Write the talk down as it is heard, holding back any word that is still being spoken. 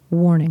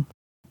Warning.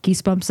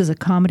 Geesebumps is a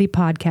comedy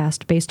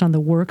podcast based on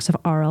the works of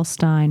R.L.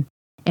 Stine.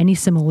 Any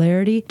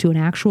similarity to an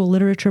actual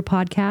literature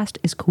podcast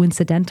is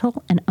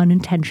coincidental and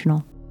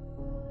unintentional.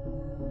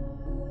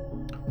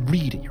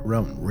 Read at your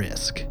own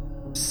risk.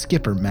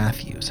 Skipper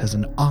Matthews has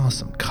an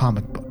awesome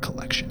comic book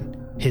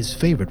collection. His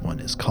favorite one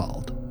is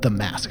called The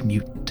Masked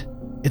Mutant.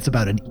 It's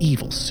about an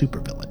evil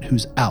supervillain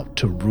who's out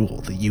to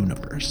rule the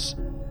universe.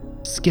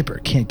 Skipper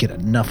can't get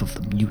enough of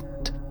the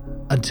mutant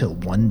until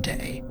one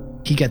day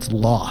he gets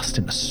lost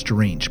in a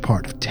strange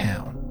part of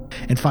town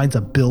and finds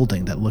a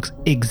building that looks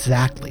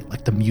exactly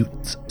like the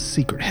mutant's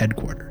secret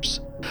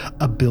headquarters.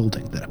 A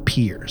building that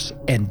appears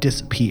and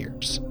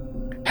disappears.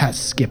 Has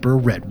Skipper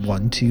read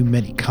one too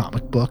many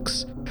comic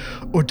books?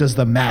 Or does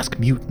the Masked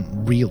Mutant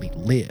really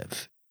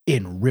live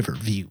in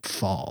Riverview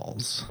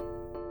Falls?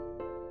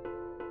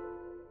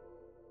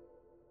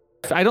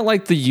 I don't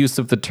like the use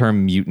of the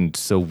term mutant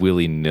so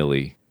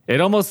willy-nilly. It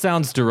almost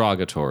sounds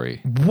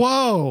derogatory.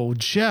 Whoa,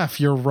 Jeff,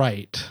 you're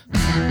right.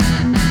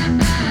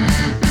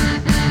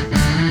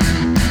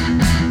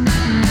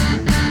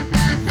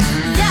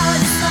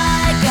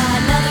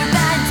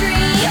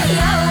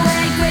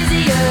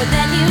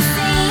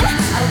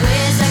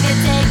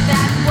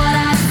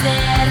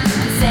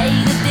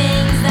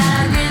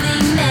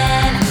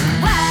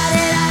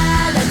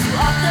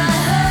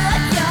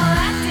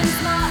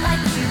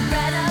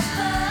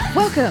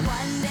 Welcome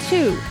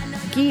to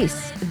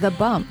Geese the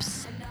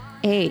Bumps,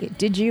 a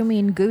Did You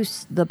Mean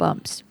Goose the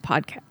Bumps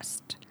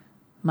podcast.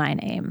 My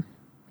name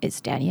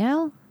is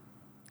Danielle.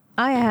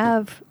 I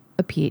have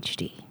a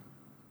PhD.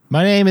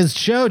 My name is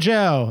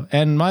Jojo,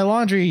 and my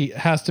laundry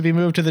has to be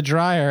moved to the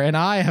dryer, and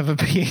I have a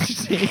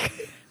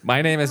PhD.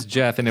 My name is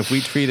Jeff, and if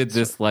we treated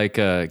this like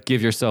a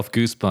Give Yourself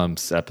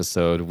Goosebumps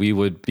episode, we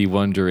would be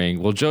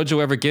wondering, will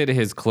Jojo ever get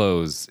his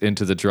clothes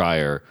into the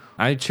dryer?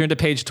 I turned to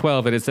page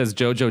 12, and it says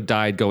Jojo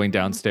died going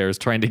downstairs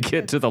trying to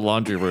get to the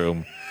laundry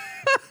room.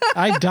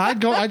 I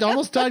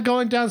almost died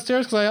going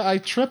downstairs because I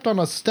tripped on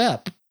a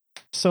step.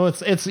 So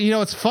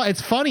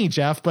it's funny,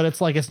 Jeff, but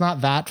it's like it's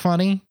not that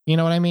funny. You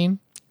know what I mean?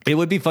 It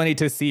would be funny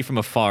to see from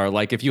afar,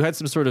 like if you had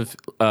some sort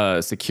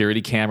of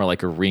security camera,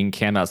 like a Ring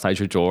cam outside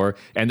your door,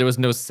 and there was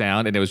no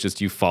sound, and it was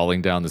just you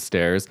falling down the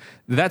stairs.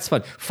 That's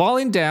fun.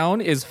 Falling down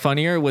is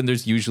funnier when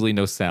there's usually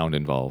no sound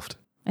involved.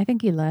 I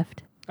think he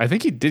left.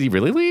 Did he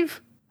really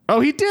leave? Oh,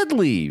 he did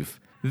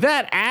leave.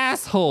 That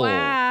asshole.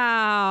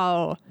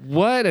 Wow.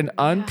 What an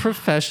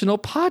unprofessional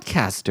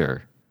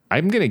podcaster.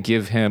 I'm going to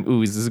give him,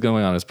 this is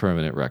going on his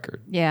permanent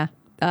record. Yeah.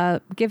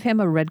 Give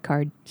him a red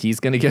card. He's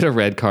going to get a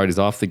red card. He's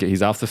off the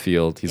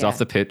field. He's off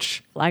the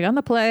pitch. Flag on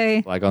the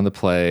play. Flag on the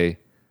play.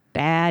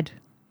 Bad.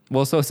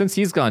 Well, so since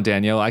he's gone,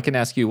 Danielle, I can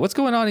ask you, what's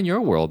going on in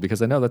your world?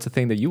 Because I know that's a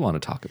thing that you want to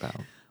talk about.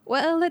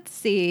 Well, let's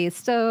see.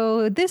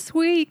 So this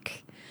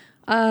week,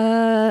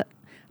 I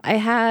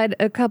had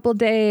a couple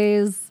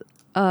days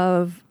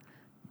of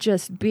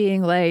just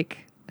being like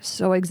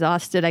so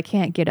exhausted I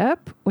can't get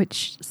up,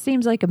 which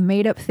seems like a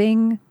made up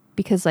thing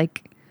because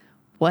like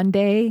one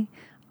day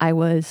I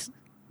was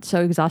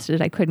so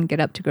exhausted I couldn't get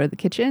up to go to the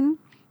kitchen.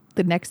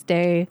 The next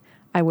day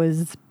I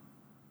was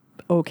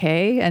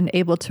okay and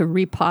able to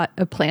repot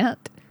a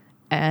plant.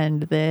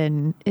 And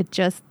then it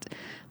just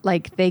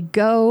like they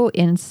go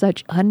in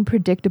such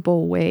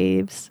unpredictable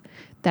waves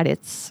that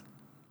it's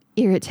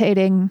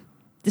irritating.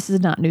 This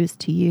is not news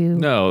to you.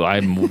 No,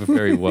 I'm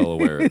very well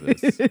aware of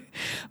this.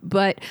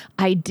 But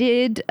I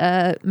did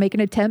make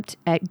an attempt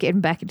at getting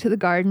back into the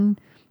garden.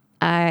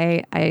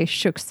 I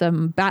shook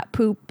some bat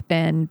poop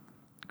and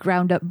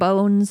ground up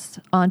bones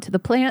onto the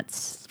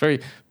plants.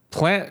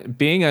 It's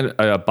being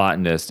a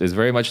botanist is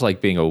very much like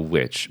being a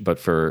witch, but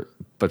for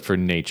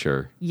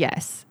nature.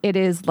 Yes, it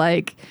is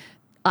like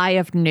eye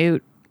of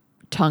newt,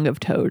 tongue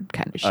of toad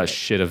kind of shit.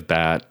 Shit of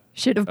bat.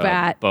 Shit of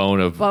bat.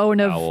 Bone of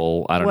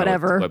owl. I don't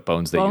whatever. know what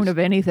bones they bone use. of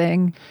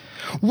anything.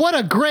 What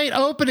a great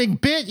opening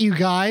bit, you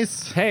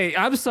guys. Hey,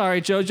 I'm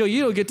sorry, Jojo.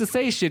 You don't get to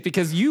say shit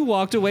because you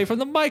walked away from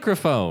the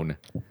microphone.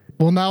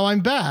 Well, now I'm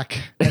back,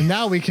 and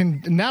now we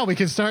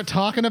can start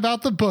talking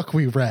about the book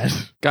we read.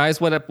 Guys,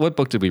 what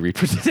book did we read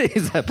for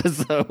today's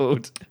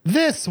episode?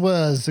 This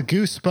was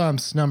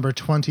Goosebumps number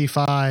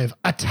 25,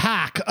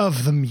 Attack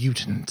of the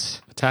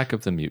Mutant. Attack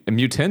of the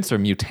Mutants or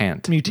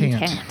Mutant?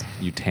 Mutant.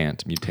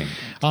 Mutant.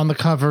 On the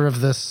cover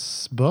of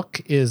this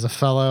book is a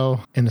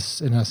fellow in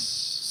a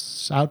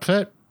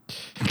outfit.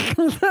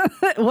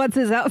 What's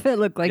his outfit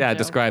look like? Yeah, Joe?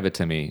 Describe it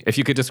to me. If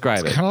you could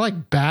describe it. Kind of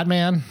like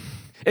Batman.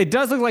 It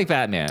does look like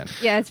Batman.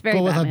 Yeah, it's very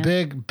but with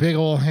Batman. a big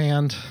old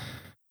hand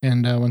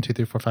and 1, 2,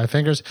 3, 4, 5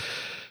 fingers.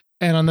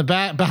 And on the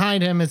back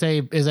behind him is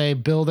a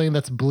building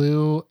that's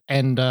blue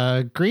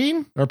and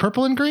green or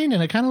purple and green,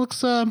 and it kind of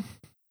looks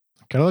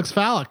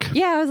phallic.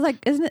 Yeah, I was like,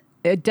 isn't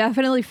it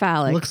definitely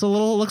phallic? Looks a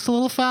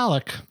little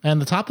phallic,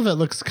 and the top of it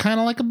looks kind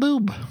of like a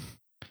boob.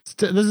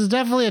 This is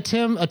definitely a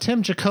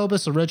Tim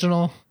Jacobus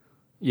original.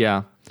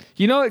 Yeah.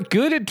 You know what?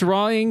 Good at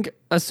drawing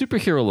a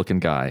superhero looking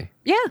guy.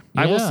 Yeah.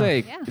 I will Yeah.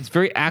 say it's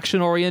very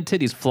action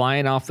oriented. He's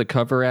flying off the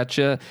cover at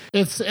you.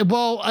 This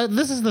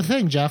is the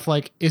thing, Jeff.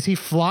 Like, is he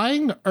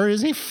flying or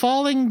is he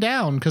falling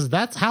down? Because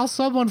that's how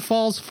someone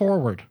falls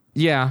forward.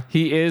 Yeah,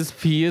 he is.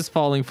 He is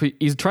falling.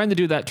 He's trying to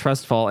do that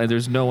trust fall, and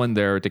there's no one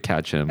there to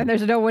catch him. And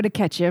there's no one to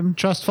catch him.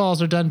 Trust falls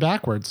are done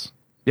backwards.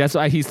 Yeah,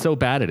 so he's so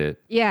bad at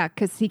it. Yeah,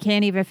 because he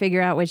can't even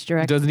figure out which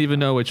direction. Doesn't even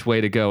know which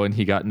way to go, and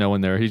he got no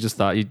one there. He just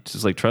thought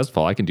like trust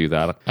fall. I can do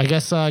that. I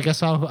guess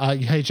I'll.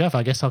 Hey, Jeff.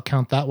 I guess I'll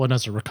count that one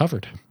as a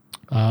recovered.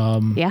 Yeah,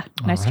 nice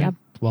All right. job.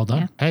 Well done.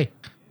 Yeah. Hey,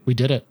 we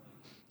did it.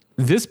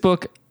 This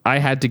book I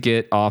had to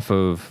get off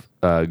of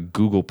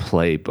Google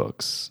Play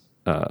Books.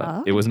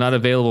 It was not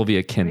available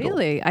via Kindle.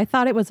 Really? I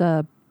thought it was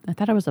a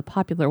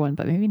popular one,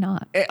 but maybe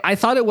not. I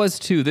thought it was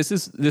too. This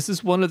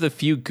is one of the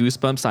few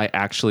Goosebumps I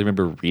actually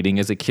remember reading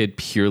as a kid,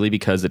 purely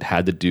because it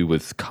had to do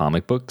with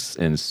comic books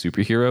and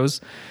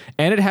superheroes,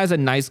 and it has a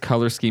nice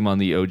color scheme on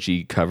the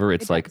OG cover.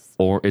 It's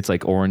it's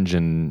like orange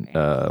and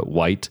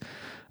white,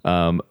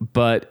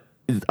 but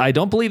I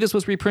don't believe this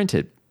was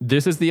reprinted.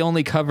 This is the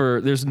only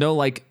cover. There's no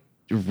like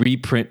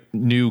reprint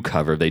new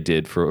cover they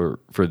did for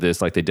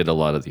this, like they did a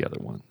lot of the other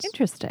ones.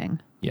 Interesting.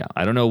 Yeah,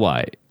 I don't know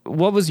why.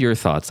 What was your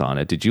thoughts on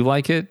it? Did you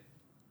like it?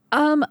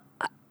 I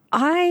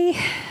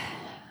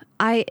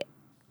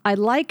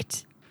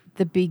liked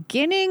the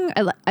beginning.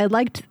 I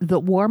liked the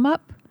warm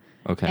up.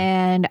 Okay.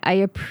 And I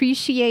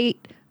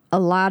appreciate a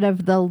lot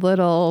of the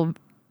little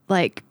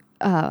like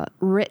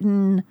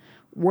written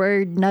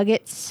word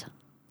nuggets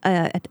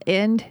at the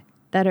end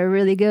that are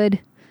really good.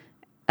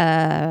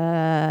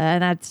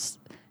 And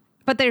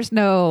but there's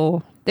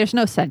no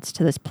sense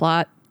to this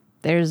plot.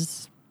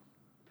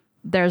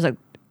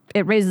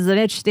 It raises an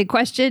interesting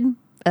question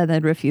and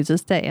then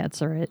refuses to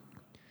answer it.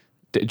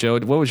 Joe,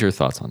 what was your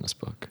thoughts on this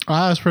book?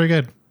 That was pretty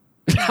good.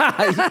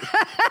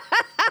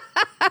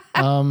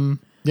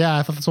 Yeah,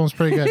 I thought this one was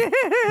pretty good.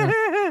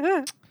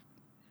 Yeah.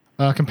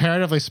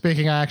 Comparatively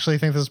speaking, I actually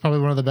think this is probably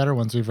one of the better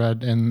ones we've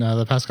read in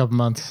the past couple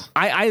months.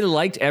 I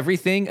liked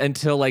everything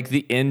until like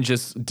the end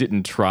just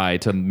didn't try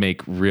to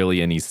make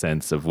really any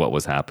sense of what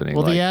was happening.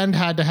 Well, like, the end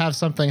had to have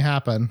something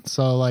happen.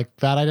 So like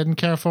that I didn't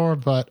care for,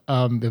 but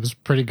it was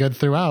pretty good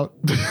throughout.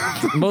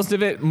 most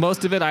of it,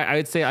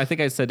 I think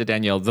I said to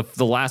Danielle,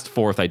 the last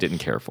fourth I didn't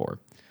care for.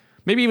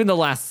 Maybe even the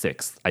last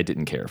sixth I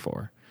didn't care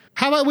for.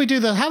 How about we do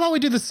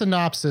the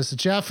synopsis,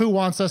 Jeff, who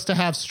wants us to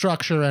have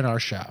structure in our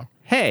show?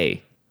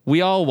 Hey, we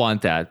all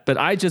want that, but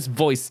I just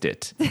voiced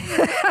it.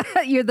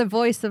 You're the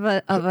voice of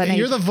an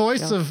You're the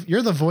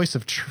voice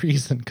of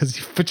treason because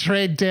you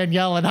betrayed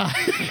Danielle and I.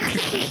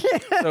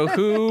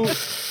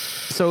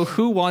 So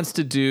who wants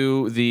to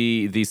do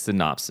the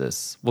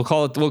synopsis? We'll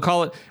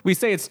call it. We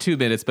say it's 2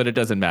 minutes, but it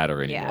doesn't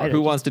matter anymore. Yeah,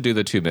 Who wants to do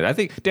the 2 minute? I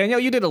think Danielle,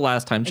 you did it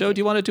last time. Joe, do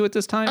you want to do it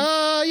this time?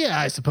 Yeah,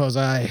 I suppose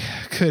I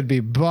could be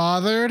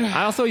bothered.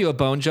 I'll throw you a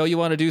bone, Joe. You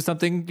want to do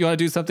something? You want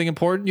to do something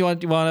important? You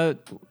want to?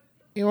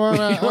 You want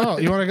to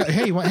go?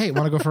 Hey, want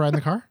to go for a ride in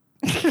the car?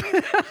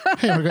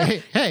 Hey, want to go?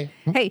 Hey,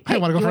 want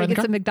to go for a ride in the get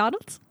car? some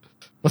McDonald's?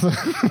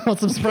 Want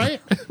some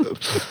Sprite?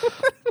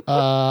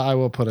 I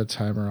will put a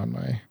timer on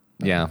my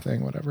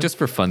thing, whatever. Just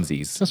for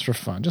funsies. Just for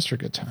fun, just for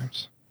good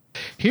times.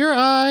 Here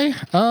I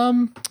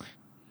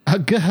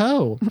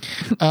go.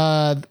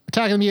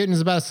 Attack of the Mutant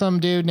is about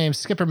some dude named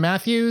Skipper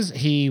Matthews.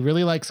 He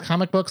really likes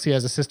comic books. He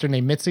has a sister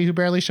named Mitzi who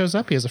barely shows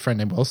up. He has a friend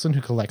named Wilson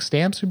who collects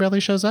stamps who barely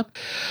shows up.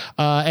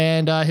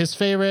 And his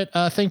favorite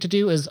thing to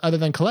do is, other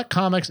than collect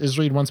comics, is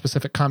read one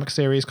specific comic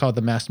series called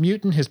The Masked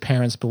Mutant. His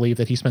parents believe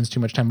that he spends too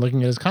much time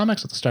looking at his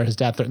comics. At the start, his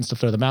dad threatens to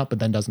throw them out, but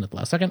then doesn't at the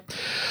last second.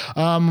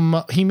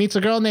 He meets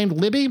a girl named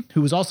Libby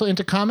who is also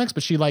into comics,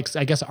 but she likes,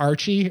 I guess,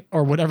 Archie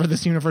or whatever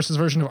this universe's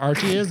version of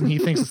Archie is. And he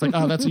thinks it's like,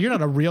 oh, you're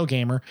not a real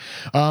gamer.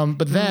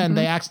 But then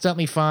they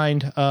accidentally find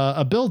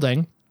a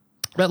building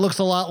that looks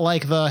a lot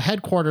like the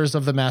headquarters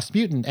of the Masked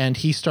Mutant, and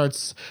he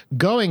starts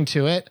going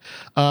to it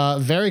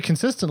very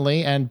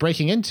consistently and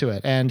breaking into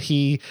it. And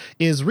he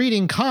is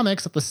reading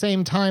comics at the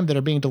same time that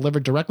are being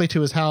delivered directly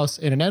to his house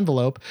in an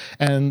envelope.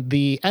 And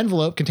the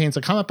envelope contains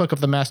a comic book of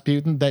the Masked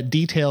Mutant that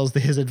details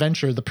his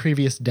adventure the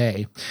previous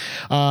day.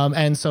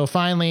 And so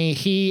finally,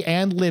 he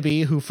and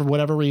Libby, who for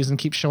whatever reason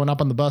keeps showing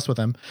up on the bus with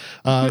him,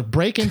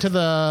 break into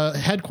the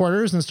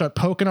headquarters and start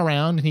poking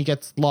around, and he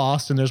gets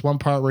lost. And there's one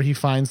part where he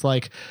finds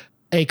like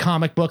a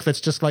comic book that's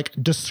just like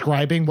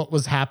describing what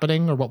was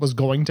happening or what was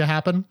going to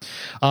happen.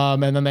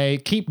 And then they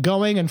keep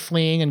going and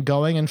fleeing and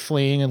going and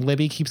fleeing. And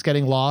Libby keeps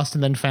getting lost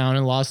and then found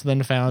and lost and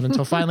then found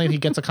until finally he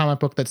gets a comic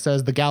book that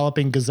says the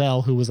Galloping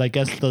Gazelle, who was, I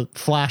guess, the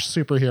Flash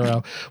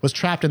superhero, was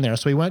trapped in there.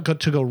 So he went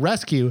to go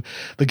rescue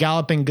the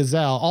Galloping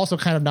Gazelle, also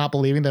kind of not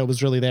believing that it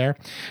was really there.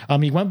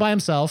 He went by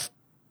himself.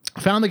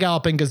 found the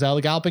Galloping Gazelle.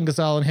 The Galloping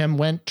Gazelle and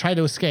him tried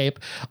to escape.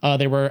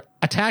 They were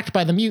attacked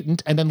by the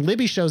mutant, and then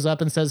Libby shows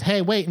up and says,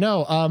 hey, wait,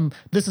 no,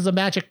 this is a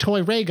magic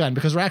toy ray gun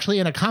because we're actually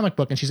in a comic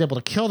book, and she's able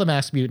to kill the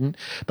masked mutant.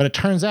 But it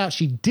turns out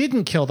she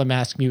didn't kill the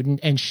masked mutant,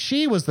 and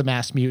she was the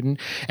masked mutant,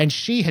 and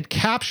she had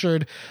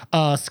captured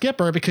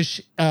Skipper because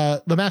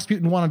the masked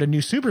mutant wanted a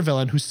new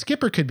supervillain who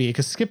Skipper could be,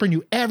 because Skipper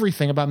knew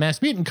everything about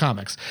masked mutant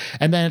comics.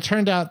 And then it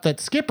turned out that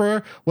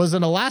Skipper was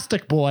an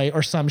elastic boy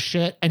or some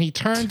shit, and he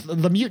turned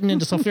the mutant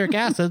into sulfuric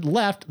acid,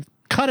 left,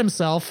 cut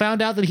himself,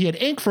 found out that he had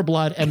ink for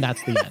blood, and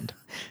that's the end.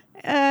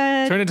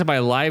 Turn into my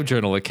live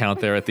journal account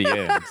there at the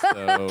end.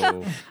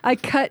 So I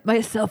cut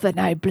myself and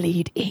I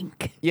bleed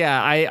ink.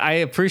 yeah, I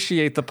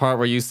appreciate the part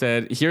where you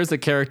said, here's a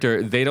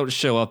character, they don't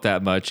show up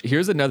that much.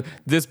 Here's another.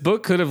 This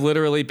book could have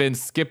literally been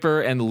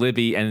Skipper and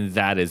Libby, and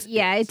that is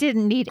Yeah, it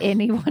didn't need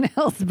anyone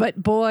else,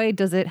 but boy,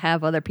 does it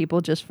have other people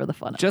just for the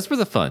fun of it. just for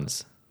the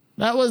funs.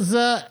 That was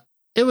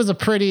it was a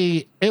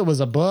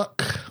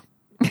book.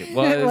 It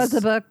was, It was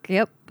a book,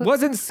 yep.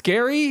 wasn't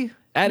scary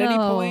at any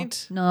No,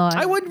 point. no,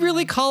 I wouldn't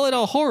really call it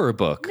a horror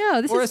book. No,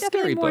 this or is a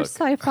scary definitely more book.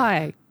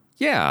 sci-fi.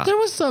 Yeah. There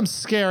was some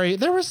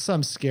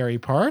scary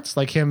parts,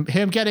 like him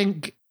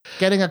getting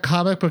a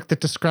comic book that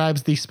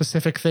describes the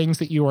specific things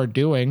that you are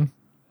doing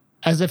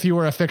as if you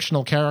were a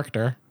fictional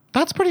character.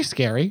 That's pretty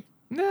scary.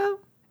 No.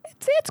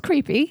 It's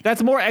creepy.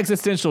 That's more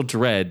existential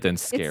dread than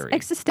scary. It's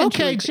existential.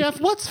 Okay,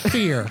 Jeff, what's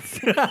fear? Let's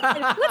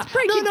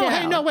break it down.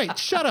 Hey, no, wait,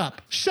 shut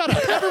up.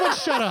 Everyone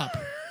shut up.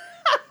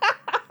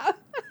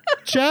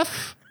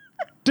 Jeff,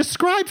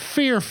 describe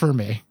fear for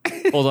me.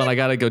 Hold on, I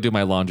gotta go do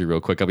my laundry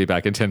real quick. I'll be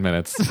back in 10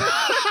 minutes.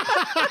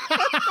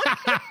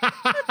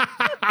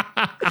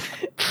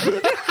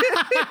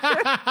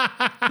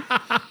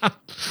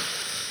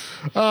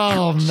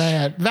 Oh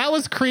man, that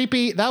was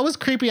creepy.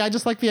 I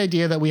just like the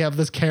idea that we have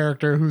this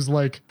character who's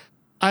like,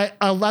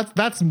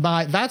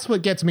 that's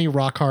what gets me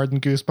rock hard in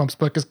Goosebumps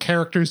book is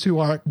characters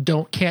who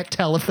can't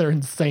tell if they're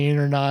insane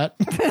or not.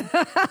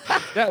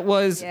 That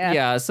was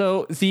Yeah.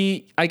 So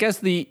I guess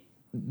the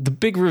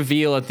big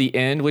reveal at the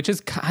end, which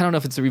is I don't know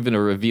if it's even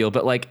a reveal,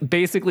 but like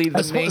basically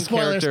the main Spoilers,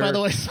 character. by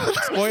the way.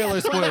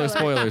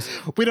 Spoilers.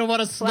 We don't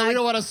want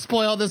to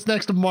spoil this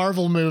next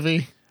Marvel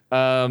movie.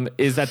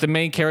 Is that the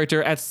main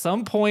character at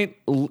some point,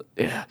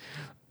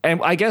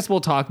 and I guess we'll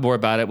talk more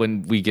about it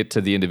when we get to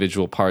the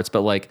individual parts,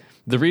 but like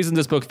the reason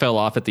this book fell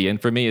off at the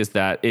end for me is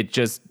that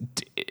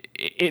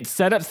it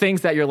set up things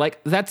that you're like,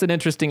 that's an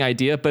interesting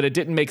idea, but it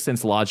didn't make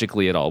sense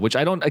logically at all, which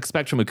I don't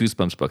expect from a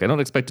Goosebumps book. I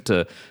don't expect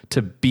it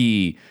to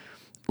be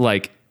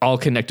like all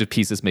connected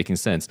pieces making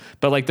sense.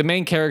 But like the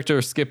main character,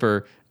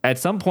 Skipper, at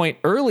some point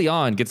early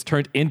on gets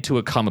turned into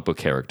a comic book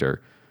character.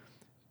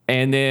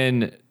 And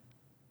then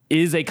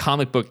is a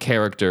comic book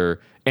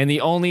character, and the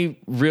only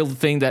real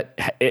thing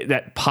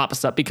that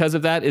pops up because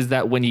of that is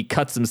that when he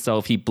cuts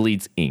himself, he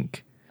bleeds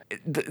ink.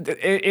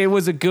 It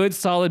was a good,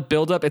 solid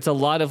buildup. It's a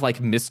lot of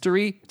like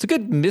mystery. It's a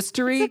good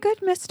mystery. It's a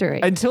good mystery.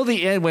 Until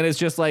the end, when it's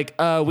just like,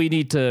 we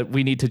need to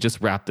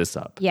just wrap this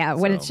up. Yeah,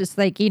 when So, it's just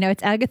like,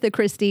 it's Agatha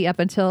Christie up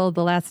until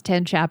the last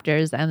 10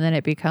 chapters, and then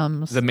it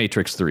becomes The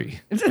Matrix 3.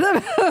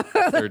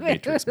 Third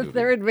Matrix movie.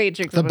 third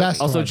Matrix. The movie. best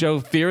Also, one. Joe,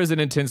 fear is an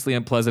intensely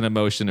unpleasant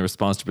emotion in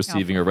response to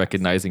perceiving or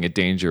recognizing a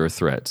danger or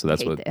threat. So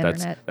that's Hate what the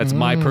internet. that's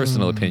my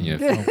personal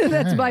opinion.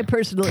 That's my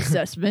personal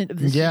assessment of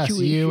the Yes,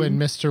 situation. you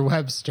and Mr.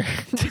 Webster.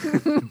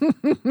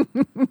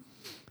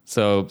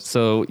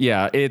 So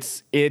yeah,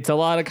 it's a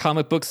lot of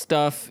comic book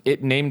stuff.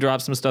 It name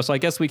drops some stuff. So I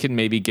guess we can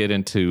maybe get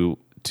into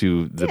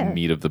the Yeah,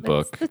 meat of the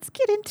book. Let's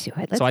get into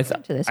it. Let's So get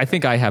into this. I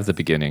think I have the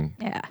beginning.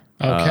 yeah.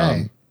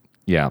 Okay.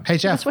 Yeah. Hey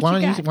Jeff, That's what why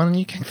you don't got.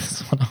 you kick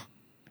this one off?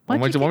 Why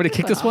don't Do you want me to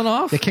kick this one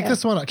off? Yeah, kick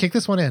this one. Kick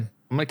this one in.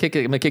 I'm gonna kick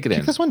it in.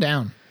 Kick this one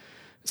down.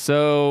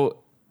 So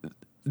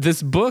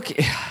this book,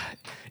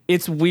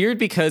 it's weird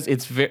because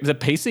the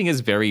pacing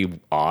is very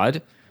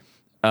odd.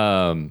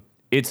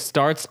 It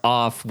starts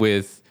off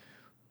with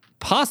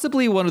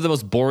possibly one of the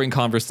most boring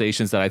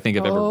conversations that I think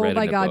I've ever read Oh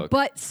my in a god! book.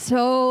 But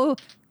so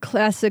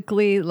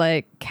classically,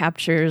 like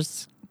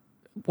captures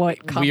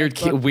what comic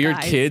book weird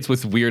guys- kids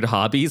with weird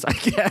hobbies, I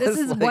guess. This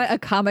is what a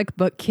comic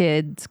book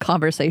kid's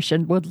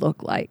conversation would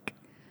look like.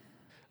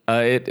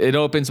 It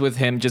opens with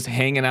him just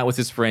hanging out with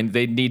his friend.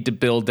 They need to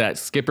build that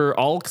Skipper.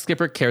 All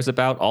Skipper cares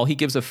about, all he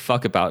gives a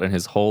fuck about in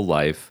his whole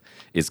life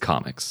is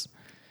comics.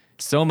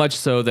 So much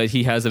so that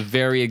he has a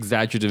very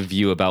exaggerative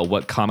view about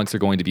what comics are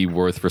going to be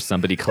worth for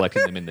somebody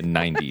collecting them in the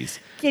 90s.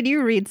 Can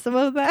you read some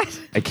of that?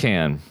 I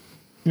can.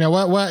 You know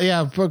what?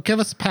 Yeah, but give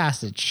us a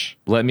passage.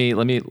 Let me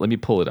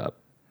pull it up.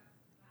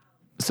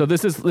 So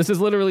this is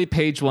literally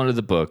page 1 of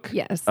the book.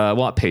 Yes. Well,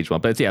 not page 1,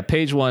 but it's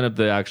page 1 of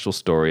the actual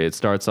story. It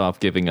starts off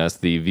giving us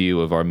the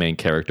view of our main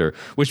character,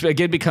 which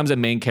again becomes a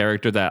main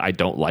character that I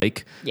don't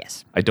like.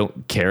 Yes. I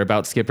don't care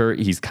about Skipper.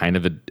 He's kind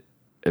of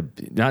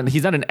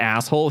he's not an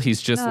asshole.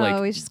 He's just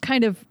No, he's just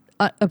kind of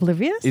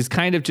oblivious. he's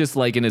kind of just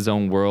like in his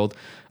own world.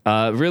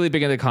 Really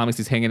big into comics.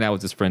 He's hanging out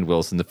with his friend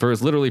Wilson. The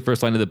first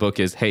line of the book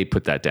is, "Hey,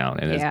 put that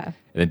down." And, Yeah. and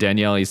then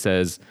Danielle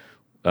says,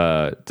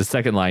 the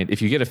second line,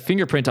 "If you get a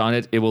fingerprint on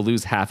it, it will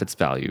lose half its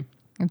value."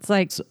 It's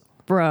like,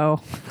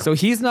 bro. So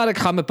he's not a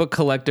comic book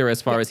collector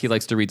as far as he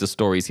likes to read the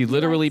stories. He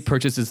literally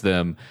purchases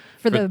them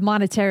For the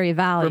monetary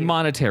value. for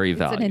monetary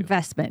value. It's an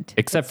investment.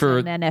 Except It's for-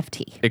 an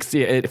NFT.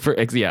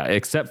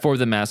 Except for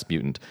the Masked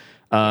Mutant.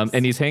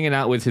 And he's hanging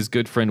out with his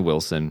good friend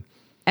Wilson.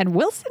 And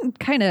Wilson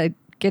kind of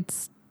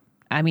gets,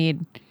 I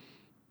mean,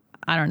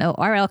 I don't know.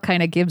 RL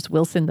kind of gives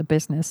Wilson the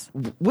business.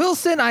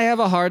 Wilson, I have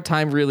a hard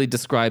time really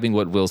describing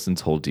what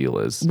Wilson's whole deal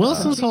is.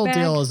 Wilson's whole Bag.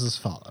 deal is as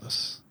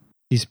follows.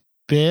 He's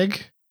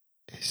big.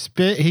 He's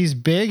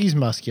big. He's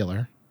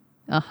muscular.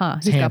 Uh-huh.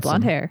 He's He's got handsome.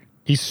 blonde hair.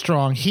 He's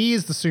strong. He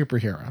is the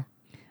superhero.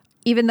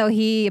 Even though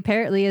he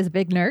apparently is a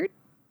big nerd.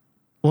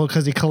 Well,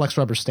 because he collects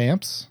rubber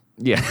stamps.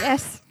 Yeah.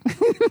 Yes.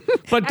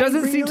 But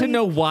doesn't seem to really-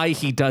 know why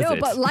he does No,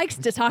 it. but likes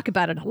to talk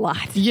about it a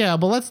lot. Yeah,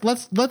 but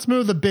let's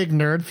move the big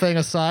nerd thing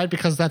aside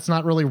because that's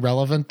not really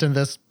relevant in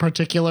this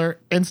particular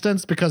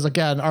instance. Because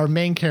again, our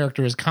main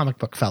character is comic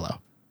book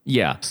fellow.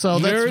 Yeah. So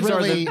that's nerds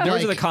really, nerds are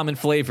the like- common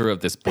flavor of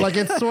this book. Like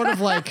it's sort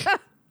of like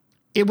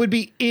it would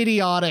be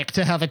idiotic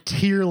to have a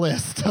tier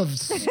list of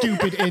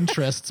stupid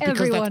interests because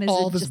Everyone that's is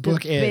all this just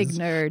book a big is.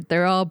 nerd.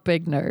 They're all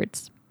big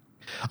nerds.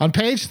 On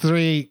page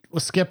 3,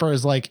 Skipper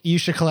is like, you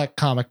should collect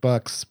comic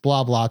books,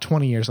 blah, blah,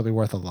 20 years will be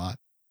worth a lot.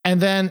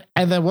 And then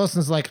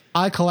Wilson's like,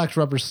 I collect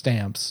rubber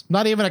stamps.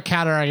 Not even a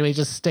counter argument, he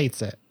just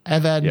states it.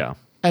 And then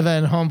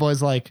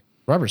Homeboy's like,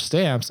 rubber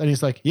stamps? And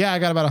he's like, yeah, I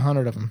got about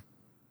 100 of them.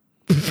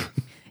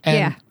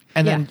 And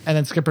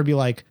then Skipper be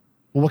like,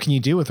 well, what can you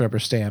do with rubber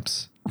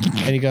stamps?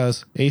 And he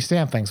goes, you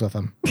stamp things with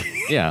them.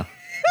 Yeah.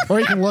 Or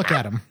you can look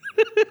at them.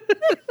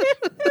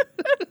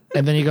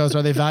 And then he goes,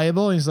 are they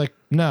valuable? And he's like,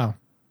 no.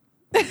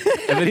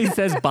 And then he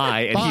says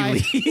bye and Bye.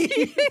 he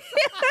leaves.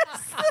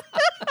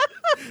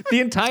 The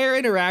entire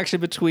interaction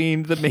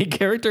between the main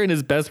character and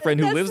his best friend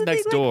who That's lives the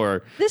next thing, like,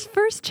 door. This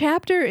first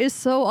chapter is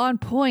so on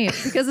point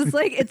because it's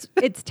like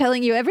it's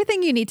telling you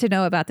everything you need to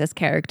know about this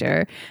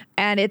character,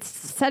 and it's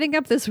setting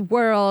up this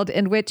world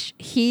in which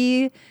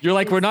he You're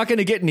like, we're not going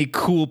to get any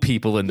cool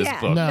people in this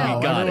Yeah, book. No,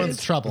 We got everyone's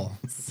it. trouble.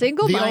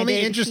 single-minded. The only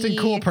interesting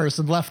cool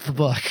person left the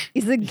book.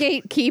 He's a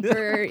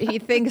gatekeeper. He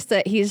thinks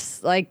that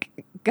he's like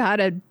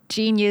got a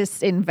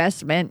genius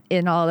investment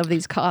in all of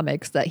these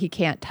comics that he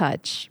can't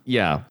touch.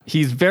 Yeah,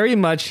 he's very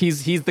much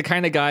he's the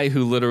kind of guy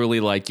who literally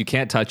like you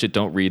can't touch it,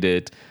 don't read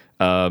it.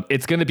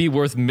 It's going to be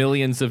worth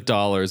millions of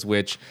dollars.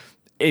 Which,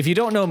 if you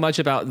don't know much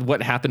about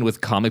what happened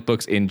with comic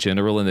books in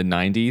general in the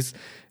 '90s,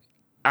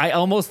 I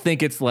almost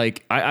think it's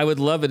like I would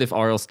love it if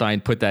R.L.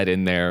 Stine put that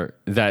in there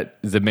that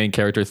the main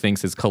character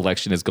thinks his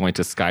collection is going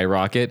to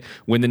skyrocket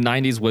when the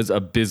 '90s was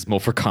abysmal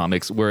for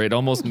comics, where it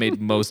almost made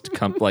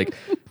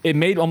it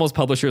made almost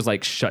publishers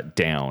like shut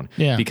down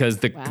because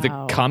the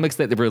comics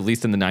that were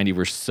released in the '90s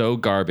were so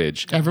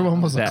garbage.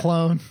 Everyone was a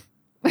clone.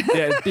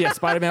 Yeah,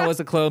 Spider-Man was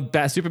a clone.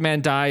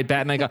 Superman died.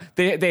 Batman got.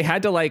 They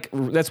had to like.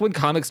 That's when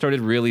comics started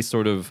really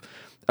sort of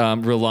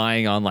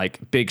relying on like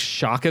big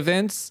shock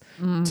events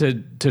to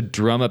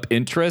drum up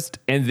interest,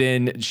 and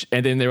then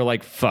they were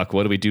like, "Fuck,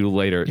 what do we do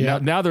later?" Yeah.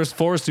 Now there's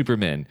 4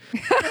 Supermen.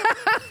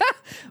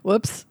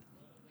 Whoops.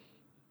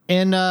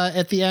 And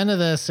at the end of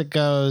this, it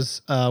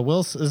goes,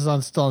 Wilson this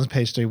is still on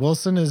page 3.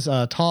 Wilson is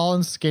tall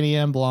and skinny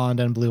and blonde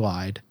and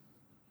blue-eyed.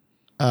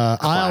 I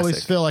always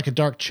Classic. feel like a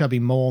dark, chubby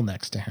mole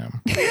next to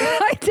him.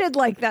 I did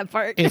like that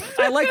part.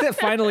 I like that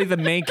finally the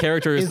main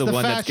character is the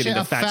one that's getting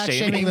the fat fat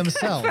shaming.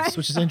 themselves,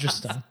 which is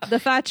interesting. The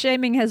fat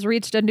shaming has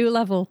reached a new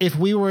level. If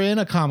we were in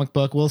a comic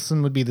book,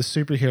 Wilson would be the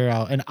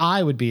superhero and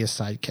I would be his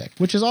sidekick,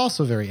 which is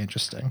also very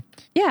interesting.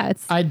 Yeah,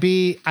 it's I'd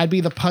be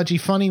the pudgy,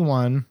 funny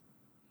one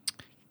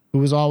who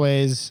was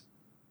always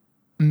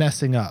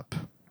messing up.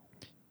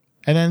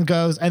 And then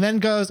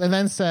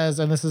says,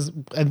 this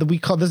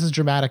is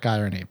dramatic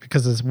irony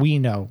because as we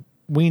know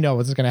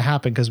what's going to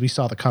happen because we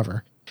saw the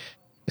cover.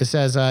 It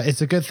says,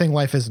 it's a good thing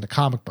life isn't a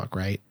comic book,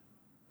 right?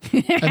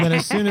 And then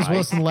as soon as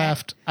Wilson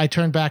left, I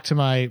turned back to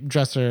my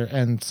dresser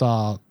and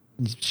saw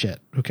shit.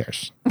 Who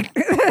cares?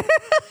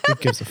 Who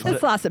gives a fuck?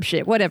 that's awesome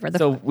shit. Whatever.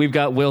 So we've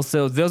got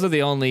Wilson. Those are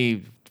the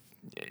only.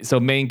 So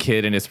main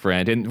kid and his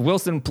friend, and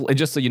Wilson. And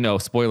just so you know,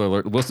 spoiler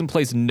alert: Wilson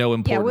plays no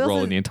important role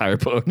Wilson- in the entire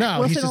book. No, he's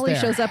Wilson just only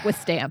there. shows up with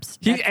stamps.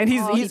 That's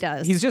all he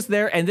does. He's just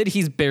there, and then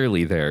he's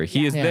barely there.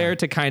 He is Yeah. there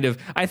to kind of.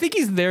 I think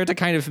he's there to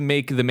kind of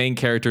make the main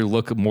character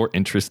look more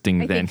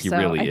interesting I than think he so.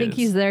 really I is. think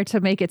he's there to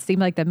make it seem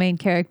like the main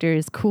character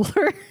is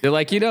cooler. They're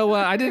like, you know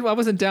what? I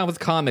wasn't down with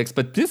comics,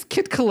 but this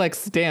kid collects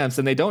stamps,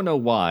 and they don't know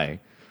why.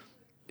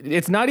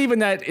 It's not even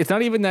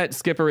that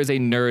Skipper is a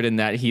nerd and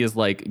that he is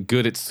like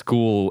good at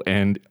school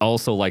and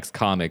also likes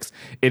comics.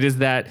 It is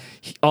that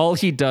all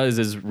he does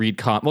is read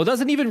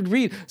doesn't even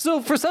read.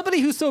 So for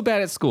somebody who's so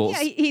bad at school,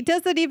 Yeah, he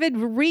doesn't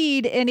even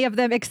read any of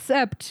them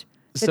except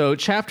so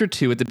chapter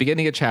 2, at the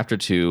beginning of chapter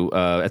 2,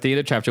 at the end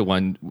of chapter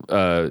 1,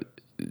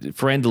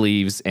 friend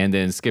leaves, and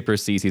then Skipper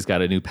sees he's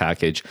got a new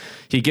package.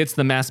 He gets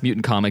the Mass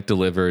Mutant comic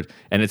delivered,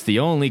 and it's the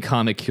only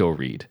comic he'll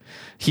read.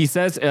 He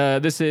says,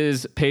 this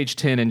is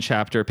page 9,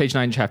 chapter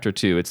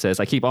 2. It says,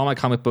 I keep all my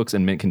comic books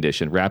in mint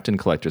condition, wrapped in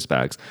collector's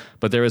bags.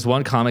 But there is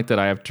one comic that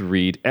I have to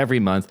read every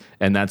month,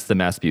 and that's the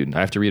Mass Mutant.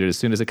 I have to read it as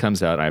soon as it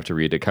comes out. I have to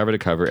read it cover to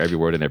cover, every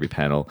word and every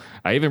panel.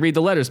 I even read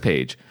the letters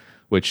page.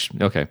 Which,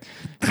 okay.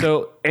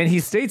 So, and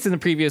he states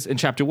in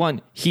chapter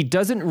 1, he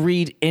doesn't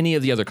read any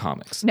of the other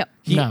comics. No.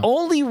 He No.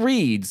 only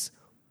reads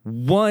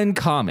one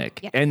comic,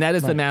 Yes. and that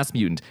is the Mass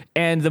Mutant.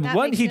 And the That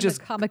one makes he him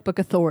just, a comic book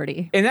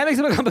authority. and that makes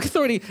him a comic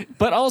authority,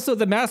 but also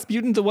the Mass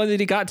Mutant, the one that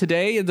he got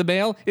today in the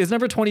mail, is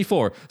number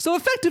 24. So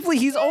effectively,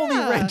 he's only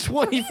read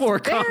 24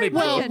 comic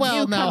much books. a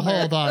Well, now newcomer.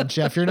 hold on,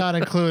 Jeff. You're not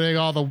including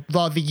all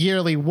the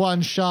yearly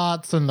one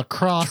shots and the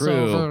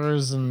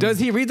crossovers. And Does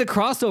he read the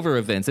crossover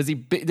events? Is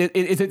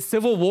it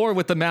Civil War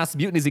with the Mass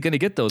Mutant? Is he going to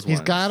get those He's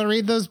ones? got to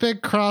read those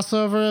big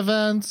crossover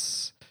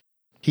events.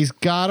 He's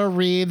got to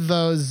read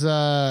those,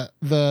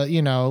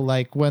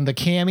 like when the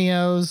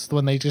cameos,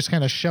 when they just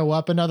kind of show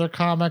up in other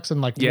comics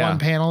and like Yeah. one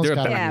panel. They're a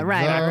Got Yeah,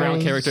 right. background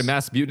those. character,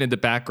 Mass Mutant in the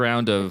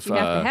background of. You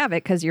have to have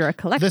it because you're a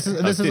collector. This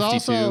is 52.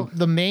 also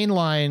the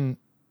mainline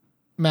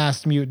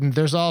Masked Mutant.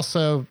 There's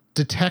also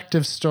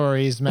Detective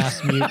Stories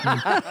Masked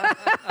Mutant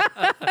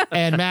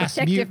and Masked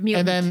Detective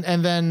Mutant,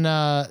 and then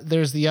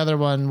there's the other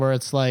one where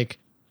it's like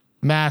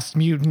Masked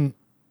Mutant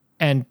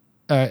and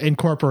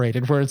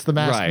Incorporated, where it's the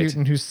Masked Right.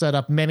 Mutant who set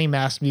up many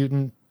Masked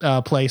Mutant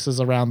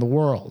places around the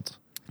world.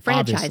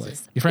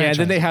 Franchises. Obviously. Yeah, and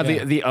then they have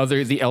yeah. the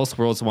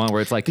Elseworlds one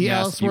where it's like the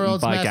Mass Mutant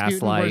Elseworlds by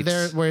Masked Mutant,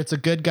 Gaslight. where it's a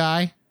good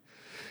guy.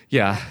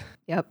 Yeah.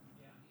 Yep.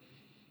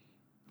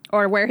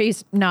 Or where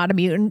he's not a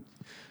mutant.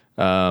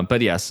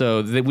 But yeah,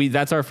 so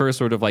that's our first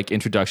sort of like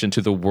introduction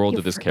to the world You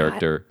of this forgot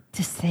character.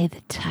 to say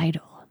the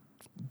title.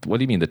 What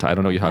do you mean the title? I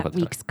don't know what you're talking That about.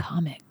 The week's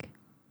comic.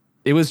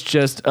 It was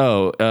just,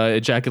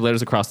 ejaculate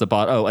letters across the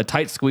bottom. Oh, a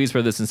tight squeeze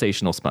for the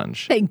sensational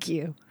sponge. Thank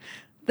you.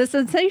 The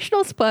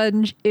Sensational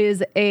Sponge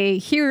is a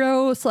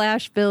hero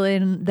 /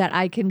 villain that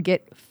I can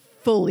get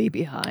fully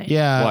behind.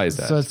 Yeah. Why is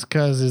that? So it's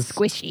because it's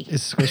Squishy.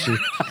 It's squishy.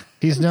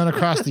 He's known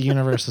across the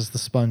universe as the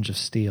Sponge of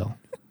Steel.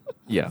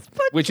 Yeah.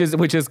 Which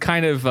is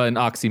kind of an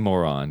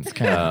oxymoron.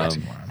 Kind of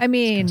an oxymoron. I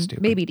mean,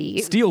 stupid. maybe to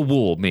eat. Steel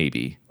wool,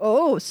 maybe.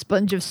 Oh,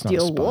 sponge of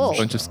steel sponge. wool.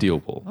 Bunch of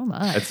steel wool. Oh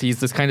my. He's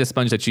this kind of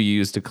sponge that you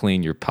use to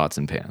clean your pots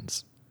and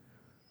pans.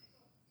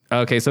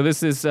 Okay, so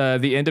this is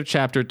the end of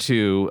chapter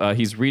 2.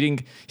 He's reading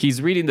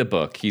the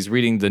book. He's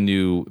reading the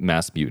new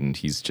Mass Mutant.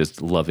 He's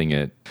just loving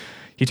it.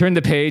 He turned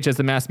the page. As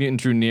the Mass Mutant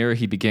drew near,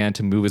 he began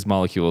to move his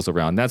molecules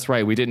around. That's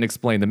right, we didn't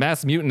explain. The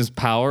Mass Mutant's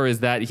power is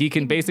that he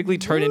can basically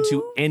turn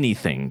into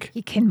anything.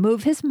 He can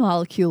move his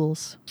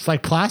molecules. It's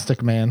like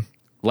Plastic Man.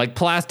 Like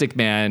Plastic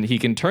Man, he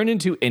can turn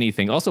into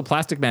anything. Also,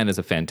 Plastic Man is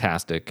a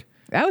fantastic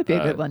That would be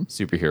a good one.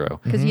 superhero.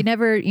 Because you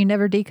never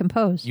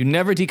decompose. You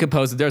never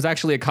decompose. There's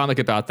actually a comic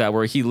about that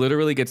where he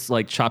literally gets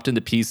like chopped into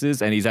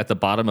pieces and he's at the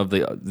bottom of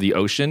the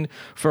ocean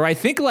for I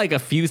think like a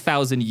few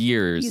thousand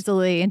years.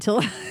 Easily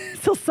until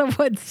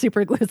someone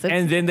super glues it.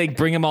 And then they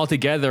bring him all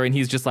together and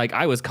he's just like,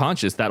 I was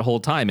conscious that whole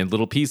time in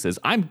little pieces.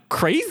 I'm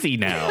crazy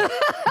now.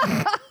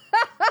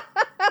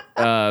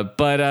 So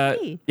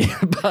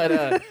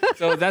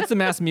that's the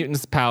Mass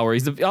Mutant's power.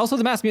 He's also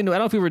the Mass Mutant, I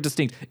don't know if we were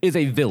distinct, is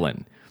a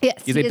villain.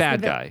 Yes, He's he a is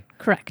bad the guy.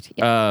 Correct.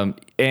 Yeah.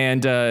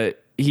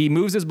 He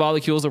moves his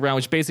molecules around,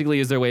 which basically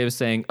is their way of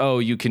saying, oh,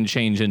 you can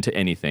change into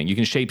anything. You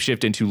can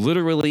shapeshift into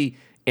literally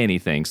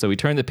anything. So he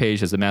turned the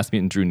page. As the Mass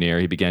Mutant drew near,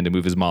 he began to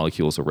move his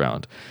molecules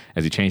around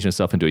as he changed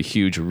himself into a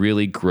huge,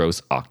 really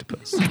gross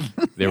octopus.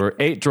 There were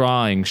 8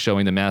 drawings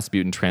showing the Mass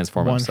Mutant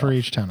transform One himself. for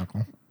each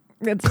tentacle.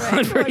 That's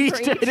right. For each.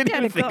 I didn't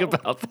even think tentacle.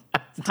 about that.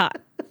 It's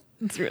hot.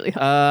 It's really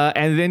hot.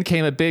 And then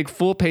came a big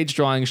full-page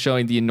drawing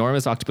showing the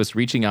enormous octopus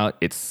reaching out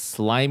its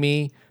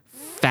slimy,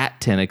 fat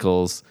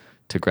tentacles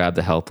to grab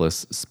the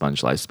helpless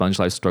Sponge Life. Sponge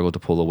Life struggled to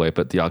pull away,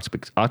 but the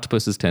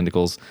octopus's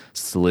tentacles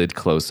slid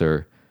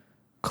closer.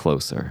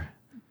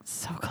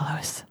 So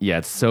close. Yeah,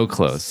 it's so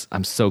close.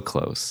 I'm so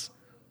close.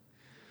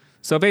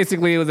 So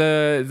basically,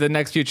 the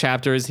next few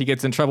chapters, he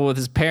gets in trouble with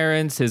his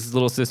parents. His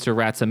little sister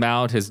rats him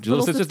out. His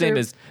little sister's name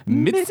is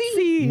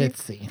Mitzi.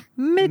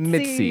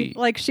 Mitzi.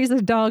 Like she's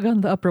a dog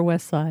on the Upper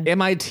West Side.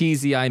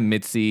 Mitzi,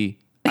 Mitzi.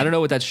 I don't know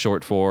what that's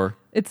short for.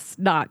 It's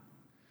not.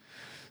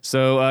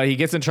 So he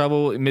gets in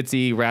trouble.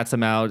 Mitzi rats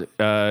him out.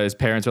 His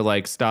parents are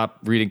like, stop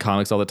reading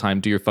comics all the time.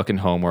 Do your fucking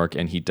homework.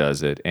 And he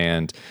does it.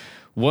 And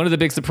one of the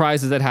big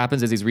surprises that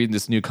happens as he's reading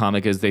this new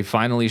comic is they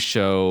finally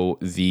show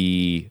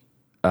the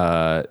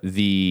What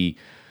do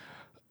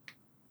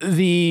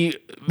they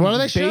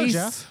show, base.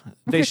 Jeff?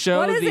 They show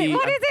What is the. it?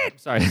 What is it?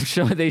 Sorry,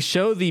 they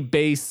show the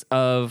base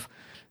of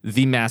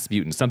the Mass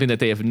Mutant, something that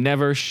they have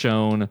never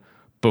shown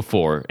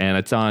before, and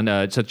it's on.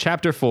 So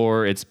chapter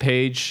 4. It's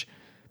page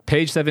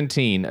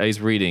 17.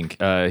 He's reading.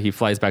 He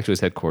flies back to his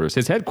headquarters.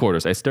 His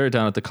headquarters. I stared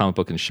down at the comic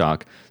book in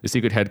shock. The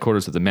secret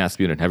headquarters of the Mass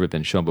Mutant had never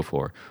been shown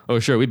before. Oh,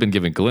 sure, we've been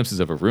given glimpses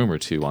of a room or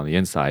two on the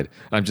inside.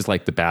 I'm just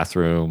like the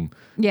bathroom.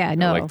 Yeah,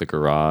 no. Like the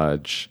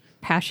garage.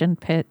 Passion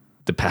pit.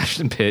 The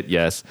Passion Pit,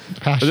 yes.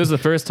 But Passion this is the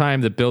first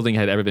time the building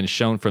had ever been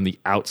shown from the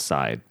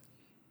outside.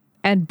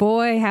 And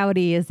boy,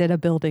 howdy, is it a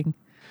building.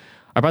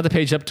 I brought the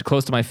page up to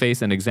close to my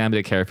face and examined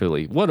it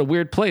carefully. What a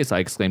weird place, I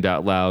exclaimed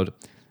out loud.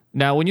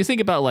 Now, when you think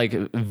about like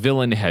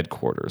villain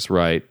headquarters,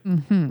 right?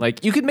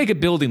 Like you could make a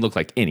building look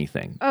like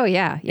anything. Oh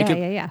yeah, yeah, could-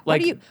 yeah.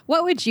 like-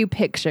 What would you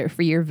picture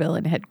for your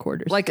villain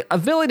headquarters? Like a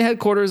villain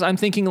headquarters, I'm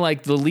thinking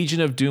like the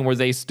Legion of Doom where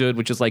they stood,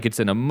 which is like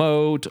it's in a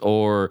moat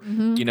or,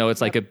 you know,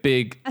 it's like a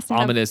big Has to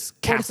have ominous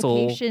castle.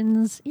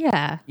 fortifications.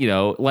 Yeah. You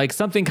know, like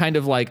something kind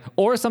of like,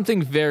 or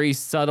something very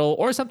subtle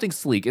or something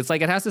sleek. It's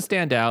like it has to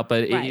stand out,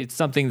 but Right. it's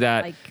something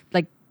that,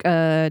 Like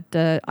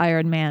the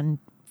Iron Man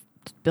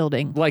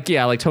building. like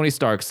Tony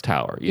Stark's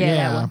tower. you know,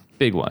 Yeah. Yeah.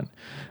 Big one.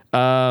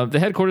 The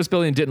headquarters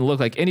building didn't look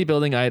like any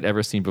building I had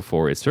ever seen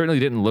before. It certainly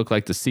didn't look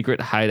like the secret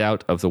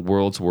hideout of the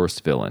world's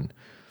worst villain,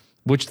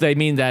 which they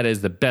mean that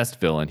is the best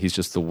villain. He's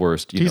just the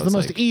worst. He's the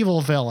most evil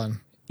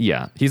villain.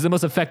 Yeah, he's the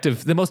most effective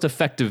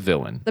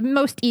villain. The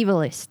most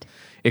evilest.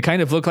 It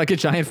kind of looked like a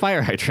giant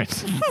fire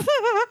hydrant.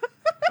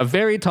 A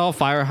very tall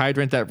fire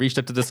hydrant that reached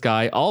up to the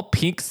sky, all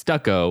pink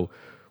stucco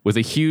with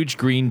a huge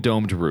green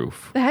domed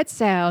roof. That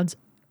sounds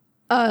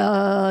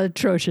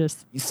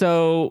atrocious.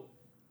 So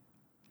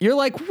you're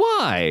like,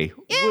 why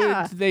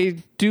Yeah. would they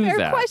do Fair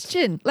that?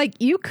 question. Like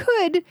you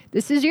could,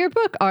 this is your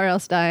book, R.L.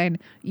 Stein.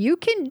 You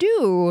can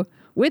do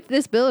with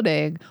this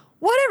building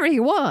whatever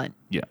you want.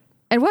 Yeah.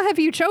 And what have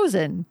you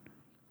chosen?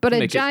 But a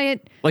Make it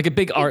giant like a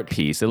big art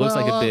piece. It looks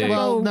like a big.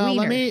 Well, no,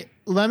 wiener.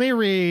 let me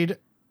read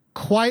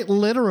quite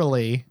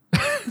literally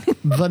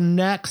the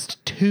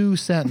next two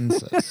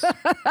sentences.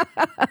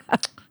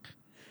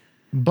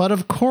 But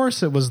of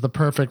course it was the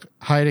perfect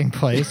hiding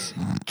place.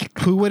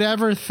 Who would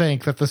ever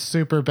think that the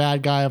super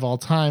bad guy of all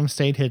time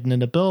stayed hidden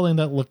in a building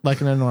that looked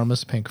like an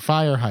enormous pink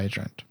fire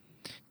hydrant?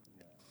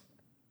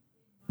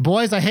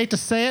 Boys, I hate to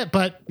say it,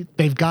 but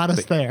they've got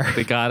us there.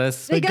 They got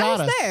us. They got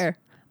got us us. there.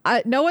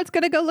 No one's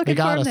gonna go looking for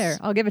got him us. there.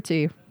 I'll give it to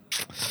you.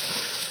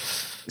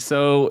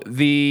 So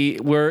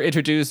we're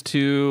introduced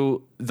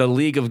to the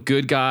League of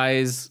Good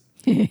Guys.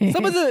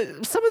 Some of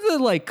the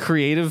like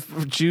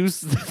creative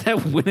juice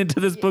that went into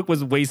this book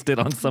was wasted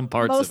on some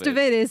parts Most of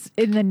it is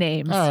in the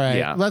names. All right,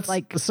 Yeah. let's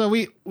Like- so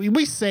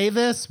we say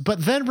this,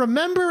 but then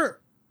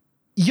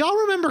y'all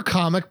remember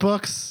comic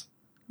books?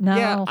 No.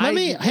 Yeah, Let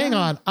me hang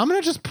on. I'm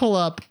gonna just pull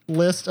up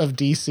list of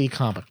DC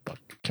comic book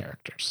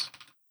characters.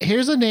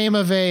 Here's a name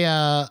of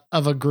a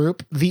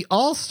group, the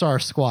All-Star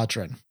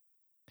Squadron.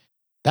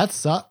 That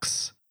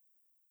sucks.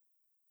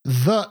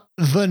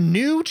 The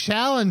New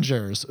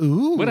Challengers.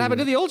 Ooh. What happened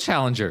to the old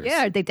challengers?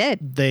 Yeah, they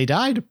did. They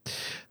died.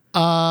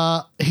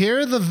 Here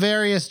are the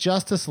various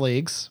Justice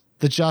Leagues.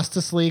 The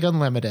Justice League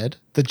Unlimited,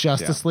 the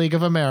Justice League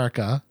of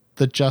America,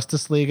 the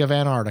Justice League of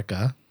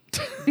Antarctica,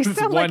 These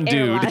sound one like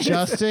dude. airlines.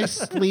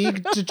 Justice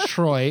League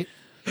Detroit,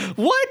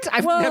 What?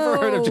 I've never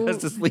heard of Whoa.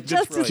 Justice League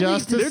Justice Detroit. League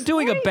Justice- They're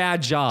doing a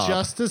bad job.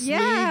 Justice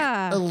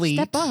Yeah. League Elite,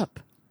 Step up.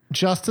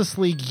 Justice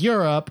League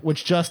Europe,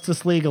 which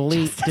Justice League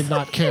Elite did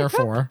not care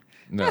for,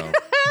 No.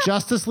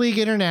 Justice League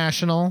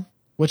International,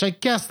 which I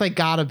guess they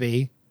gotta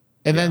be,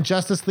 and then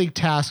Justice League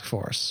Task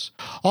Force.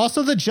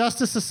 Also the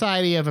Justice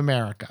Society of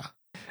America.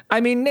 I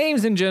mean,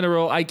 names in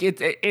general,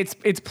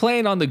 it's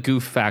playing on the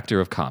goof factor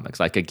of comics.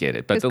 Like, I get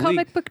it. But It's the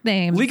comic book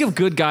names. League of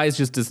Good Guys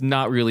just does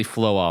not really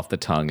flow off the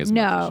tongue as much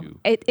No, as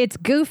you. it's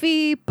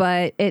goofy,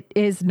 but it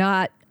is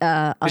not.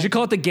 I should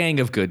call it the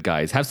Gang of Good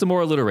Guys. Have some more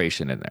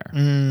alliteration in there.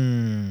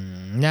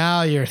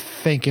 Now you're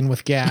thinking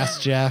with gas,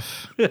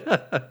 Jeff.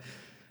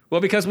 Well,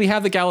 because we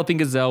have the Galloping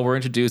Gazelle, we're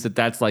introduced that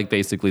that's like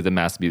basically the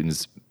Mass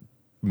Mutants'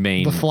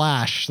 main. The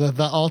Flash,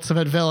 the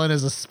ultimate villain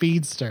is a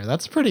speedster.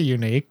 That's pretty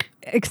unique.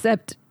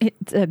 except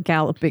it's a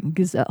galloping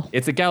gazelle.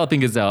 It's a Galloping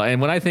Gazelle.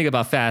 And when I think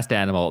about fast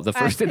animal, the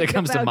first thing that Think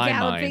comes to about my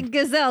galloping mind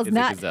gazelles, is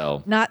a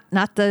gazelle. not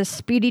the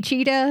speedy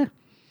cheetah.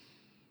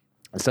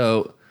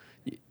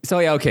 So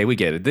yeah, okay, we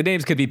get it. The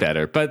names could be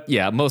better, but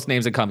yeah, most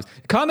names in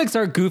comics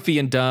are goofy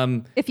and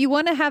dumb. If you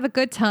want to have a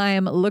good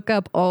time, look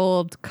up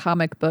old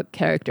comic book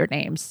character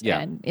names Yeah.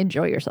 and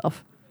enjoy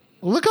yourself.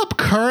 Look up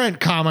current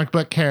comic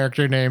book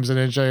character names and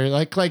enjoy.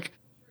 Like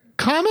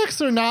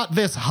comics are not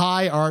this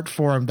high art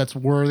form that's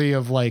worthy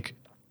of like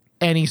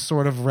any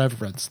sort of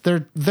reverence.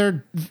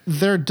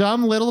 They're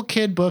dumb little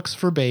kid books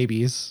for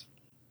babies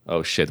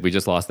Oh shit, we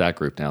just lost that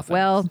group now. Thanks.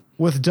 Well,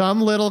 with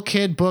dumb little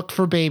kid book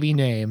for baby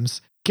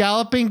names.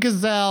 Galloping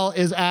Gazelle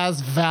is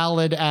as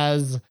valid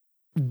as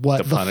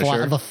what The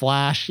Punisher? the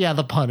Flash. Yeah,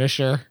 the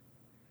Punisher.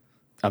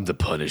 I'm the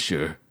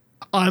Punisher.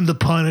 I'm the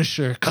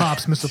Punisher.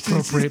 Cops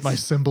misappropriate my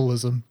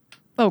symbolism.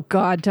 oh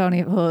God,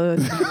 Tony.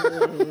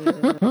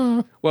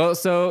 Well,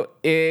 so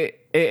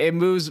it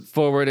moves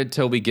forward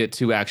until we get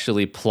to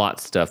actually plot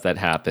stuff that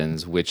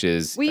happens, which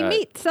is we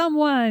meet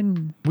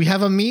someone. We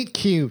have a meet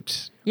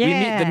cute. Yeah. we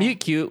meet the mute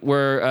cute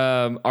where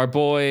our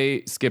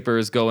boy Skipper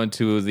is going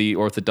to the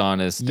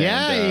orthodontist.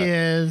 Yeah, and, he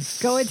is.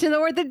 Going to the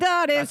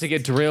orthodontist. to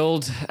get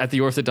drilled at the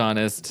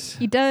orthodontist.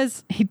 He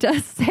does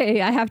say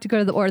I have to go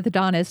to the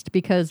orthodontist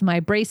because my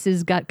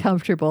braces got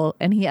comfortable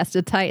and he has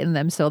to tighten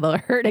them so they'll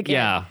hurt again.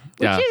 Yeah,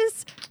 Which yeah.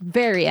 is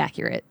very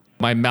accurate.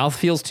 My mouth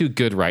feels too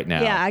good right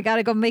now. Yeah, I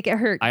gotta go make it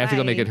hurt. I have to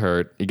go make it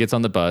hurt. He gets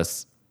on the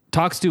bus,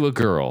 talks to a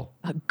girl,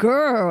 A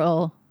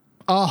girl.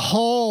 A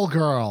whole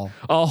girl.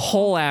 a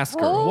whole ass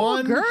girl,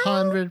 Oh, girl?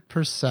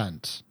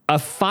 100%. a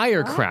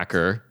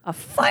firecracker. A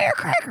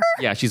firecracker?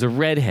 Yeah, she's a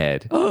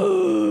redhead.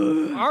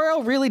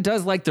 RL really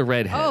does like the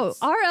redheads.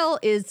 Oh, RL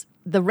is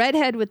the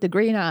redhead with the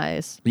green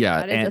eyes. Yeah,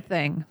 That is and a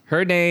thing.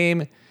 Her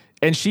name,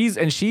 and she's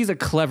a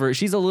clever.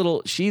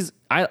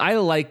 I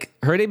like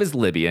her name is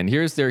Libby, and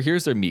here's their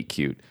meet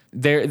cute.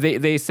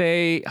 They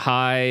say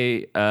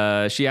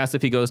hi. She asks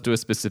if he goes to a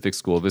specific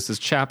school. This is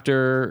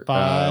chapter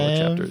 5. What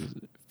chapter?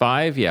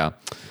 5, yeah.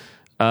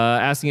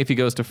 Asking if he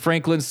goes to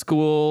Franklin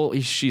School.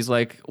 She's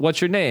like,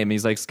 "What's your name?"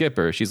 He's like,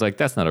 "Skipper." She's like,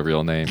 "That's not a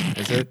real name,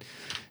 is it?"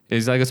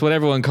 He's like, "It's what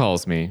everyone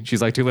calls me."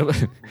 She's like, "Do you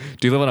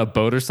live on a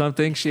boat or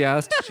something?" She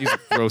asked. She's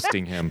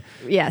roasting him.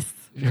 Yes.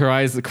 Her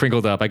eyes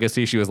crinkled up. I could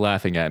see she was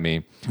laughing at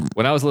me.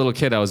 When I was a little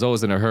kid, I was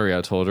always in a hurry.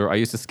 I told her I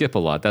used to skip a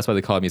lot. That's why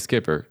they called me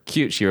Skipper.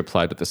 Cute, she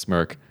replied with a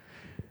smirk.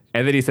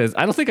 And then he says,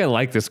 "I don't think I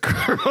like this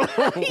girl."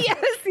 Yes.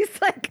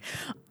 He's like,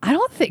 I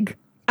don't think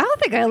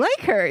I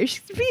like her. She's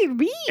being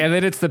mean. And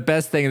then it's the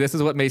best thing. This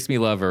is what makes me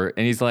love her.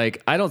 And he's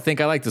like, "I don't think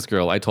I like this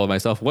girl." I told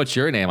myself, "What's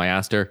your name?" I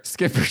asked her.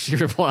 "Skipper," she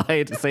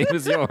replied. "Same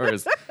as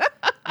yours."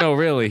 "No,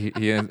 really,"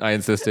 I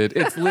insisted.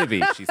 "It's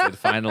Libby," she said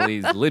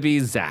finally. Libby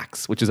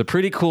Zax, which is a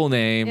pretty cool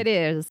name. It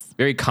is.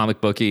 Very comic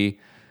booky.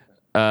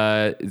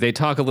 They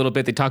talk a little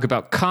bit. They talk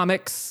about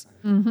comics.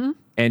 Mm-hmm.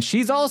 And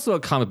she's also a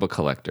comic book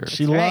collector.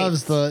 She right.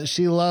 loves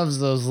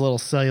those little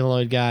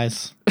celluloid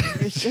guys.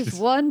 There's just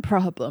one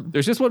problem.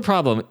 There's just one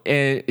problem.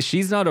 And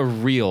she's not a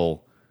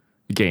real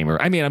gamer.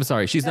 I mean, I'm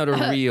sorry. She's not a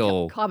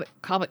real Comic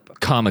book.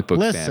 comic book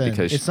fan Listen,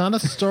 because it's not a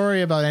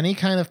story about any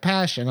kind of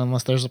passion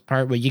unless there's a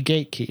part where you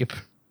gatekeep.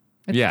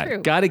 It's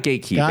true. gotta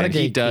gatekeep. Gotta And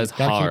he gatekeep. does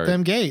Gotta hard. keep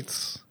them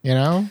gates, you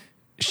know?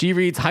 She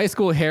reads High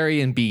School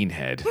Harry and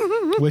Beanhead.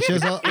 Which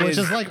is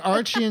like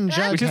Archie and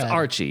Jughead. Which is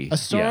Archie, A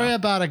story yeah.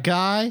 about a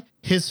guy,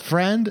 his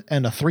friend,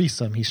 and a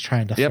threesome he's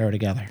trying to Yep. throw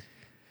together.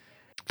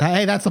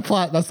 Hey, that's the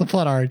plot. That's the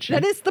plot, Archie.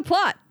 That is the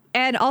plot.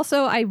 And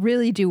also, I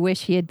really do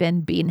wish he had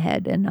been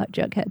Beanhead and not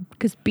Jughead,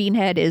 because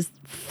Beanhead is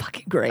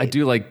fucking great. I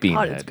do like Beanhead.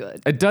 God, it's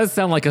good. It does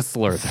sound like a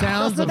slur, though.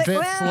 Sounds a bit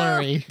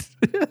slurry.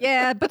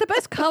 Yeah, but the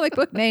best comic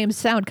book names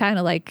sound kind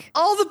of like.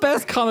 All the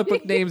best comic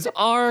book names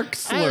are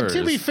slurs.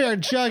 To be fair,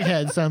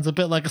 Jughead sounds a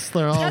bit like a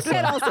slur also.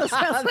 Jughead also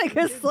sounds like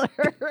a slur.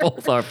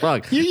 Both are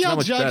fuck. You It's yell not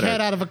much Jughead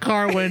better. out of a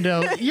car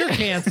window, you're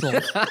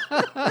canceled.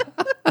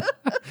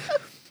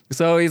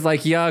 So he's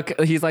like,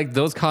 yuck. He's like,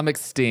 those comics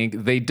stink.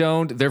 They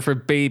don't. They're for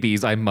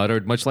babies, I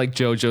muttered, much like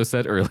JoJo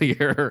said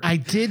earlier. I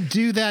did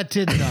do that,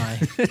 didn't I?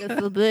 Just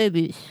the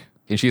babies.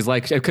 And she's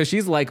like, because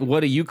she's like,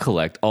 what do you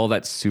collect? All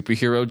that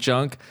superhero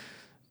junk?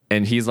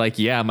 And he's like,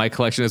 yeah, my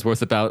collection is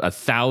worth about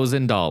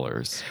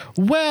 $1,000.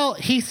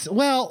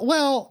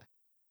 Well,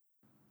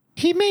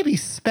 he maybe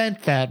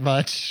spent that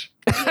much.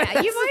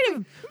 Yeah, you might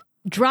have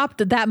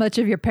dropped that much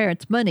of your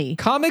parents' money.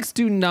 Comics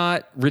do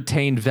not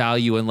retain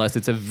value unless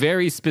it's a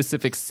very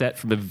specific set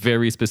from a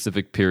very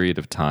specific period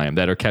of time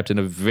that are kept in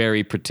a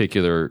very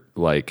particular,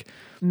 like,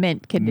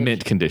 Mint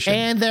condition.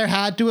 And there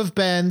had to have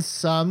been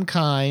some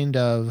kind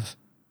of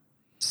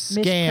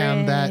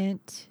scam that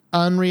Misprint.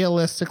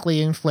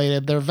 unrealistically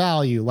inflated their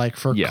value, like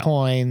for Yeah.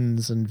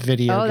 coins and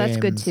video games. Oh, that's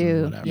good and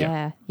too.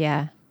 whatever.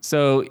 Yeah.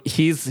 So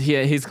his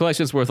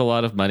collection's worth a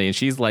lot of money, and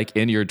she's like,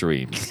 in your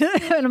dreams.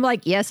 And I'm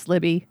like, yes,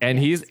 Libby. And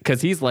he's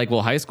like,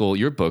 well, high school,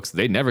 your books,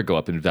 they never go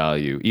up in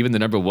value. Even the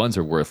number ones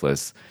are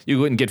worthless. You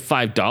wouldn't get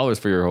 $5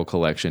 for your whole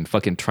collection,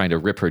 fucking trying to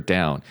rip her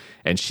down.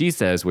 And she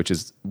says, which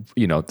is,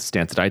 the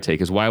stance that I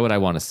take, is why would I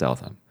want to sell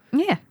them?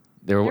 Yeah.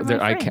 They're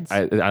my friends.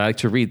 I like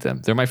to read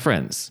them. They're my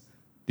friends.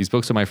 These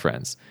books are my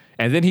friends.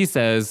 And then he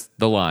says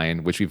the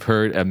line, which we've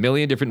heard a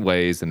million different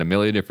ways in a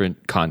million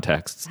different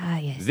contexts. Ah,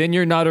 yes. Then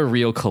you're not a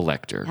real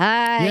collector.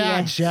 Ah, Yeah,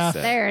 yes. Jeff.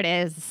 There it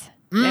is.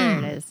 There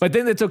it is. But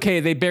then it's okay.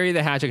 They bury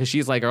the hatchet because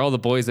she's like, are all the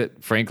boys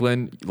at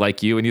Franklin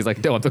like you? And he's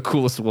like, no, I'm the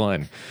coolest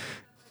one.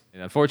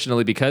 And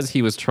unfortunately, because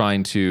he was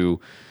trying to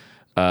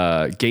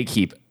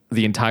gatekeep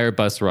the entire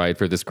bus ride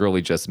for this girl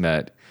he just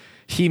met,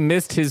 he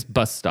missed his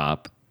bus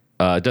stop,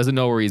 doesn't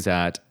know where he's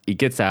at. He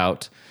gets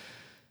out.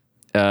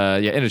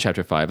 Into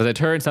chapter 5. As I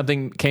turned,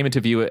 something came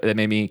into view that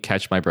made me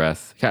catch my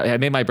breath. It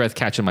made my breath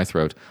catch in my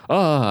throat.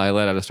 Oh, I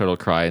let out a startled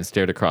cry and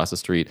stared across the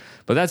street.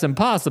 But that's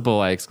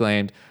impossible, I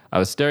exclaimed. I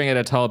was staring at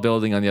a tall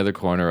building on the other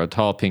corner, a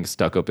tall pink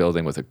stucco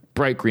building with a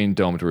bright green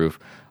domed roof.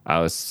 I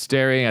was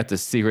staring at the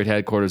secret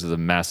headquarters of the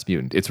mass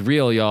mutant. It's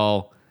real,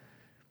 y'all.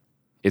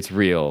 It's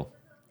real.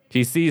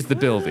 He sees the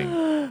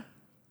building.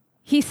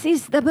 He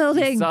sees the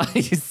building.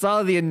 He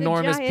saw the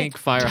enormous giant pink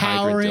fire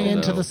Towering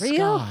hydrant dildo. into the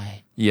Real? sky.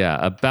 Yeah,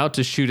 about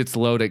to shoot its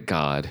load at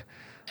God.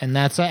 And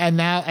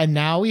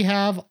now we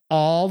have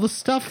all the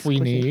stuff we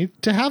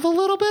need to have a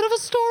little bit of a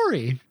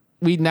story.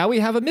 We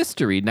have a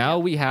mystery. Now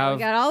we have We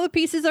got all the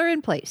pieces are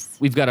in place.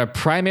 we've got our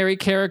primary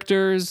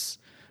characters.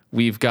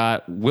 We've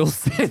got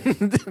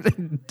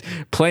Wilson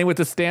playing with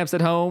the stamps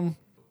at home.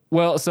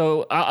 Well,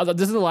 so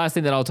this is the last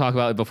thing that I'll talk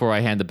about before I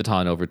hand the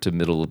baton over to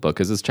middle of the book,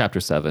 because it's chapter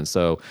 7.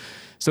 So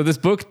So this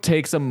book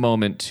takes a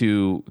moment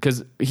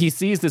because he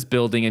sees this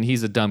building and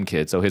he's a dumb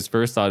kid. So his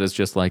first thought is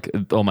just like,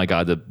 oh my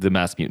God, the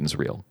mass mutant's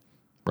real,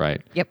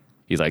 right? Yep.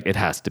 He's like, it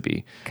has to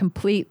be.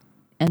 Complete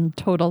and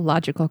total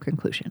logical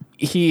conclusion.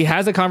 He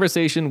has a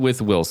conversation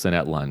with Wilson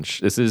at lunch.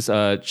 This is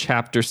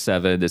chapter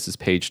 7. This is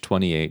page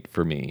 28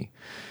 for me.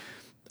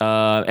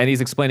 And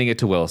he's explaining it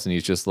to Wilson.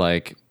 He's just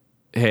like,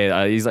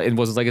 hey, he's like, and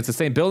Wilson's like, it's the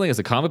same building as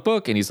a comic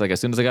book. And he's like, as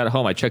soon as I got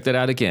home, I checked it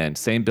out again.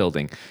 Same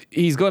building.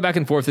 He's going back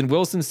and forth. And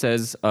Wilson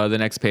says, the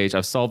next page,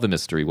 I've solved the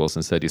mystery.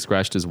 Wilson said. He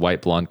scratched his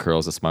white blonde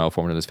curls, a smile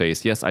formed on his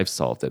face. Yes, I've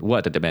solved it.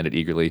 What? I demanded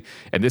eagerly.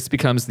 And this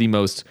becomes the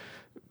most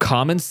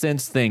common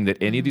sense thing that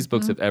any of these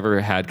books have ever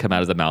had come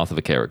out of the mouth of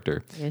a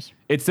character. Yes.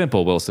 It's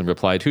simple, Wilson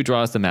replied. Who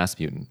draws the mass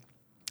mutant?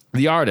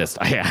 The artist,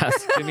 I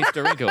asked. Jimmy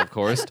Steranko, of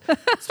course.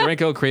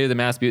 Steranko created the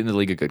mass mutant in the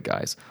League of Good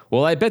Guys.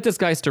 Well, I bet this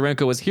guy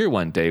Steranko was here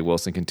one day,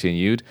 Wilson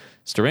continued.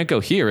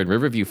 Steranko here in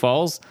Riverview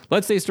Falls?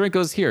 Let's say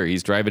Steranko's here.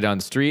 He's driving down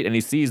the street and he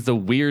sees the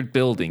weird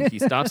building. He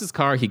stops his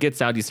car, he gets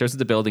out, he stares at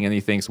the building and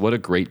he thinks, what a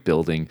great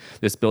building.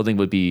 This building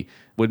would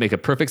make a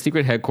perfect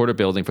secret headquarter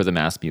building for the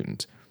mass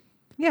mutant.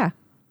 Yeah.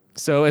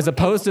 So as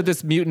opposed to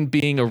this mutant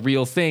being a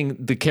real thing,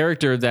 the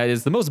character that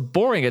is the most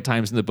boring at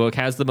times in the book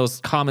has the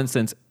most common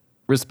sense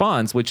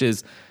response, which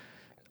is,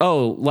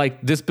 oh,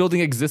 like this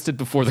building existed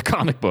before the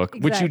comic book,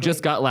 which you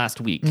just got last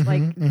week.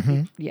 Like,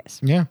 yes.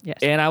 Yeah. Yes.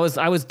 And I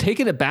was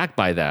taken aback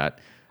by that.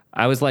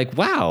 I was like,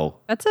 wow,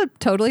 That's a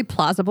totally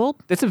plausible.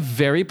 that's a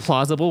very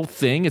plausible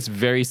thing. It's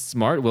very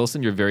smart.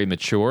 Wilson, you're very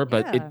mature,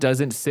 but Yeah. it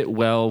doesn't sit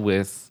well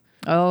with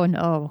Oh,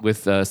 no.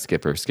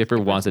 Skipper. Skipper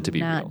wants it to be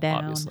not real,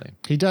 down. obviously.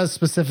 He does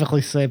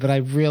specifically say, but I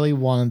really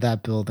wanted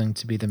that building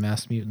to be the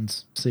mass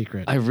mutant's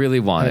secret. I really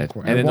want it.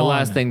 Headquarters. And then I the want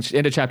last thing,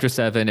 into chapter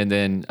 7, and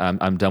then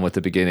I'm done with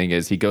the beginning,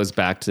 is he goes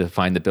back to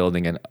find the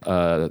building, and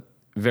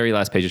very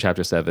last page of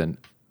chapter 7,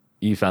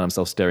 he found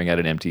himself staring at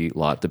an empty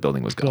lot. The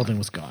building was gone. building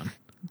was gone.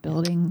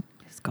 Building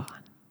is gone.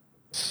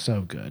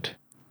 So good.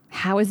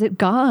 How is it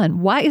gone?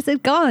 Why is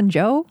it gone,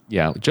 Joe?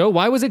 Yeah. Joe,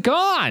 why was it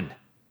gone?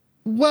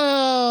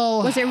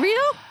 Well, Was it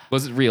real?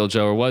 Was it real,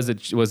 Joe, or was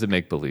it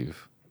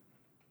make-believe?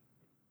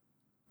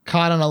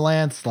 caught on a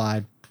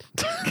landslide.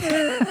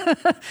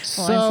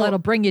 Landslide will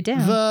bring you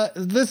down.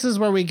 This is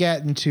where we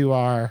get into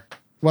our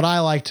what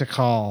I like to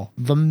call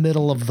the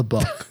middle of the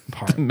book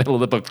part. Middle of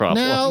the book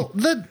problem. Now,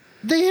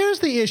 here's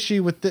the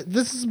issue with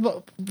this is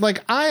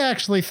like I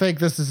actually think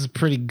this is a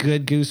pretty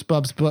good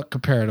Goosebumps book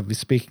comparatively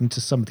speaking to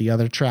some of the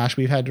other trash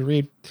we've had to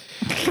read.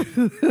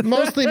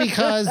 Mostly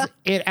because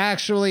it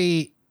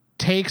actually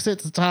takes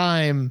its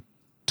time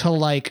to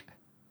like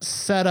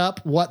set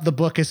up what the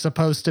book is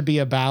supposed to be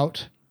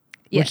about,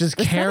 Yes, which is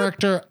the setup-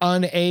 character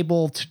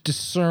unable to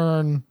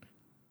discern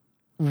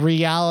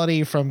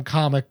reality from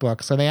comic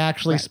books, and they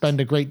actually Right.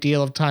 spend a great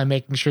deal of time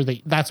making sure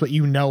that that's what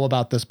you know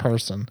about this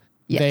person.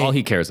 Yeah. All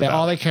he cares about.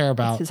 All they care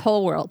about. His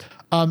whole world.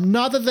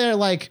 Not that they're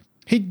like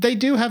they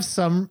do have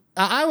some.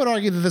 I would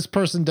argue that this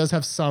person does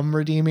have some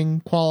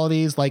redeeming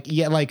qualities. Like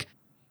like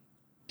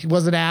he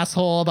was an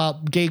asshole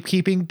about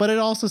gatekeeping, but it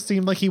also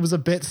seemed like he was a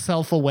bit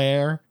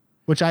self-aware,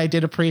 which I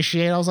did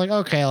appreciate. I was like,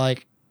 okay,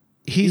 like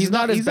he's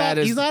not as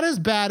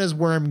bad as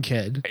Worm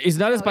Kid. He's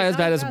not as bad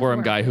as not Worm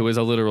as Guy, Worm. who is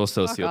a literal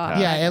sociopath.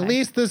 Yeah, Okay. at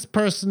least this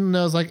person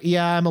knows, like,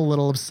 yeah, I'm a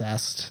little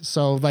obsessed.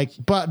 So, like,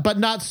 but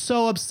not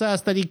so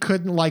obsessed that he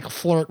couldn't, like,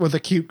 flirt with a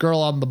cute girl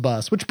on the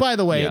bus. Which, by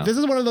the way, Yeah. this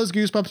is one of those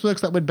Goosebumps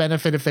books that would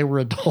benefit if they were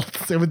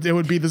adults. It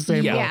would be the same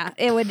book. Yeah,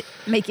 it would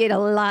make it a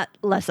lot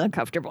less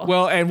uncomfortable.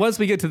 Well, and once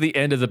we get to the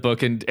end of the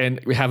book and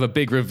we have a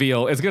big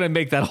reveal, it's going to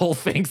make that whole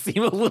thing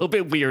seem a little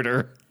bit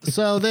weirder.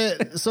 So this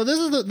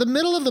is the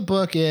middle of the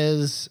book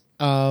is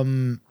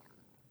him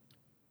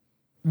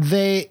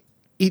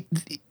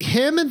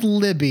and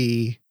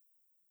Libby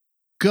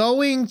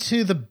going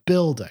to the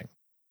building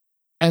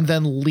and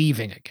then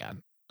leaving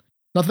again.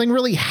 Nothing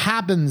really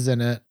happens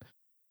in it.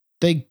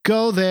 They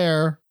go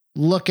there,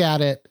 look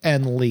at it,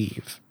 and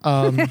leave.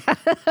 And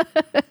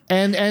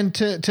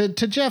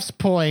to Jeff's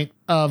point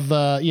of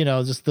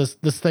just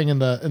this thing in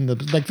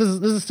the like this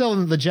is still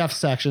in the Jeff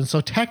section.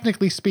 So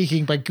technically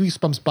speaking, by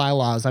Goosebumps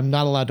bylaws, I'm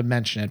not allowed to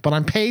mention it. But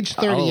on page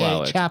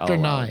 38, chapter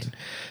 9,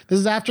 this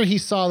is after he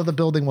saw that the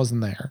building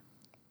wasn't there.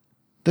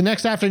 The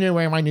next afternoon,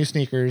 wearing my new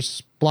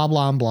sneakers, blah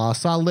blah blah,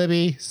 saw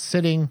Libby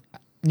sitting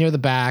near the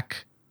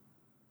back.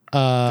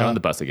 On the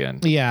bus again.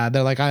 Yeah,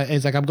 they're like,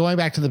 it's like I'm going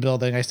back to the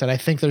building. I said, I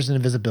think there's an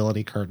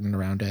invisibility curtain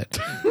around it.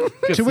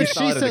 To which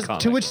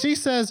she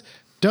says,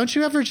 "Don't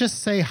you ever just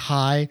say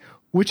hi?"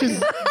 Which is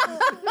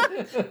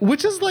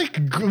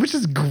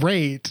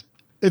great.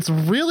 It's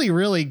really,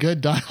 really good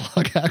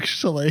dialogue,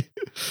 actually.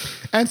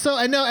 And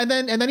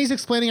then he's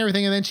explaining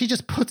everything, and then she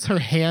just puts her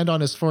hand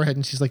on his forehead,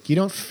 and she's like, "You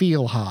don't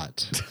feel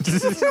hot."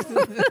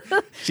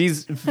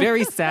 She's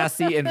very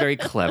sassy and very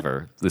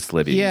clever, this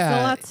Libby. Yeah, She's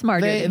a lot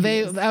smarter than he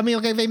is.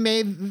 they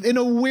made in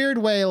a weird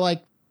way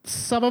like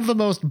some of the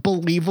most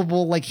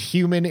believable like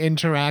human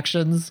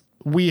interactions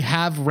we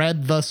have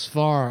read thus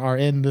far are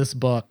in this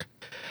book.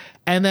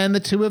 And then the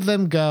two of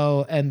them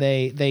go and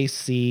they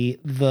see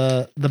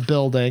the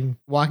building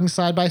walking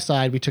side by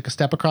side. We took a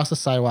step across the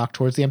sidewalk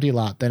towards the empty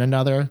lot, then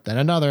another,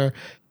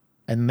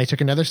 and they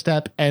took another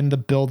step and the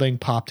building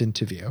popped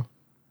into view.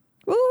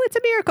 Ooh, it's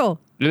a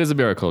miracle. It is a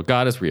miracle.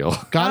 God is real.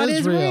 God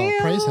is real.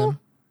 Praise him.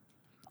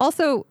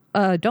 Also,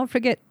 don't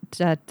forget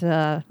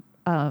that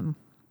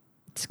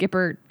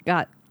Skipper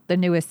got the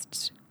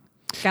newest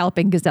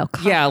Galloping Gazelle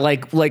comic. Yeah,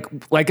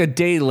 like a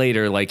day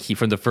later, like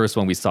from the first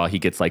one we saw, he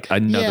gets like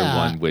another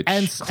one which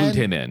clued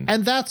him in.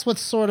 And that's what's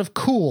sort of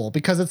cool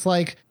because it's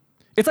like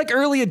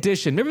early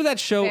edition. Remember that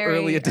show, Very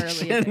Early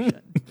Edition?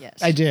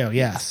 Yes. I do,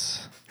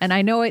 yes. And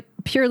I know it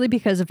purely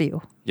because of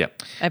you.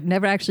 Yep. I've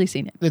never actually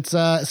seen it. It's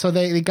so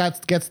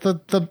gets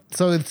the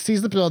so it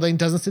sees the building,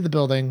 doesn't see the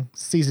building,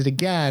 sees it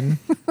again.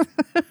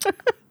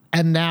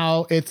 And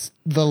now it's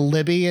the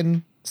Libby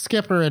and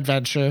Skipper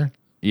adventure.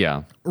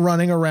 Yeah.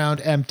 Running around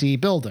empty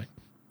building.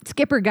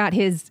 Skipper got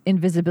his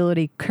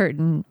invisibility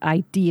curtain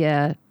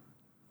idea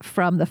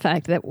from the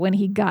fact that when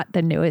he got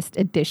the newest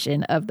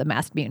edition of the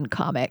Masked Mutant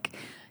comic,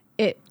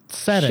 it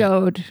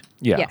showed.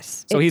 Yeah.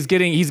 Yes. So he's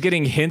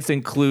getting hints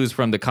and clues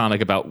from the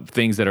comic about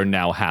things that are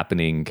now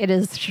happening. It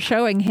is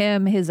showing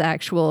him his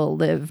actual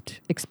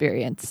lived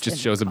experience. Just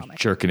shows him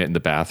jerking it in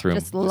the bathroom.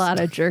 Just a lot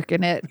of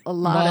jerking it. A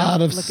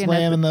lot of looking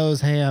slamming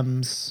those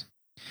hams.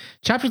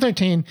 Chapter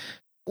 13.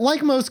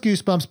 Like most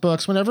Goosebumps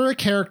books, whenever a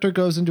character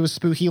goes into a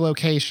spooky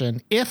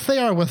location, if they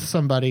are with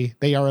somebody,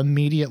 they are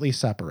immediately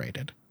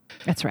separated.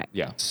 That's right.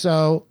 Yeah.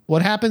 So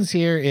what happens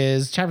here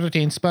is chapter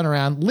 13 spun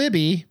around.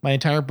 Libby, my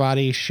entire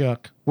body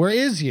shook. Where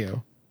is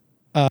you?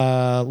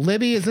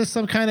 Libby, is this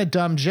some kind of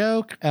dumb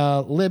joke?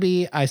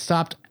 Libby, I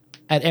stopped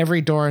at every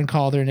door and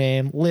called her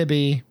name.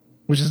 Libby,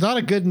 which is not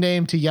a good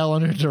name to yell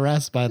under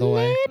duress, by the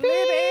way.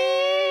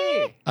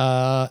 Libby!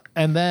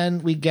 And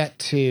then we get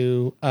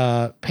to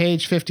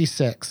page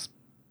 56.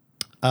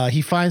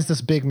 He finds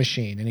this big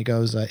machine and he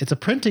goes, it's a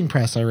printing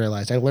press, I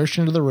realized. I lurched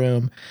into the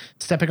room,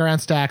 stepping around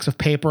stacks of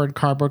paper and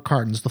cardboard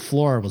cartons. The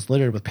floor was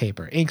littered with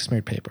paper, ink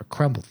smeared paper,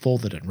 crumbled,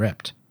 folded, and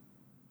ripped.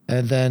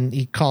 And then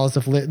he calls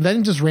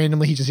then just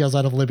randomly he just yells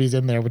out if Libby's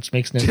in there, which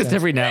makes no sense. Just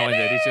every now and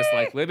then he's just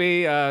like,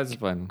 Libby, it's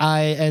fun.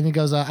 And he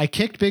goes, I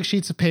kicked big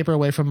sheets of paper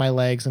away from my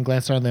legs and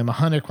glanced around them.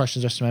 100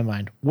 questions rushed to my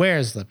mind.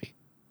 Where's Libby?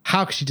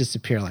 How could she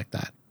disappear like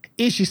that?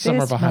 Is she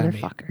somewhere behind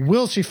me?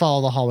 Will she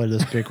follow the hallway to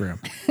this big room?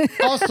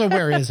 Also,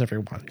 where is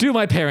everyone? Do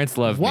my parents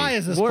love me? Why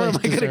is this Where place am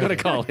I going to go to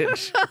deserted?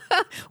 college?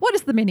 What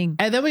is the meaning?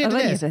 And then we get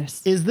of to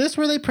this. Is this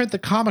where they print the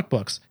comic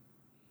books?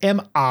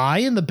 Am I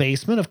in the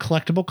basement of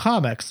Collectible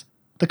Comics,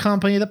 the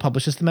company that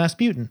publishes The Masked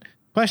Mutant?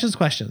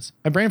 Questions.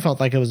 My brain felt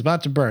like it was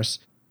about to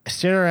burst. I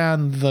stared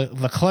around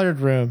the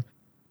cluttered room,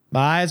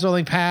 my eyes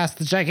rolling past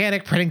the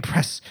gigantic printing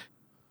press,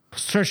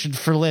 searching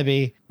for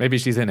Libby. Maybe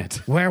she's in it.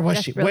 Where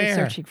was she? Really Where?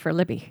 searching for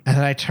Libby. And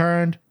then I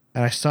turned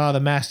and I saw the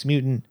Masked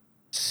Mutant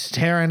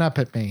staring up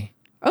at me.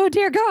 Oh,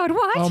 dear God.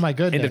 What? Oh, my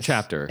goodness.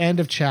 End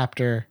of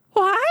chapter.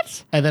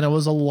 What? And then it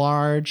was a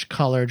large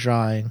color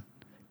drawing.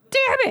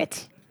 Damn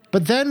it.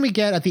 But then we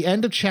get at the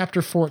end of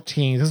chapter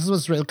 14, this is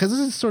what's real, because this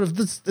is sort of,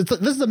 this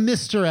is a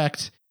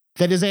misdirect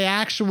that is a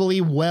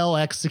actually well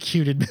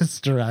executed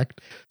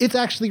misdirect. It's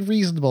actually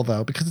reasonable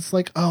though, because it's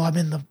like, oh, I'm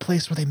in the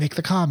place where they make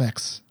the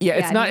comics. Yeah,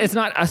 it's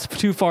not us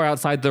too far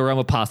outside the realm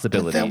of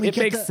possibility. It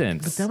makes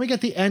sense. But then we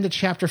get the end of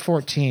chapter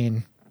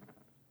 14,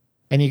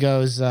 and he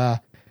goes,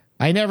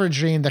 I never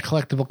dreamed that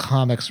collectible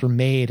comics were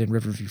made in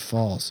Riverview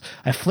Falls.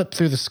 I flipped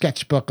through the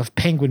sketchbook of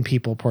penguin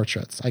people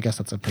portraits. I guess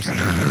that's a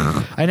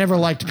percentage. I never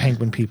liked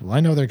penguin people.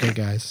 I know they're good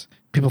guys.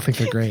 People think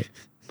they're great.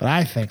 But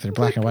I think their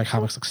black and white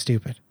comics look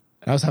stupid.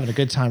 I was having a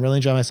good time, really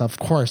enjoying myself. Of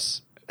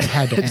course, it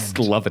had to end. Just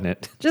loving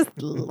it. Just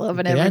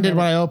loving it. It ended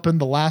when I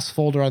opened the last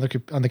folder on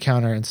the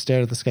counter and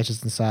stared at the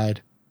sketches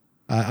inside.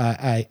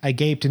 I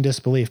gaped in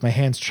disbelief, my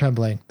hands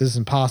trembling. This is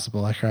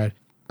impossible, I cried.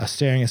 I was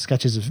staring at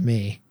sketches of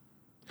me.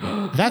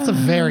 That's a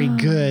very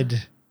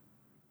good.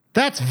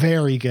 That's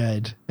very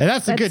good. And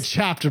that's a good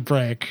chapter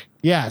break.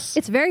 Yes.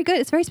 It's very good.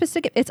 It's very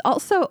specific. It's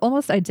also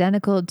almost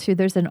identical to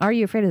there's an Are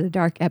You Afraid of the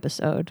Dark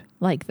episode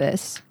like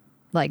this.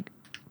 Like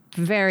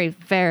very,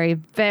 very,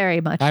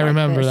 very much. I like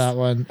remember this. that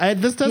one.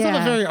 This does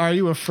have a very Are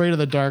You Afraid of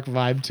the Dark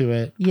vibe to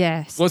it.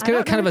 Yes. Well, it's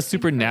kind of a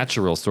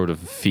supernatural sort of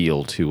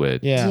feel to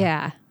it.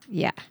 Yeah.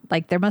 Yeah.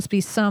 Like there must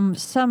be some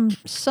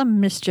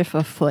mischief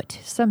afoot,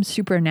 some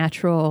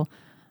supernatural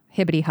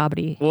hibbity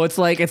hobbity. Well, it's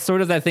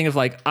sort of that thing of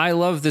like, I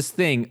love this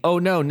thing. Oh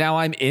no, now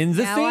I'm in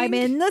the thing. Now I'm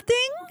in the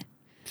thing.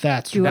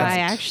 That's Do right. I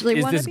actually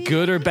Is want to this be?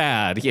 good or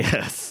bad?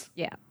 Yes.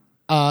 Yeah.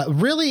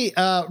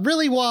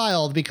 Really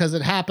wild because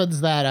it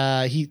happens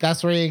that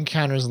that's where he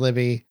encounters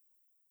Libby.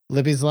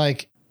 Libby's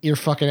like, "You're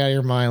fucking out of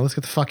your mind. Let's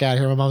get the fuck out of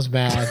here. My mom's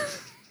mad."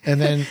 And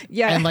then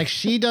and like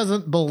she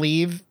doesn't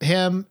believe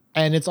him,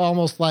 and it's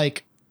almost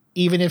like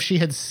even if she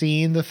had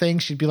seen the thing,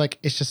 she'd be like,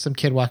 "It's just some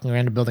kid walking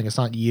around a building. It's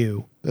not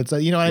you." It's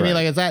you know what I mean?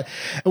 Like it's that,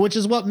 which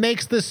is what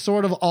makes this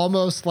sort of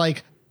almost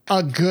like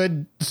a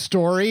good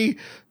story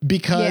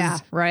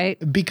because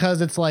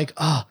because it's like,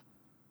 oh,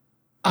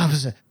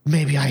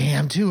 maybe I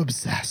am too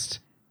obsessed.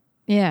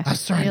 Yeah. I'm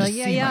starting to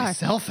see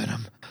myself in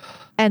him.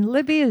 And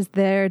Libby is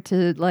there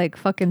to like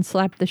fucking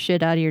slap the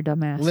shit out of your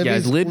dumbass.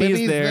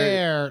 Libby's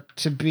there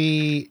to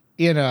be,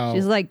 you know.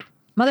 She's like,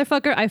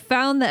 motherfucker, I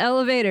found the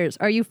elevators.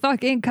 Are you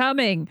fucking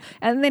coming?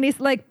 And then he's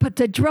like, put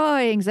the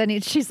drawings.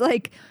 And she's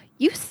like,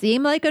 you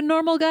seem like a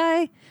normal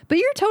guy, but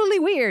you're totally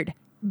weird.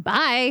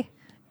 Bye.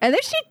 And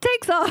then she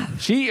takes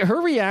off.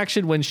 Her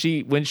reaction when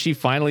she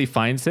finally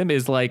finds him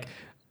is like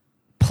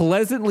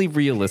pleasantly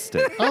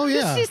realistic. Oh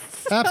yeah, She's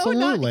so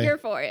absolutely. not here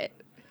for it.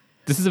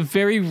 This is a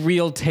very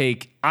real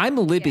take. I'm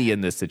Libby in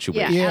this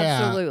situation. Yeah,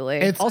 Yeah. absolutely.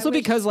 It's- Also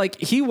because like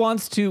he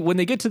wants to, when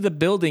they get to the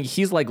building,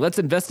 he's like, let's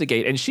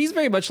investigate. And she's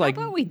very much like,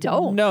 about we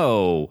don't?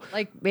 No.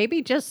 Like,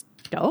 maybe just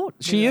don't.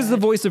 do She is the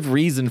that. voice of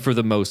reason for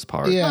the most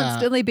part. Yeah.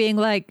 Constantly being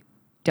like,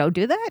 don't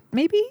do that,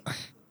 maybe?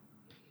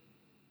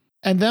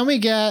 And then we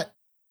get,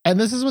 and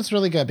this is what's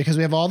really good because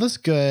we have all this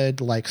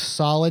good, like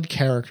solid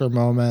character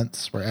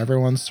moments where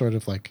everyone's sort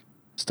of like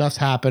stuff's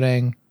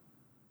happening.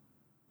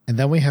 And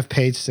then we have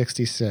page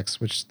 66,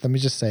 which let me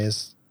just say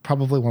is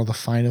probably one of the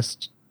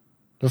finest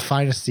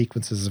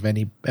sequences of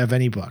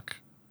any book.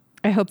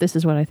 I hope this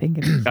is what I think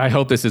it is. I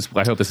hope this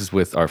is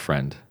with our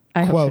friend.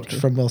 I hope Quote so too.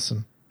 from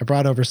Wilson. I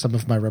brought over some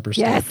of my rubber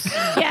Yes.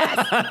 stamps.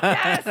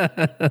 Yes.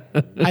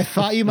 I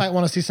thought you might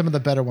want to see some of the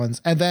better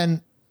ones.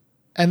 And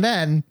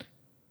then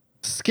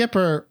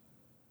Skipper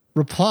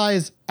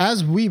replies,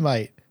 as we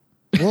might.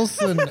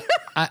 Wilson,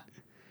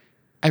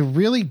 I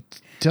really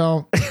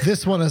don't.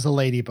 This one is a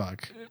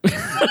ladybug.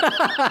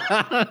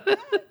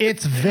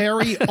 It's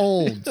very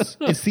old.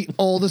 It's the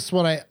oldest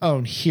one I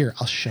own. Here,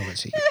 I'll show it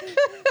to you.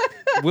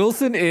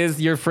 Wilson is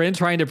your friend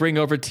trying to bring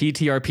over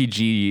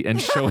TTRPG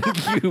and showing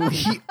you.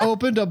 He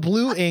opened a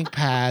blue ink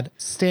pad,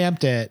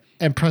 stamped it,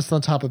 and pressed it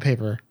on top of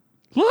paper.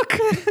 Look.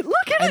 Look at it.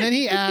 And then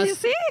he You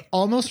asked, see?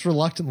 almost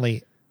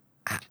reluctantly,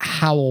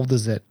 how old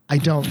is it? I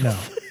don't know.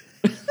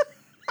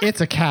 It's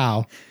a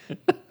cow.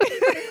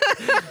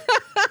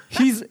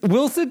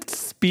 Wilson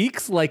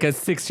speaks like a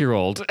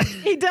 6-year-old.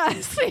 He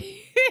does.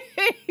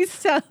 He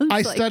sounds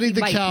I like studied he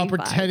the might cow be five.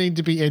 pretending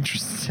to be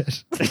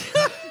interested.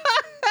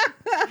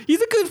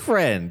 He's a good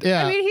friend.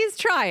 Yeah. I mean, he's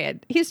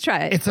trying. He's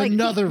trying. It's Like,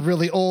 another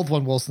really old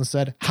one, Wilson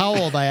said. How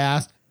old, I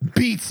asked.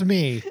 Beats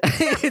me.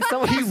 It's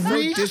someone He who's so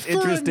reached for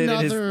disinterested in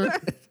his. another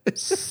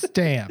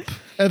stamp.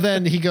 And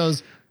then he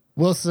goes,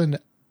 Wilson,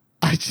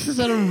 I just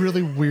had a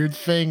really weird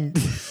thing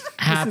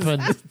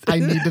happen. I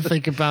need to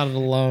think about it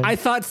alone. I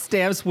thought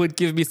stamps would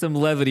give me some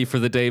levity for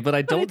the day, but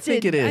I don't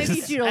think it didn't. is. I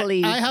need you to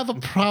leave. I have a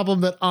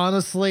problem that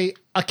honestly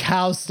a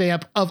cow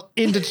stamp of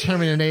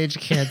indeterminate age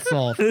can't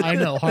solve. I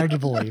know, hard to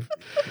believe.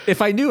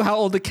 If I knew how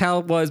old the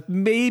cow was,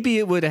 maybe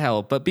it would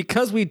help. But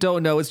because we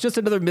don't know, it's just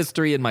another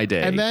mystery in my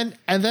day. And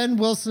then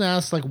Wilson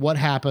asks like what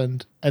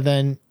happened, and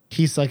then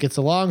he's like, it's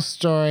a long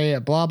story,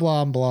 blah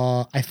blah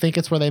blah. I think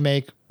it's where they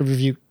make a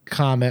review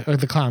comic or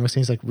the comics.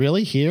 And he's like,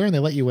 really, here? And they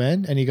let you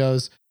in? And he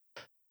goes,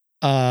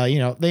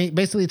 they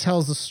basically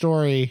tells the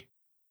story,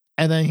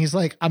 and then he's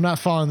like, I'm not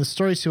following the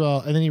story too well.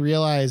 And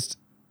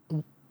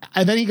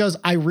then he goes,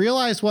 I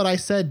realized what I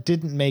said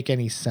didn't make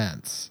any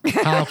sense.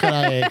 How can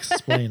I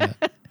explain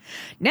it?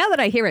 Now that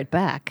I hear it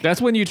back.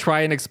 That's when you try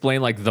and explain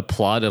like the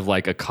plot of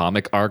like a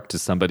comic arc to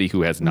somebody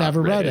who has not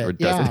Never read it or it,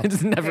 doesn't. yeah.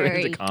 It's never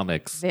Very- into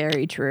comics.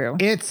 Very true.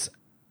 It's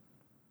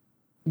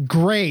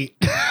great.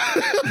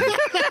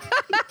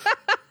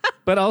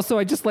 But also,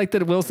 I just like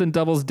that Wilson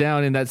doubles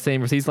down in that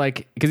same. He's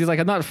like,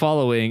 I'm not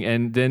following,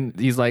 and then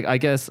he's like, I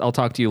guess I'll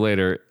talk to you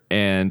later,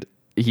 and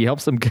he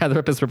helps them gather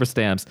up his rubber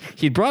stamps.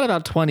 He brought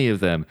about 20 of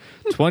them,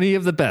 20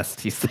 of the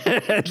best. He said,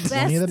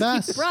 Many of the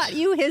best. He brought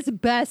you his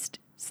best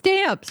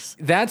stamps.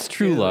 "That's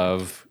true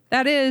love."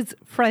 That is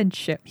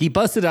friendship. He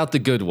busted out the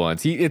good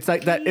ones. It's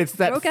like that. It's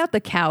that Broke out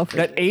the cow for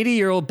that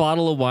 80-year-old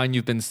bottle of wine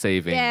you've been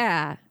saving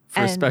yeah.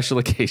 for a special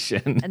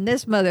occasion. And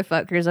this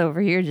motherfucker's over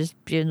here just.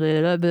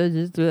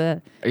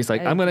 He's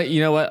like, I'm gonna,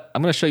 you know what?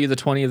 I'm gonna show you the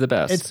 20 of the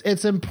best.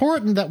 It's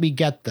important that we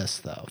get this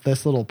though,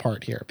 this little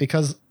part here,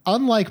 because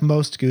unlike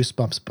most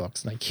Goosebumps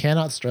books, and I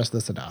cannot stress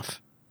this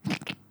enough,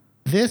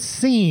 this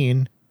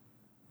scene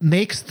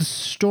makes the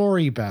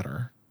story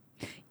better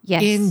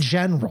Yes. in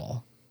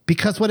general.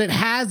 Because what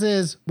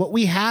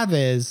we have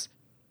is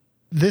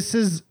this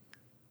is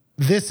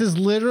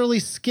literally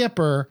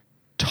Skipper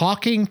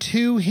talking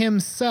to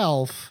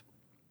himself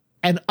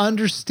and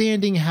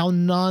understanding how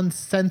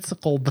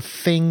nonsensical the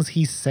things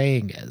he's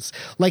saying is.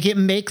 Like it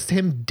makes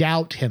him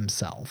doubt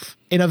himself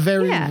in a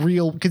very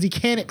real, because he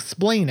can't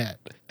explain it.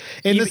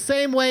 In the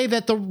same way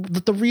that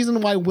the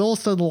reason why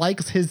Wilson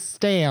likes his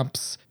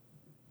stamps,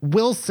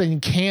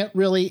 Wilson can't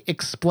really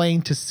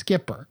explain to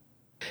Skipper.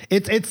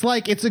 It's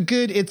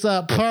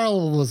a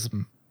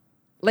parallelism.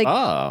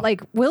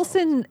 like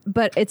Wilson,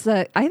 but it's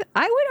I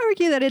would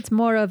argue that it's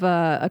more of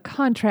a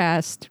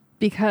contrast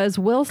because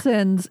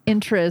Wilson's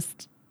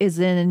interest is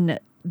in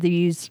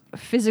these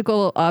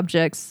physical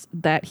objects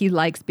that he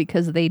likes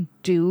because they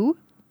do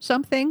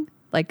something,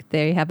 like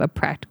they have a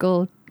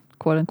practical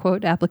quote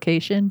unquote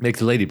application. Makes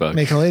a ladybug.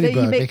 Make a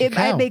ladybug. Make a I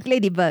cow. make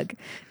ladybug,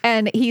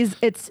 and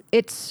it's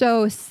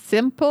so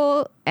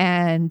simple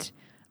and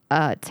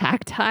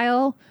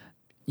tactile.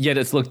 Yet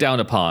it's looked down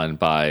upon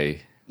by...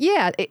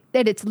 Yeah,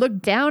 that it's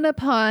looked down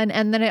upon,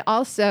 and then it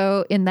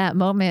also, in that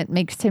moment,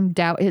 makes him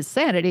doubt his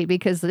sanity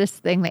because this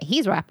thing that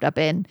he's wrapped up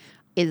in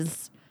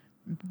is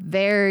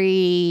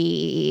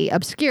very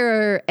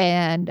obscure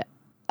and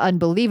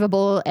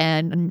unbelievable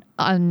and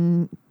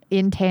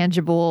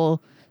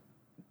intangible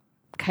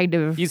kind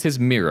of... He's his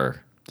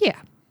mirror.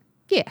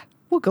 Yeah,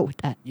 we'll go with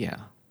that. Yeah.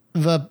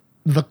 The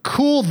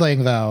cool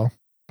thing, though,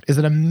 is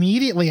that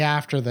immediately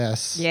after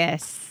this,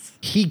 Yes.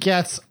 he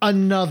gets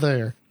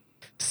another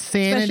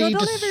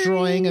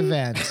sanity-destroying delivery.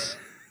 event.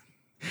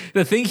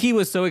 The thing he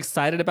was so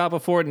excited about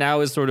before now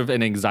is sort of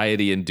an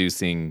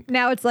anxiety-inducing...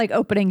 Now it's like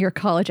opening your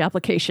college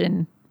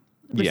application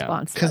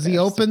response. Because he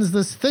opens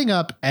this thing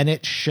up and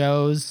it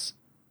shows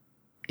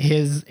a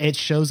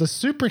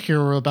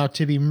superhero about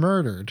to be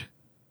murdered.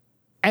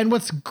 And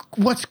what's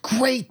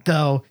great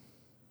though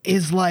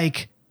is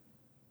like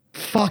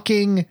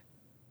fucking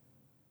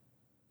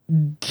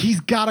he's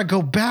got to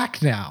go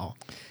back now.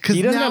 Because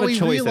He doesn't now have a he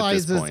choice at this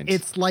realizes point.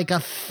 it's like a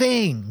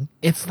thing.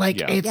 It's like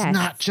it's Yes.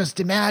 not just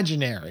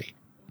imaginary.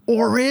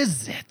 Or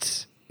is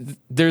it?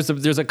 There's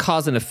a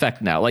cause and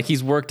effect now. Like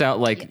he's worked out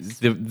like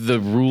the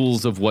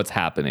rules of what's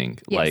happening.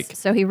 Yes. Like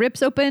So he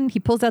rips open, he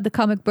pulls out the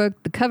comic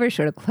book. The cover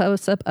showed a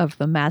close up of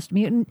the masked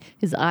mutant,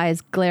 his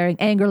eyes glaring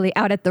angrily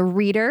out at the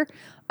reader.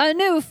 A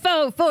new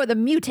foe for the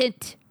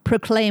mutant,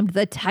 proclaimed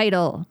the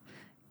title.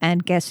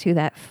 And guess who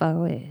that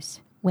foe is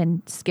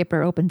when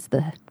Skipper opens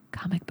the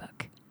comic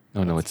book?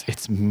 oh no,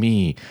 it's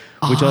me.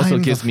 Which also I'm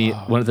the gives me foe.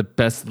 one of the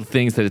best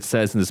things that it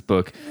says in this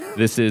book.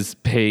 This is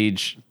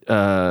page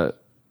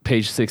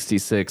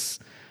 66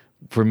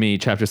 for me,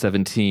 chapter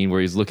 17,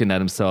 where he's looking at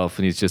himself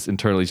and he's just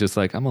internally just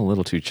like, I'm a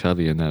little too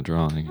chubby in that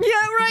drawing. Yeah,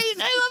 right.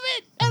 I love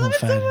it. I love it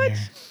so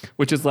much.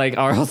 Which is like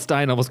R.L.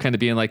 Stein almost kind of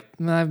being like,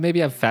 nah,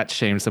 maybe I've fat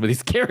shamed some of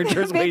these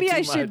characters way Maybe too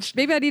I should. much.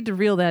 Maybe I need to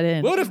reel that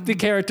in. What if the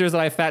characters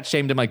that I fat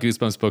shamed in my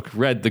Goosebumps book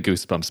read the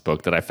Goosebumps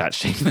book that I fat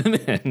shamed them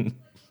in?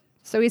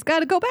 So he's got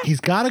to go back. He's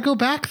got to go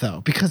back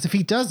though, because if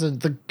he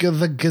doesn't, the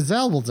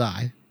gazelle will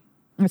die.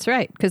 That's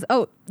right. Because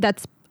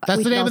that's That's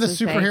we the can name of the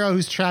also say superhero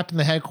who's trapped in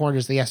the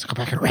headquarters that he has to go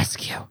back and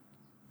rescue.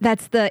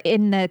 That's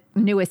in the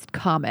newest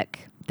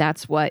comic.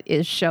 That's what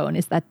is shown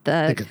is that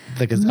the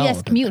gazelle masked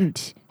opened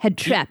mutant had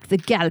trapped the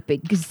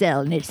galloping gazelle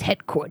in its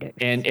headquarters.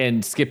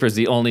 And Skipper's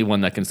the only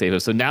one that can save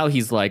him. So now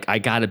he's like, I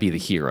gotta be the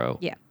hero.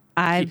 Yeah,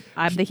 I'm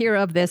the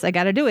hero of this. I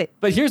got to do it.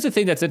 But here's the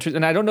thing that's interesting,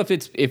 and I don't know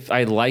if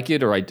I like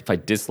it or if I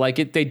dislike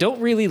it. They don't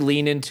really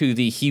lean into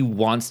he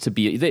wants to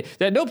be.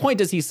 At no point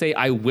does he say,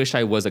 "I wish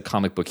I was a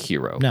comic book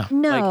hero." No.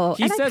 No, Like,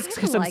 he and I says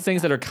kinda some like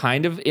things that are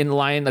kind of in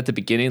line at the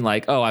beginning,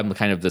 like, "Oh, I'm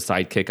kind of the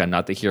sidekick. I'm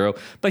not the hero."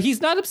 But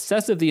he's not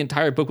obsessive the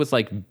entire book with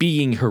like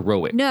being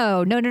heroic.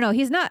 No.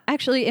 He's not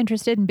actually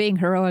interested in being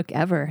heroic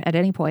ever at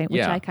any point, which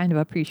Yeah. I kind of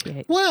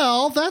appreciate.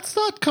 Well, that's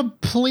not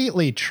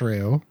completely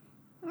true.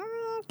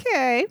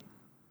 Okay.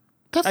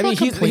 That's I mean, not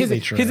completely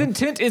true. his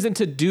intent isn't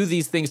to do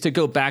these things to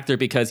go back there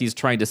because he's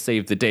trying to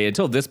save the day.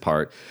 Until this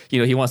part,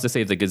 he wants to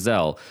save the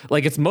gazelle.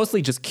 Like, it's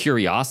mostly just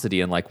curiosity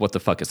and like, what the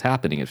fuck is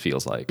happening? It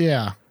feels like.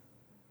 Yeah.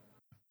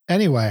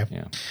 Anyway,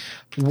 Yeah.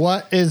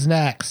 what is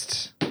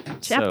next?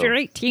 Chapter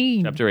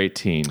 18. Chapter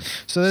 18.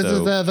 So this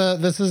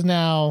is this is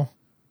now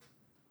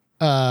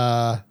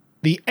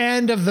the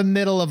end of the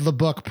middle of the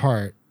book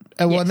part.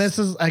 And when Yes. this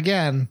is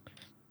again,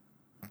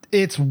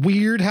 it's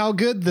weird how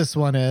good this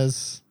one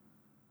is.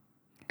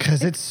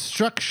 Because it's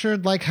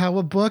structured like how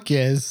a book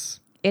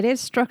is. It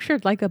is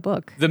structured like a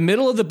book. The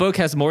middle of the book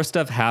has more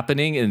stuff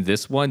happening in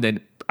this one than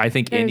I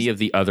think any There's of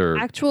the other.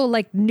 Actual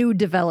like new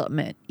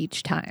development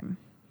each time.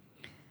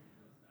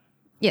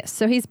 Yes,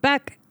 so he's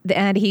back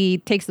and he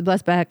takes the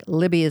bus back.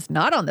 Libby is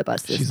not on the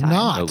bus this She's time.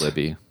 not. Oh,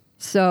 Libby.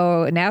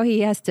 So now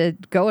he has to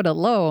go it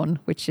alone,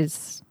 which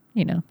is,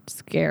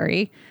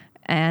 scary.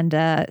 And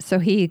so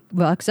he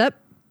walks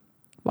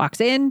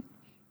in,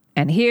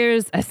 and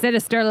hears a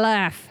sinister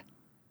laugh.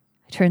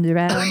 Turns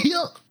around.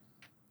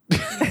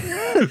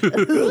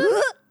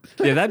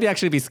 Yeah, that'd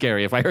actually be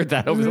scary if I heard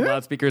that over the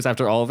loudspeakers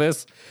after all of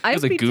this. It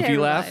was a goofy terrified.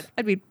 laugh.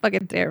 I'd be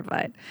fucking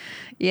terrified.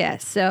 Yeah.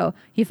 So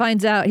he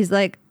finds out. He's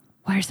like,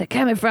 "Where's it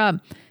coming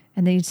from?"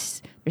 And then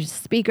there's a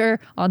speaker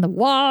on the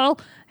wall,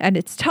 and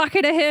it's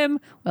talking to him.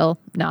 Well,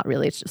 not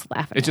really. It's just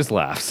laughing. It just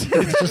laughs.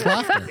 It's just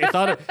laughter.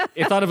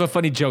 it thought of a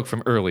funny joke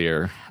from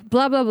earlier.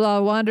 Blah blah blah.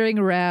 Wandering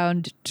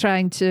around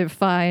trying to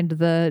find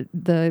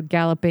the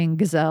galloping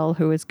gazelle,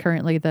 who is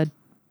currently the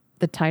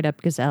tied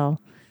up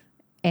gazelle,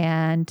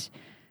 and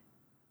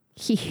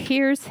he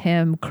hears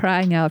him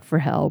crying out for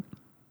help.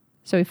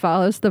 So he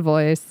follows the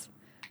voice,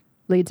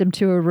 leads him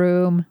to a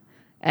room,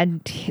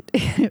 and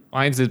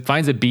Finds a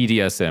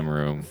BDSM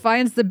room.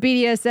 finds the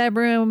BDSM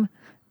room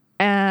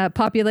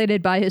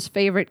populated by his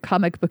favorite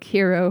comic book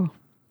hero,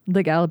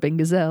 the Galloping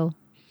Gazelle,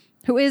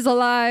 who is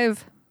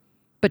alive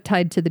but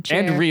tied to the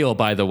chair. And real,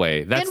 by the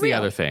way. That's And the real.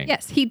 other thing.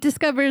 Yes, he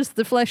discovers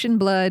the flesh and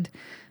blood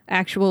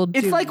actual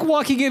It's dude. like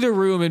walking in a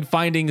room and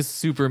finding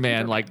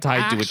Superman like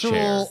tied to a chair.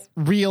 Actual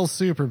real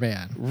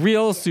Superman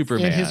Real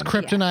Superman. in his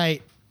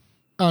kryptonite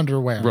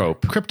underwear.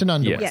 Rope. Krypton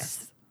underwear. Yes.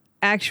 Yes.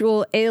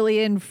 actual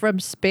alien from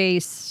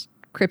space,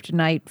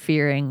 kryptonite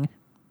fearing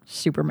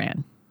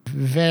Superman.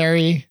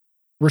 Very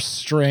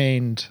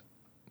restrained.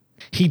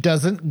 He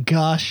doesn't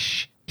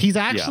gush. He's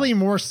actually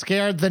more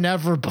scared than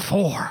ever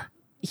before.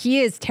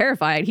 He is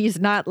terrified. He's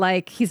not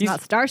not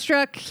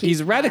starstruck.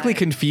 He's radically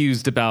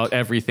confused about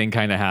everything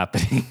kind of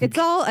happening. It's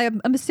all,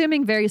 I'm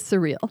assuming, very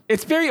surreal.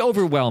 It's very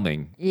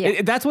overwhelming.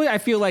 Yeah. That's what I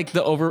feel like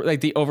the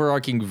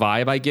overarching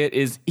vibe I get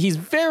is he's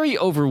very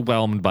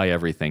overwhelmed by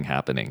everything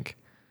happening.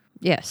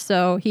 Yes,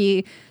 so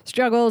he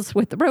struggles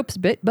with the ropes a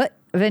bit, but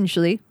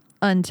eventually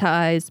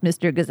unties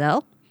Mr.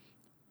 Gazelle.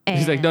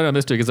 He's like, no,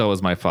 Mr. Gazelle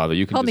was my father.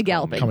 You can Call just me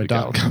Galloping. Come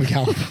and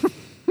gallop.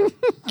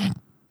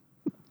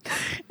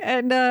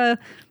 And there's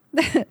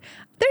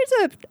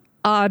a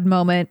odd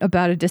moment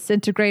about a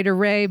disintegrator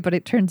ray, but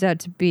it turns out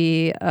to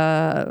be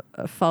a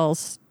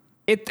false.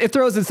 It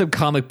throws in some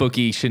comic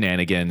booky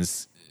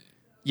shenanigans.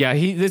 Yeah,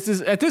 this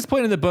is at this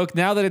point in the book,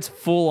 now that it's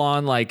full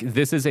on, like,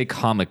 this is a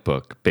comic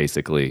book,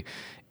 basically.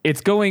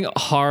 It's going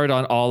hard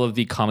on all of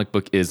the comic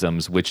book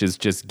isms, which is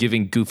just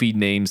giving goofy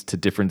names to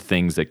different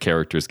things that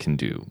characters can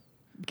do.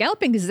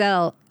 Galloping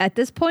Gazelle, at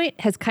this point,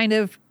 has kind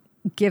of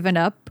given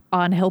up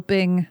on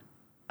helping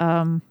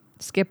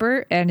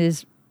Skipper and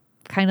is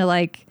kind of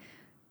like,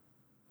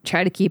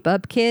 try to keep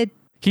up, kid.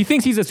 He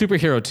thinks he's a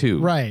superhero too.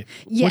 Right.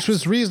 Yes. Which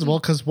was reasonable,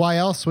 because why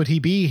else would he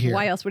be here?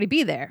 Why else would he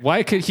be there?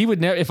 Why could he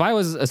would never? If I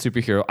was a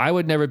superhero, I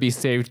would never be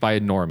saved by a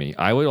normie.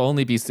 I would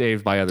only be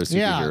saved by other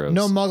superheroes. Yeah,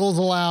 no muggles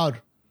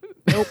allowed.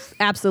 Nope,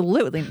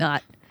 absolutely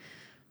not.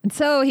 And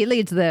so he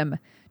leads them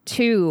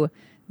to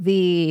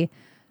the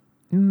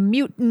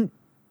mutant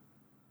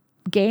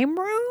game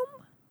room,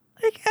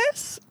 I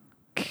guess?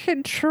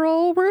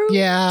 Control room?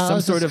 Yeah, Some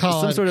let's sort just of-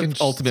 call some it sort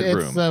of ultimate it's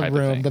room the type of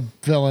room, thing. the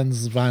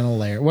villain's final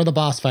lair, where the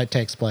boss fight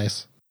takes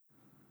place.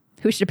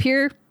 Who should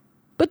appear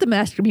but the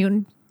Master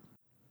Mutant?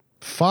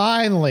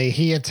 Finally,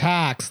 he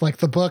attacks like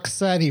the book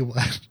said he would.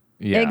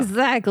 Yeah.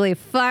 Exactly.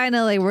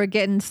 Finally, we're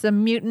getting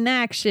some mutant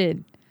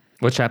action.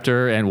 What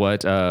chapter and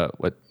what?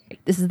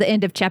 This is the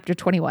end of chapter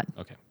 21.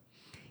 Okay.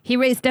 He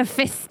raised a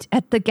fist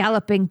at the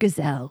Galloping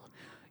Gazelle.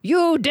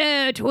 You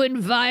dare to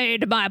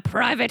invade my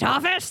private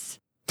office?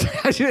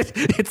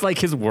 It's like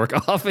his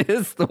work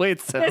office, the way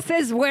it sounds.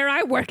 This is where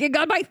I'm working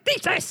on my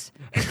thesis.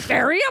 It's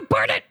very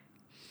important.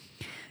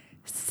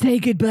 Say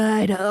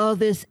goodbye to all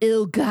this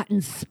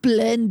ill-gotten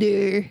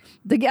splendor.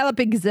 The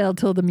Galloping Gazelle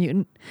told the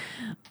mutant.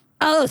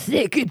 I'll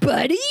say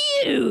goodbye to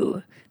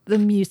you. The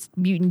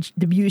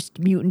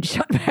mutant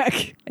shot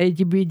back,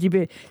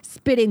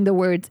 spitting the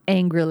words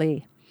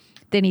angrily.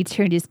 Then he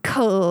turned his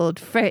cold,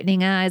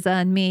 frightening eyes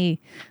on me.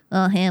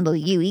 I'll handle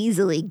you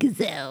easily,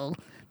 Gazelle.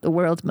 The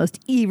world's most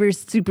evil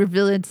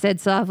supervillain said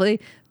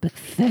softly. But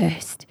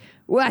first,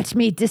 watch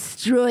me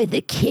destroy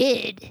the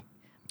kid.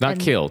 Not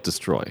kill,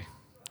 destroy.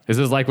 This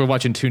is like we're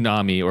watching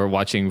Toonami or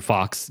watching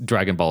Fox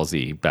Dragon Ball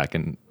Z back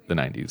in the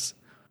 90s.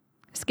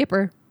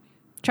 Skipper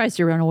tries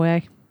to run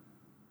away.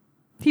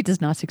 He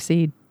does not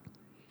succeed.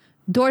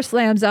 Door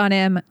slams on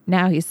him.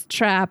 Now he's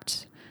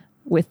trapped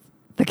with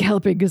the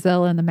Galloping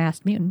Gazelle and the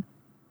Masked Mutant.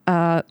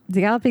 The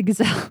Galloping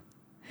Gazelle,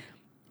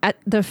 at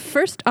the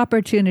first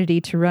opportunity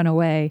to run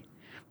away,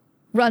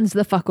 runs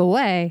the fuck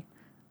away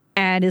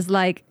and is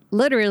like,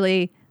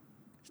 literally,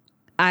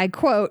 I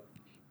quote,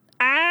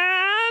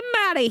 I'm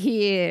out of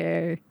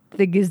here.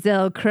 The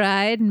Gazelle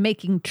cried,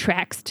 making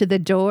tracks to the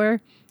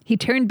door. He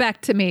turned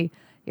back to me.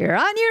 You're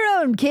on your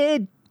own,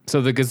 kid. So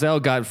the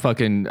Gazelle got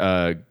fucking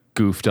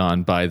goofed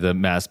on by the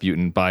Masked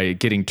Mutant by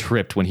getting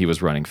tripped when he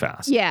was running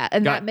fast. Yeah,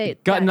 and got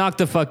that knocked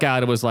the fuck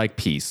out. It was like,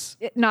 peace.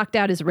 it knocked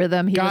out his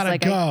rhythm. He was Gotta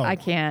like, go. I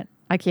can't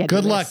Good do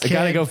luck, this. kid.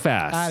 Gotta go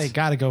fast.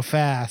 Gotta go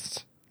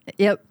fast.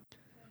 Yep.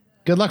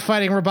 Good luck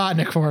fighting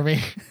Robotnik for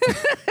me.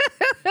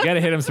 You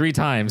gotta hit him 3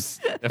 times,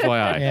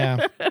 FYI.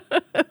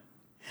 Yeah.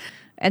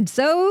 And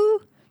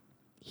so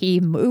he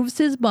moves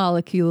his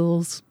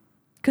molecules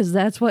because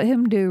that's what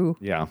him do.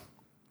 Yeah.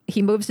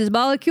 He moves his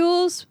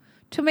molecules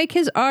to make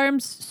his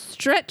arms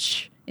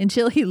stretch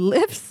until he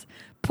lifts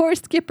poor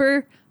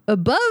Skipper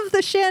above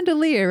the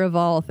chandelier of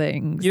all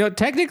things. You know,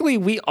 technically,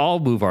 we all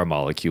move our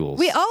molecules.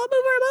 We all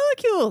move our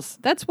molecules.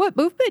 That's what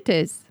movement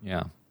is.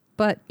 Yeah.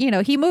 But, you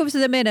know, he moves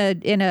them in a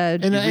In a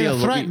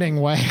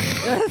threatening way.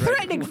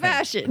 threatening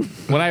fashion.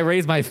 When I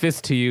raise my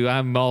fist to you,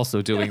 I'm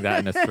also doing that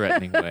in a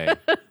threatening way.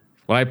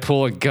 When I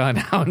pull a gun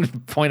out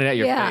and point it at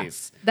your Yeah.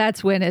 face,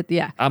 That's when it,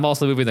 yeah. I'm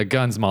also moving the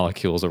gun's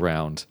molecules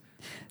around.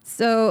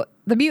 So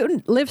the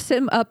mutant lifts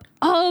him up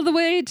all the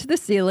way to the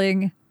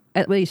ceiling,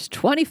 at least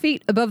 20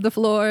 feet above the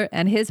floor,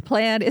 and his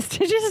plan is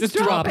to just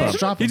drop him. him.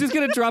 Drop him. He's just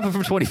gonna drop him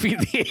from 20 feet in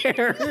the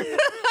air.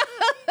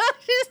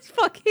 Just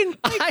fucking.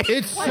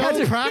 It's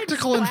so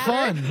practical and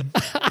fun.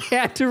 I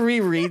had to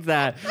reread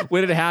that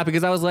when it happened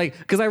because I was like,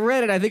 because I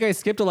read it, I think I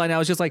skipped a line. I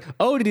was just like,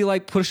 oh, did he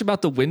like push him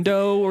out the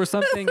window or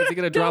something? Is he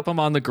gonna drop him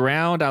on the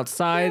ground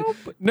outside?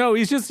 Nope. No,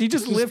 he just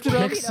lifted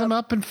up. Picks him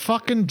up and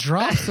fucking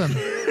drops him.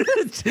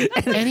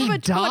 And he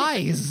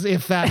dies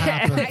if that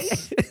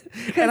happens.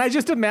 And I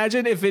just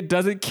imagine if it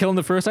doesn't kill him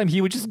the first time, he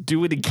would just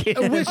do it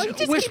again. Which, Oh, you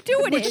just keep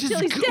doing it which until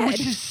is he's good, dead. which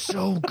is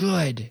so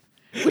good.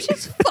 which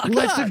is fucked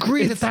Let's up.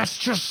 agree that that's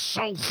just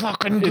so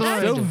fucking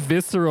good. It's so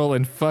visceral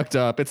and fucked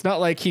up. It's not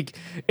like he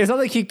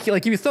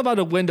like if you throw him out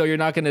a window, you're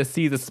not going to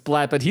see the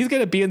splat, but he's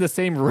going to be in the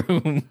same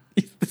room.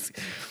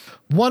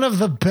 One of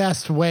the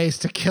best ways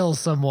to kill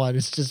someone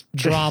is just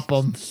drop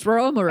them.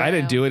 Throw him around. I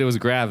didn't do it. It was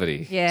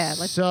gravity. Yeah,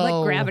 let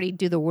gravity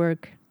do the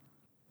work.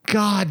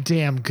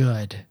 Goddamn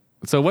good.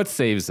 So what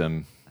saves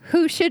him?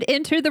 Who should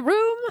enter the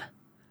room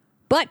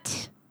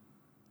but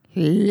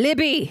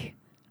Libby?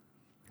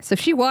 So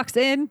she walks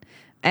in,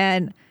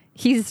 and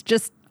he's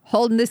just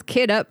holding this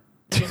kid up.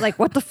 She's like,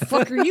 what the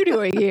fuck are you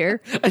doing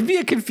here? It'd be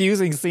a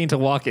confusing scene to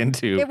walk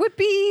into. It would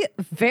be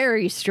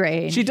very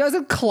strange. She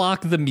doesn't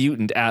clock the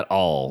mutant at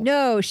all.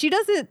 No, she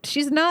doesn't.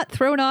 She's not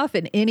thrown off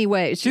in any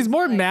way. She's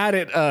more like, mad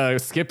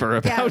at Skipper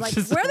about yeah, like,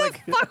 just where the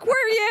fuck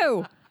were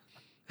you?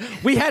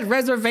 we had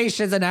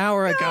reservations an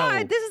hour ago.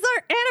 God, this is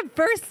our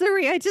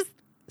anniversary.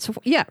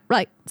 Yeah,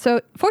 right.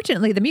 So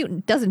fortunately, the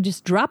mutant doesn't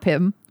just drop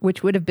him,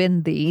 which would have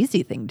been the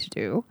easy thing to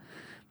do,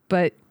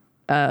 but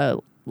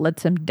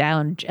lets him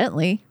down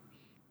gently.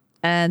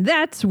 And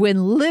that's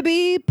when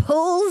Libby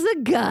pulls a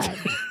gun.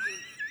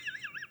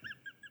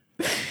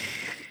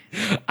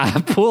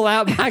 I pull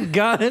out my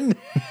gun.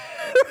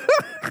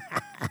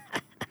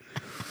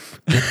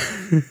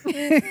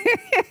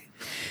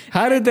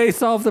 How did they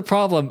solve the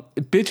problem?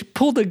 Bitch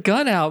pulled a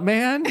gun out,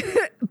 man.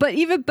 But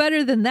even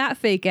better than that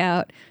fake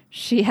out,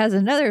 she has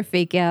another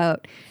fake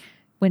out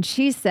when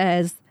she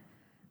says,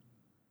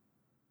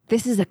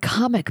 this is a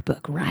comic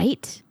book,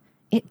 right?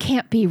 It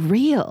can't be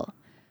real.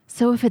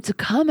 So if it's a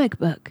comic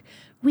book,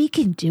 we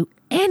can do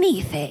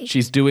anything.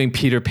 She's doing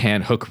Peter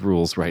Pan hook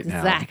rules right now.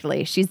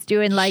 Exactly. She's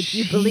doing like,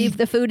 you believe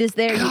the food is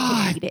there, you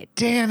can eat it.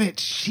 Damn it,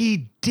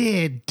 she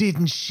did,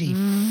 didn't she?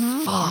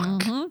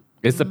 Fuck.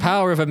 It's the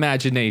power of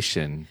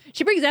imagination.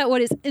 She brings out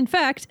what is, in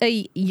fact,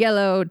 a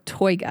yellow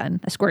toy gun,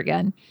 a squirt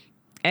gun.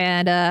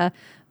 And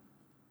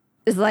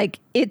is like,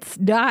 it's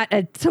not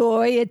a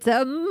toy, it's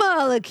a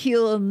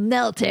molecule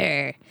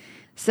melter.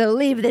 So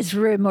leave this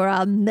room or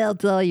I'll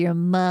melt all your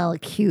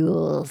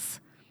molecules.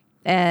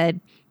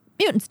 And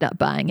Mutant's not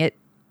buying it.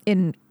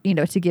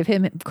 To give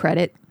him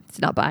credit,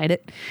 he's not buying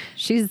it.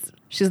 She's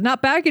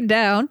not backing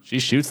down. She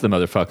shoots the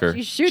motherfucker.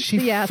 She shoots She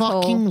the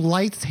asshole. fucking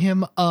lights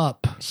him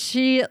up.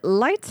 She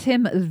lights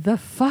him the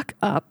fuck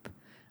up,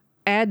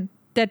 and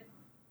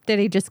that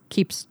he just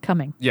keeps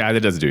coming. Yeah, that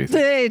doesn't do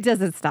anything. It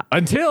doesn't stop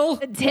Until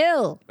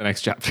until the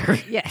next chapter.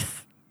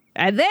 yes,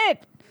 and then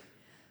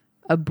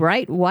a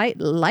bright white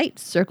light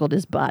circled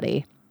his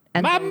body,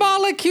 and My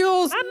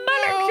molecules! the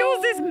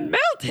molecules is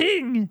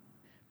melting.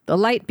 The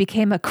light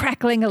became a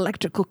crackling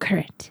electrical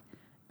current.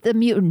 The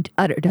mutant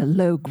uttered a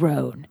low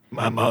groan.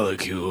 My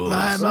molecules.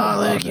 My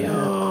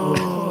molecule.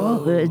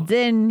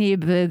 Then he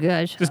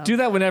began. Just do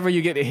that whenever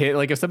you get hit.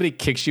 Like if somebody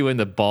kicks you in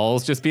the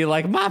balls, just be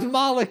like, my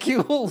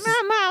molecules.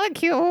 My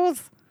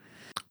molecules.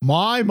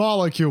 My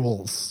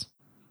molecules.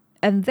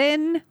 And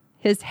then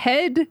his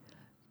head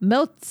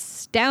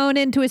melts down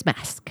into his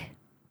mask.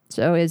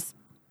 So his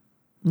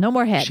no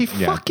more head. She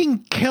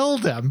fucking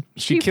killed him.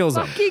 She kills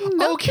him. fucking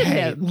melted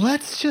Okay, him.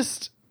 let's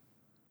just.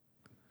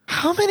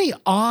 How many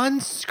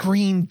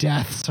on-screen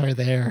deaths are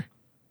there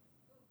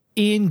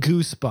in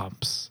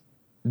Goosebumps?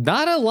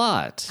 Not a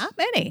lot. Not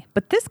many,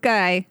 but this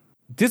guy,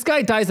 This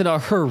guy dies in a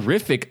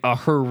horrific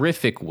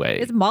way.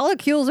 his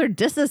molecules are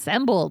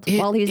disassembled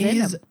while he's in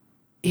him.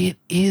 It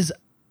is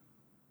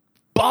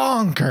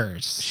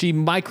bonkers. She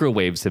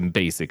microwaves him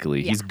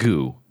basically. He's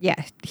goo.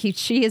 Yeah,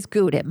 she has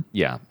gooed him.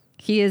 Yeah.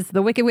 He is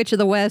the Wicked Witch of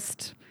the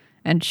West,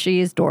 and she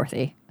is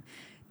Dorothy.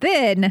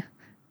 Then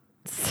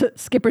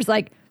Skipper's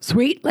like,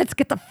 sweet, let's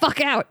get the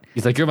fuck out.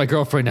 He's like, you're my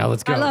girlfriend now.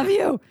 Let's go. I love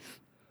you.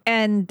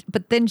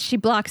 But then she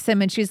blocks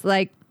him and she's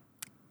like,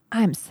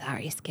 I'm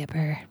sorry,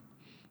 Skipper.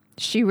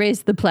 She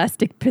raised the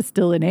plastic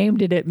pistol and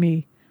aimed it at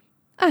me.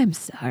 I'm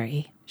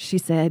sorry, she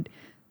said,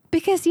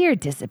 because you're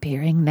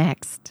disappearing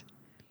next.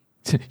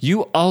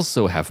 You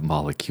also have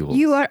molecules.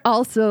 You are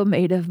also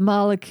made of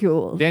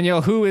molecules.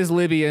 Danielle, who is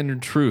Libby in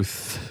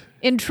truth?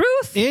 In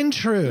truth, In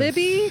truth.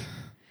 Libby,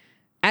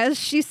 as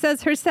she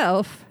says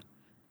herself,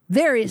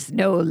 there is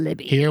no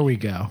Libby. Here we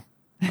go.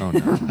 Oh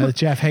no.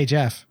 Jeff, hey,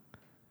 Jeff.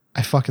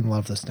 I fucking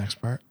love this next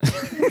part.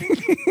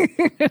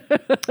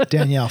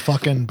 Danielle,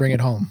 fucking bring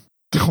it home.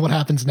 What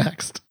happens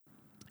next?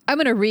 I'm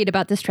going to read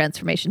about this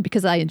transformation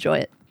because I enjoy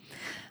it.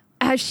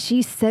 As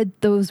she said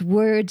those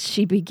words,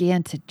 she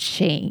began to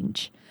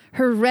change.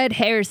 Her red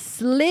hair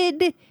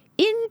slid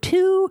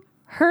into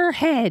her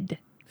head.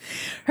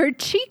 Her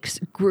cheeks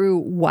grew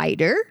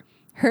wider.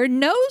 Her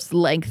nose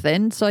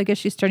lengthened, so I guess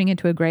she's turning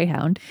into a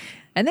greyhound.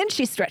 And then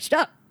she stretched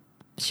up.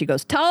 She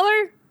goes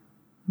taller.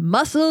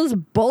 Muscles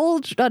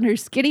bulged on her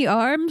skinny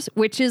arms,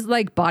 which is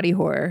like body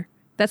horror.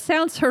 That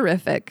sounds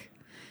horrific.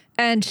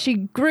 And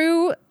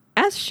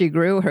as she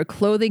grew, her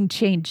clothing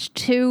changed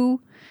too.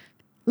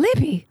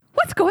 Libby,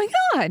 what's going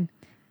on?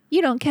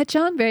 You don't catch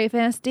on very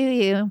fast, do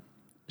you?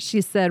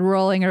 She said,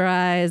 rolling her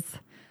eyes.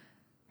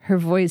 Her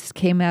voice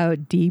came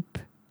out deep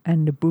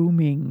and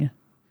booming.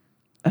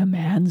 A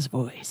man's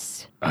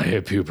voice. I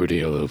hit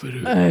puberty all over.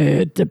 I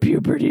hit the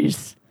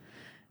puberties.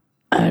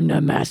 I'm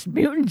the masked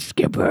mutant,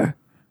 Skipper.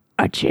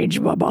 I changed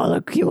my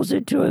molecules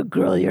into a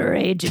girl your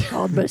age and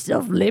called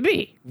myself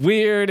Libby.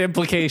 Weird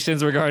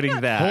implications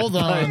regarding that. Hold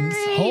on.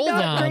 Hold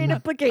Not great on.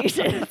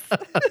 implications.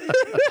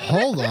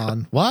 Hold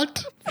on.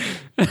 What?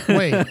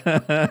 Wait.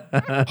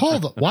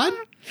 Hold on. What?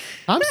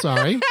 I'm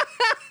sorry.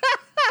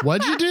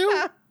 What'd you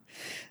do?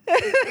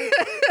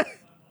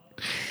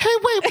 Hey,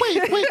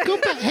 wait. Go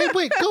back. Hey,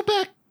 wait. Go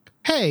back.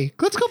 Hey,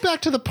 let's go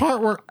back to the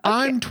part where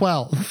I'm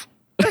 12.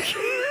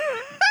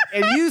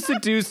 And you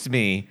seduced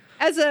me.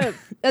 As a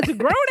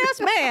grown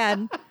ass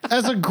man.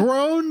 As a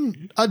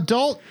grown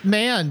adult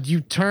man, you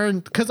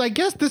turned, because I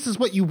guess this is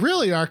what you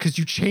really are, because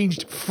you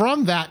changed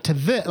from that to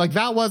this. Like,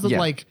 that wasn't Yeah.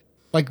 like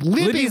Libby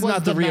Libby's was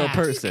not the real mask.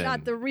 person.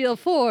 Not the real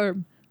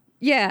form.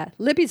 Yeah,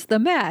 Libby's the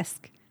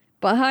mask.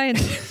 Behind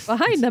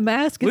the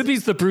mask is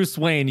Libby's the Bruce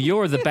Wayne.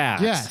 You're the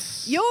Bat.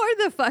 Yes. you're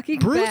the fucking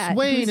Bruce bat.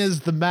 Wayne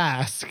is the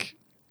mask.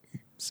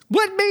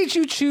 What made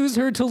you choose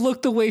her to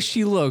look the way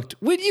she looked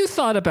when you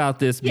thought about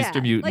this, Yeah,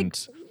 Mr.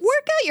 Mutant? Like,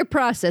 work out your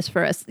process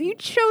for us. You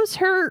chose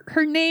her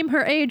name,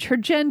 her age, her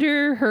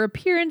gender, her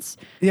appearance.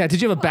 Yeah,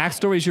 did you have a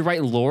backstory? Did you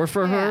write lore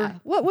for Yeah. her?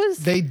 What was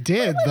They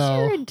did, what was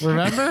though. your intent?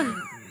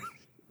 Remember?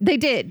 They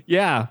did.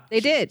 Yeah. They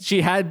did. She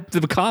had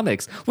the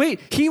comics. Wait,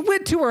 he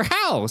went to her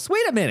house.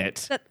 Wait a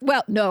minute.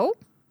 Well, no.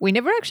 We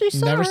never actually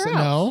saw Never her said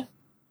house. no.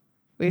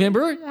 We didn't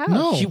Remember? see her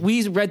house. No.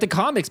 We read the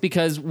comics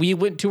because we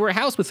went to her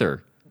house with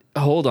her.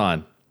 Hold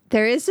on.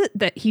 There is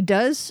that she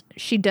does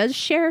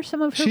share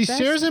some of her She best.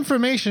 shares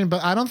information,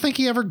 but I don't think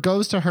he ever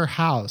goes to her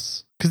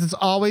house because it's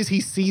always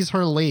he sees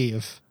her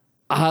leave.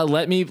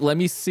 Let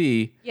me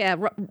see. Yeah,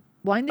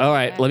 wind it All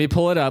right, back. let me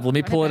pull it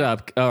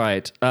up. All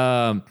right.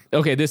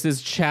 Okay, this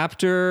is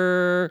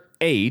chapter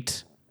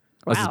 8.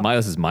 Wow.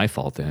 This is my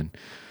fault then.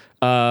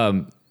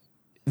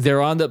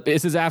 They're on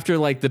this is after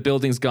like the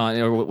building's gone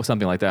or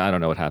something like that. I don't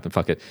know what happened.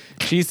 Fuck it.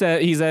 She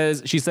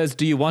says,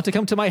 "Do you want to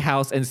come to my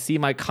house and see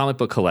my comic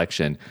book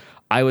collection?"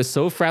 I was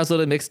so frazzled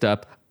and mixed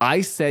up.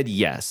 I said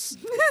yes.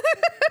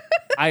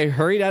 I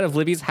hurried out of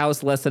Libby's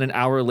house less than an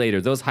hour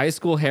later. Those high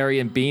school Harry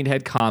and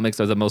Beanhead comics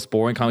are the most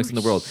boring comics in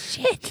the world.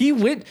 Shit. He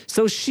went,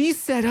 so she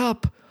set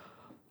up,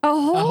 a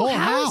whole, A whole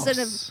house.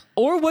 house.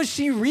 or was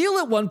she real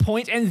at one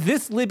point and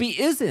this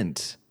Libby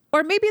isn't?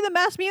 Or maybe the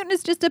masked mutant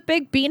is just a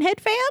big Beanhead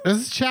fan? This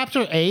is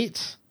chapter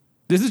 8.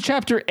 This is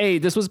chapter 8.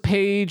 This was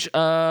page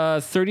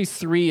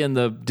 33 in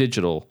the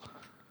digital.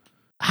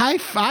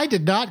 I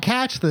did not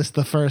catch this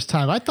the first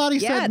time. I thought he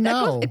said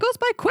no. it goes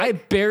by quick. I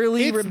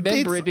barely It's- remember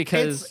it's- it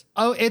because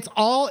it's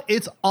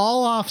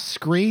all off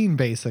screen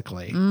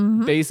basically.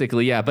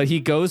 basically, yeah. But he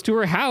goes to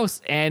her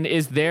house and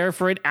is there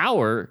for an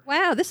hour.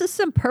 Wow, this is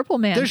some Purple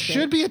Man There shit.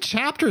 should be a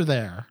chapter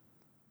there.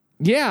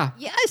 Yeah.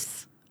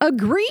 Yes,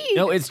 agreed.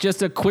 No, it's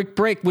just a quick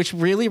break, which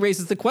really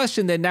raises the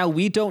question that now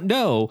we don't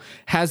know.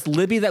 Has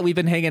Libby that we've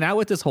been hanging out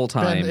with this whole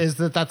Then time, is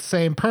that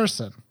same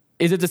person?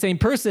 is it the same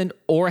person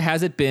or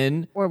has it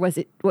been, Or was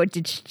it? What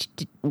did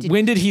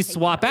when did he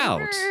swap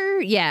out?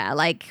 Yeah,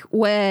 like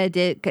where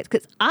did?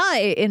 Because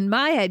in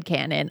my head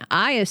canon,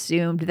 I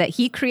assumed that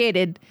he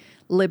created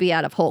Libby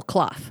out of whole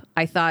cloth.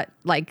 I thought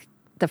like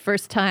the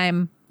first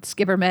time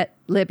Skipper met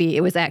Libby,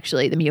 it was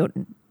actually the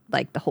mutant,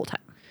 like the whole time.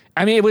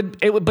 I mean, it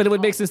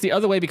would make sense the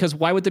other way because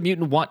why would the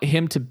mutant want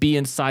him to be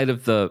inside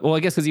of the? Well, I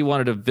guess because he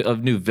wanted a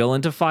new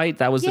villain to fight.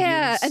 That was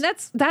Yeah, the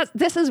mutants. and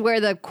this is where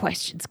the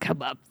questions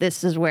come up.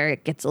 This is where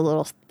it gets a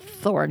little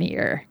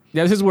thornier.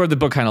 Yeah, this is where the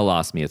book kind of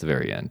lost me at the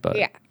very end. But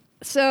Yeah.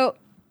 So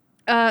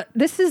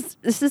this is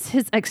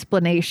his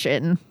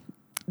explanation.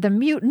 The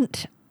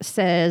mutant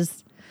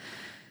says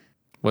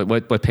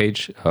what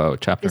page? Oh,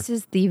 chapter. this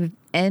is the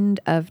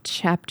end of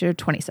chapter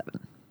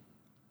 27.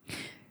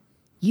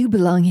 You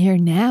belong here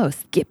now,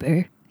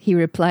 Skipper, he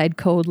replied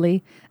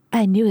coldly.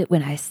 I knew it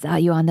when I saw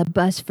you on the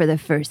bus for the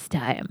first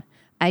time.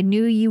 I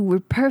knew you were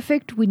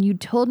perfect when you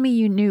told me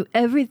you knew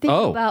everything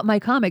Oh. about my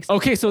comics.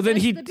 Okay, so then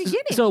That's he. the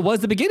beginning. So it was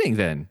the beginning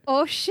then.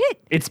 Oh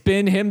shit. It's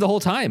been him the whole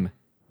time.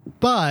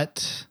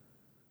 But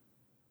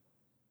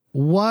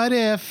what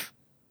if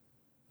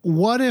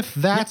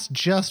that's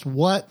just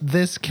what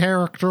this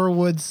character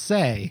would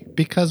say?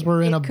 Because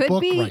we're in a Could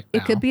book be right now.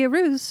 it could be a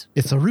ruse.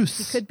 It's a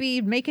ruse. Could be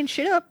making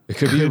shit up. It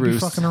could be a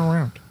ruse. fucking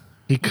around.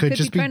 He could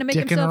just be trying to make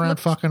dicking himself around, look,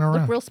 fucking look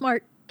around. real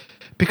smart.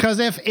 Because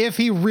if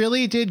he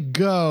really did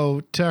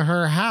go to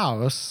her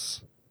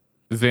house,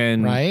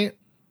 Then right?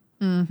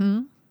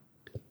 Mm-hmm.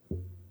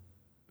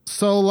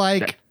 So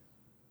like,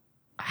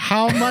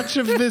 how much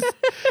of this?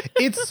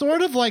 It's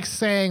sort of like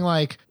saying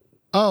like,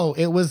 oh,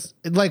 it was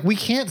like we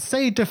can't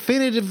say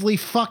definitively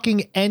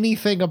fucking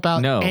anything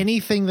about No.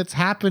 anything that's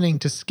happening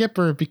to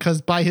Skipper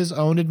because by his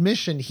own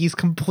admission, he's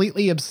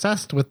completely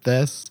obsessed with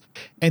this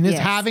and is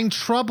Yes. having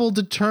trouble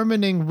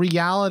determining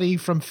reality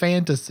from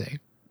fantasy.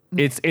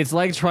 it's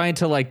like trying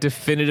to like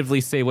definitively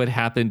say what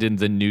happened in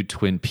the new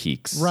Twin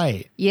Peaks.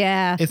 Right.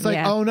 Yeah. It's like,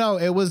 yeah. oh no,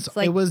 it was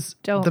like,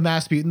 don't. the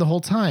mass mutant the whole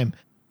time.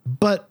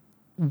 But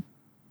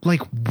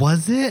like,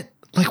 was it?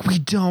 Like, we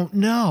don't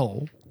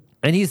know.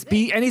 And he's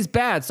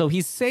bad, so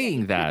he's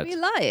saying that. be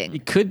lying. He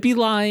could be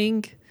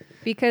lying.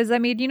 Because I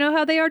mean, you know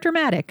how they are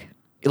dramatic.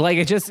 Like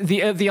it just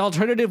the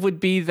alternative would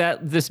be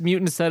that this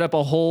mutant set up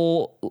a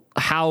whole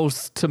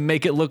house to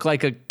make it look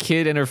like a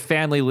kid and her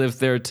family lived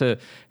there to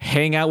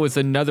hang out with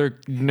another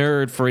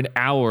nerd for an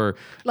hour.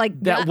 Like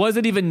that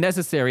wasn't even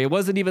necessary. It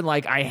wasn't even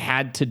like I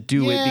had to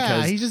do it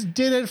because he just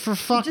did it for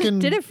fucking. Just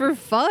did it for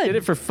fun. did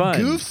it for fun.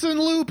 Goofs and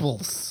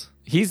looples.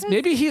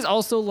 Maybe he's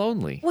also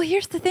lonely. Well,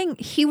 here's the thing.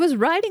 He was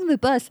riding the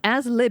bus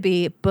as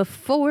Libby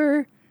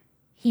before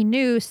he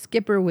knew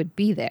Skipper would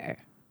be there.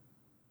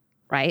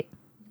 Right?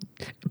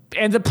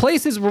 And the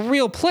place is a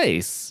real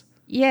place.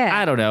 Yeah.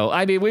 I don't know.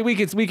 I mean, we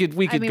could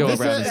go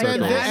around in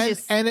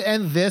circles.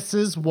 And this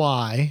is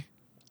why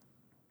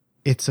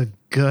it's a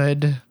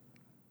good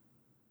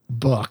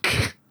book.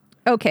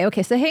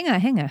 Okay. So hang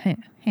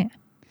on.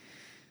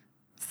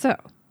 So,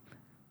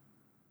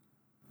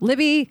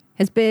 Libby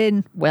has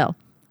been, well,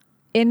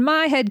 in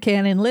my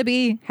headcanon,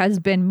 Libby has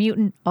been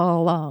mutant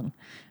all along.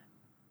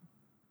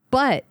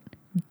 But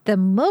the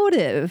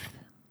motive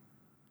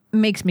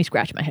makes me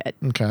scratch my head.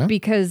 Okay.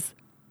 Because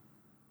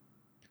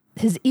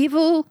his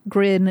evil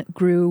grin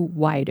grew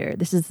wider.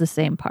 This is the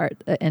same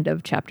part, end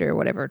of chapter,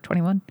 whatever,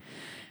 21.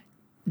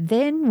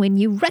 Then when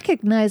you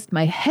recognized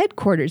my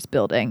headquarters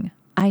building,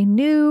 I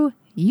knew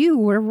you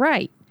were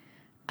right.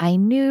 I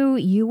knew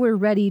you were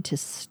ready to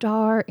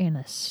star in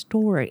a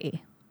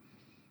story.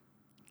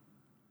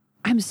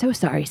 I'm so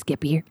sorry,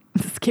 Skippy.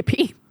 I'm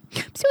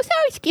so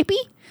sorry, Skippy.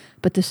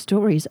 But the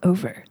story's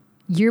over.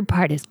 Your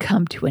part has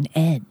come to an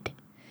end.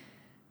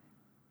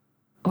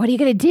 What are you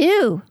going to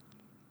do?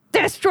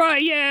 Destroy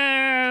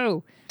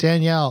you!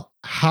 Danielle,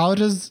 how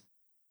does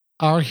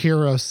our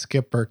hero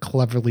Skipper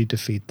cleverly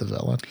defeat the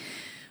villain?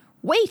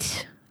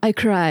 Wait, I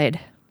cried.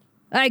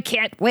 I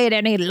can't wait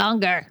any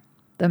longer,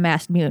 the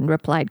masked mutant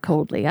replied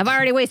coldly. I've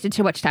already wasted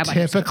too much time on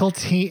this.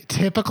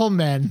 Typical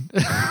men.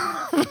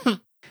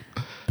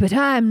 But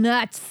I'm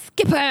not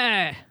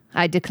Skipper,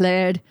 I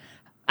declared.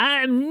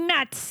 I'm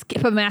not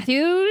Skipper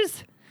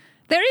Matthews.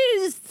 There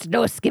is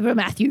no Skipper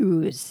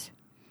Matthews.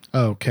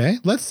 Okay,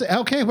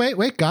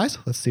 wait, guys.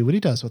 Let's see what he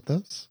does with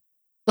this.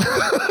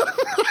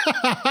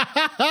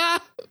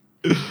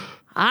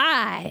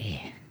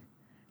 I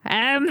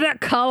am the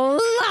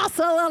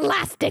colossal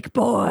elastic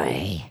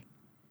boy.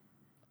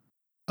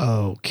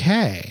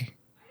 Okay.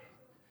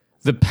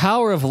 The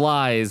power of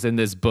lies in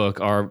this book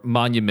are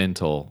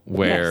monumental,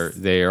 where Yes.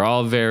 they are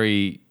all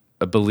very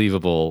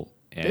believable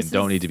and This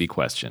don't is need to be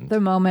questioned. The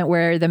moment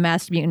where the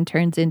masked mutant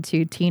turns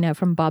into Tina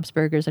from Bob's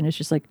Burgers and it's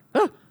just like,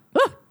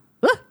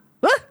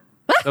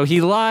 So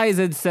he lies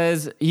and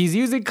says he's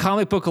using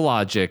comic book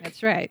logic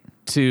that's right.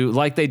 to,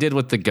 like they did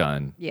with the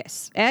gun.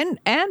 Yes. And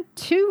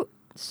to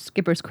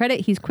Skipper's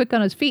credit, he's quick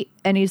on his feet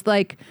and he's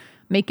like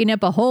making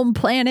up a home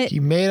planet. He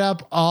made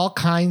up all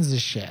kinds of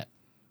shit.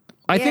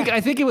 I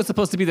think it was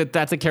supposed to be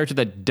that's a character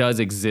that does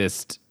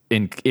exist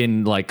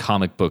in like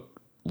comic book,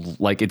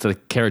 like it's a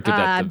character that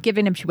I'm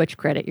giving him too much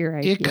credit. You're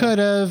right. It could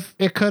have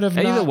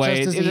either not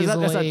way, just as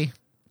that's easily.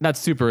 not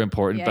super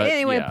important. Yeah, But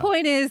anyway, yeah.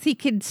 point is he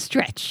could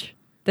stretch.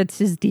 That's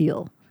his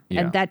deal. Yeah.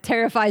 And that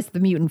terrifies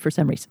the mutant for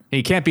some reason.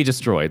 He can't be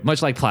destroyed,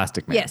 much like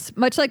Plastic Man. Yes,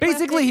 much like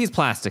Basically, Plastic- he's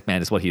Plastic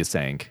Man, is what he is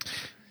saying.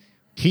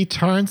 He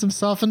turns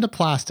himself into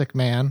Plastic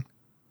Man,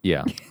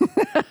 Yeah.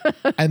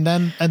 and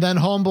then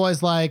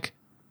Homeboy's like,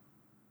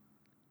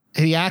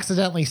 he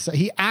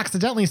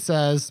accidentally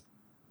says,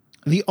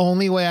 the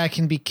only way I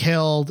can be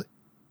killed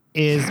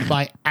is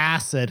by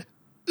acid.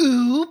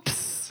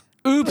 Oops.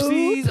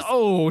 Oopsies.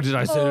 Oh, did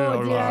I say that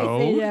out did I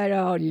say loud? that?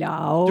 Oh,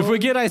 no.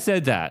 Forget I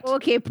said that.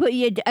 Okay,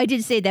 I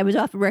did say that was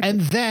off the record.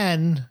 And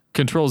then,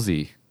 Control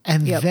Z.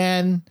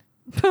 then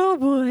oh,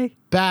 boy.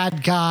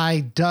 bad guy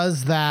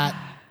does that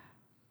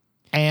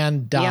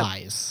and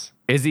dies.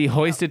 Is he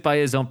hoisted by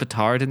his own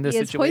petard in this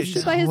He is situation?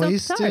 hoisted by his own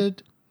petard.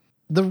 Hoisted.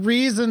 The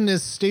reason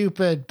is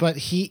stupid, but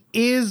he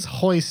is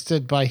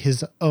hoisted by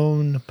his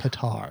own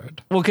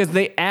petard. Well, because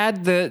they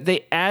add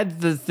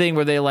the thing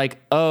where they like,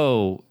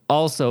 oh,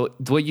 also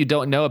what you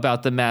don't know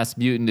about the masked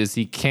mutant is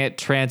he can't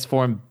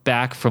transform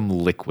back from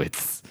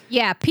liquids.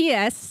 Yeah,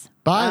 P.S.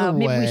 By the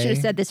maybe we way- should have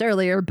said this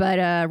earlier, but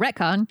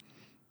retcon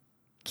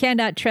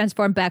cannot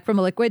transform back from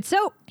a liquid,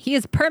 so he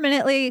has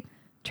permanently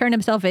turned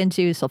himself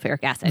into sulfuric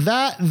acid.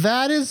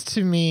 That is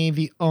to me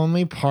the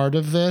only part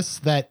of this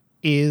that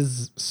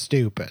is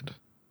stupid.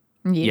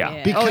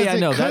 Yeah. Because Oh yeah, it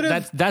no,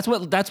 could've- that's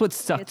what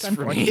sucks It's for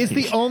me. unfortunate. It's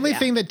the only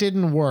thing that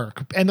didn't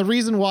work. And the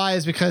reason why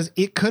is because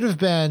it could have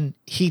been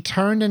he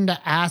turned into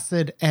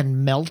acid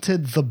and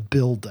melted the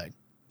building.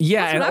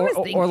 Yeah, That's what I was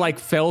or thinking. like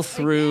fell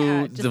through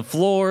yeah, just- the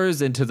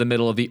floors into the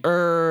middle of the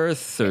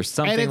earth or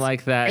something And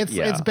like that.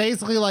 It's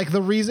basically like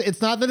the reason.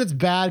 It's not that it's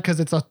bad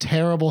because it's a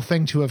terrible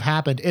thing to have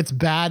happened. It's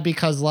bad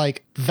because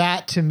like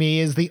that to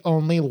me is the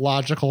only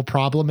logical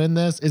problem in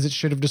this is it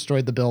should have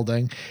destroyed the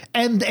building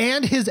and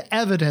his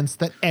evidence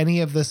that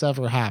any of this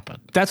ever happened,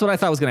 That's what I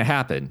thought was going to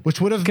happen.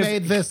 which would have 'Cause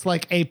made this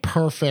like a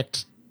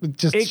perfect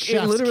just It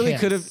chef's literally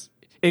kiss. could have.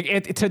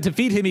 To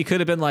defeat him, he could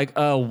have been like,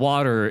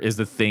 water is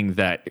the thing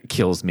that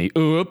kills me.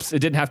 Oops, it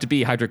didn't have to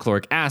be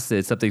hydrochloric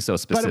acid, something so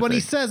specific. But when he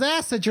says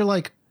acid, you're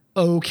like,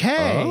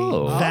 Okay,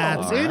 Oh,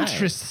 that's all right.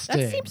 interesting.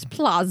 That seems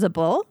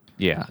plausible.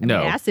 Yeah, I mean,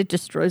 acid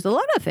destroys a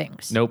lot of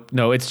things. Nope.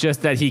 No, it's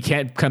just that he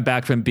can't come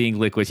back from being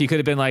liquid. He could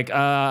have been like,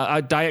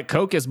 a Diet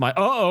Coke is my.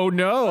 Oh,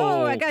 no.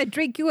 Oh, I gotta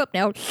drink you up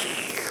now.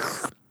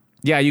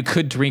 Yeah, you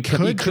could drink him.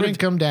 Could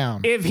drink him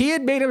down. If he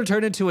had made him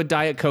turn into a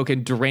Diet Coke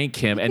and drank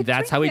him, and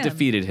that's how he drink him.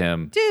 defeated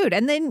him. Dude,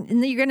 and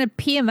then you're gonna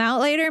pee him out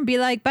later and be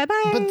like,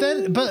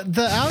 bye-bye. But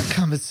the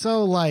outcome is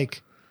so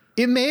like,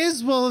 it may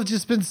as well have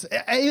just been.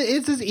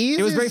 It's as easy.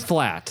 It was as, very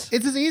flat.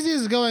 It's as easy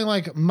as going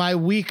like, my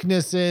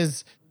weakness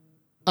is,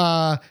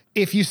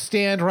 if you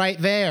stand right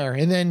there,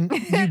 and then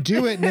you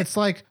do it, and it's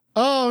like,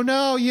 oh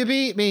no, you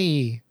beat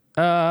me.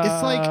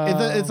 It's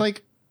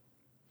like.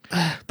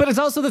 But it's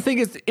also the thing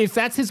is, if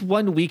that's his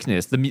one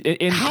weakness,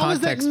 in How has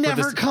that context for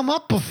never this, come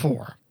up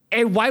before?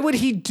 and why would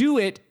he do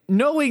it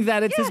knowing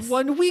that it's his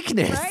one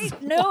weakness?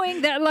 Right?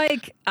 Knowing that,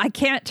 like, I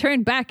can't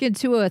turn back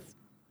into a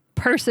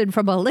person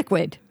from a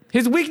liquid.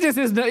 His weakness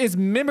is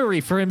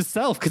memory for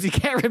himself because he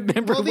can't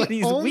remember Well, what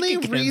he's the only weak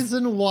against.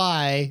 reason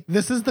why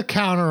this is the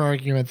counter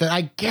argument that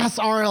I guess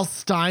R.L.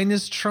 Stein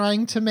is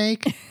trying to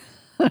make.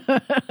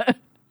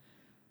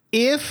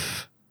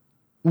 If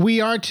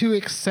we are to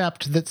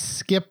accept that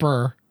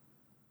Skipper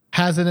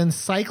has an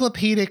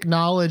encyclopedic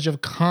knowledge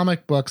of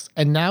comic books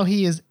and now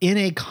he is in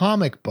a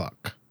comic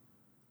book,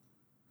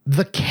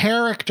 the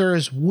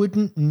characters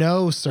wouldn't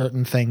know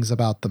certain things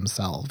about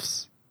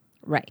themselves.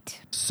 Right.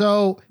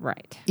 So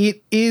Right.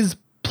 it is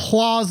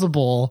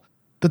plausible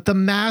that the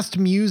masked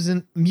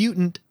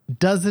mutant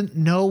doesn't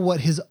know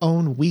what his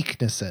own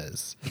weakness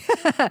is.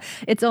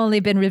 It's only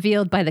been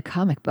revealed by the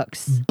comic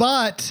books.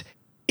 But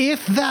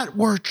if that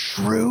were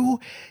true,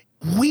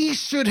 we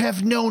should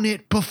have known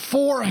it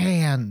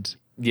beforehand.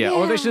 Yeah,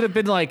 or they should have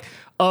been like,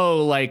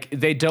 oh, like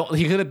they don't.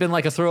 He could have been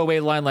like a throwaway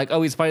line, like,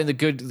 oh, he's fighting the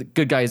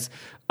good guys.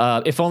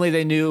 If only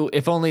they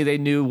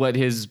knew what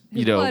his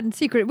One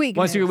secret weakness.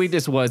 one secret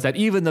weakness was that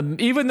even the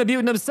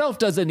mutant himself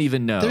doesn't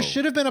even know. There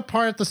should have been a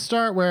part at the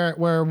start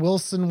where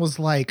Wilson was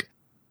like,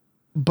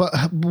 but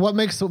what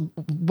makes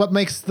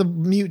the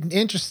mutant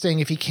interesting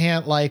if he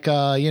can't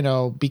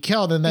be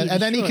killed? And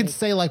then he could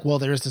say like, well,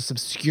 there's this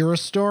obscure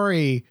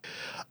story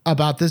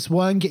about this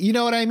one. You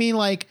know what I mean?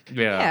 Like,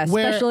 Yeah,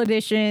 where- special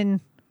edition.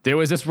 There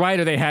was this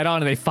writer they had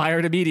on and they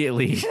fired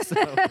immediately. So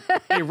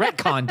they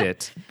retconned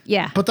it.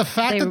 Yeah. But the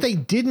fact that they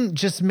didn't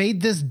just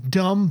made this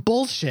dumb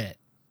bullshit.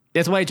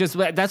 That's why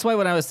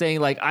when I was saying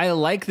like I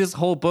like this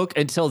whole book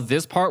until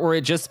this part where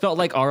it just felt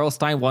like R.L.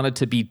 Stein wanted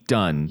to be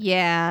done.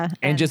 Yeah.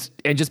 And just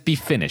be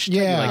finished.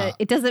 Yeah. Like,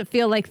 It doesn't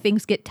feel like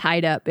things get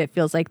tied up. It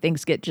feels like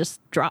things get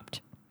just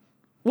dropped.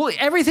 well,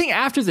 everything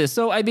after this.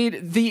 So I mean,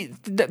 the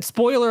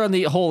spoiler on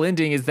the whole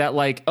ending is that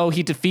like, oh,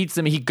 he defeats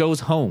him, he goes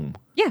home.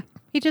 Yeah.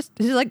 He's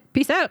like,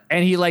 peace out.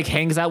 And he like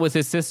hangs out with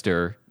his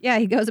sister. Yeah,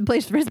 he goes and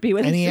plays frisbee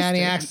with And his he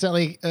sister.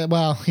 accidentally,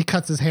 he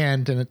cuts his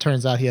hand and it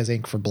turns out he has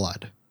ink for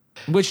blood.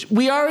 Which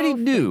we already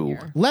knew.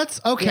 Let's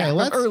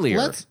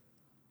earlier.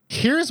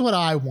 Here's what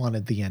I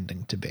wanted the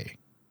ending to be.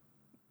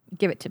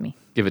 Give it to me.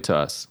 Give it to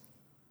us.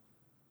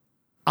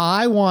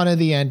 I wanted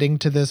the ending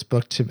to this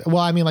book to,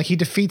 he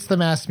defeats the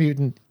masked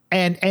mutant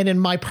and in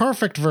my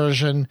perfect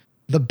version,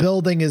 the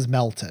building is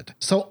melted.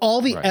 So all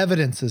the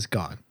evidence is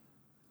gone.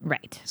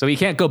 Right. So he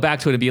can't go back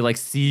to it and be like,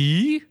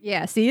 see?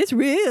 Yeah, see, it's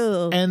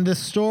real. And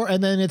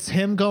and then it's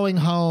him going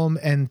home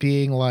and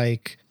being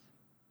like,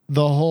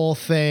 the whole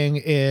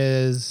thing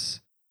is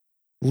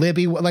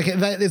Libby, like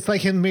it's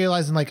like him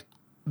realizing like,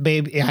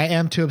 baby, I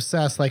am too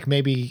obsessed. Like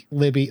maybe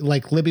Libby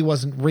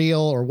wasn't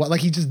real or what? Like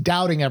he's just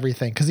doubting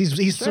everything because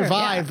he's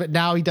survived, but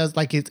now he does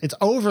like it's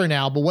over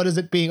now. But what is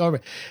it being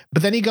over?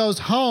 But then he goes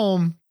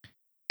home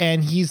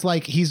and he's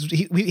like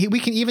we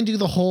can even do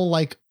the whole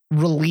like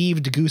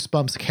relieved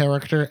Goosebumps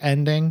character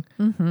ending,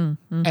 and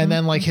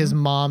then like his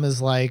mom is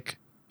like,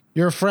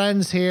 "Your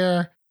friend's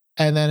here,"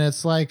 and then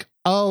it's like,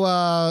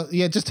 "Oh,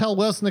 just tell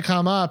Wilson to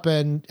come up,"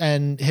 and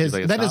his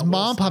like, then his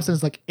mom pops in and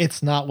is like,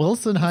 "It's not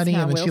Wilson, honey,"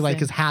 not and then she like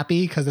Wilson. is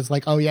happy because it's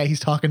like, "Oh yeah, he's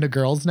talking to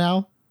girls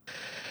now,"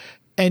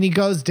 and he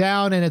goes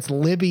down and it's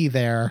Libby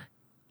there,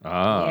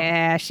 Oh.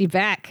 Yeah, she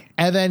back.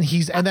 and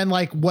then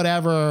like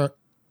whatever.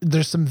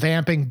 There's some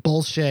vamping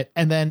bullshit,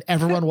 and then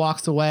everyone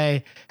walks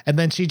away, and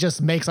then she just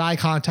makes eye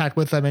contact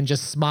with them and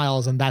just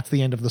smiles, and that's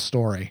the end of the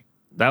story.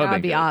 That would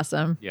That'd be good.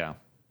 awesome. Yeah.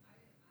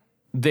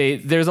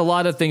 There's a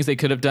lot of things they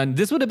could have done.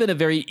 This would have been a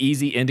very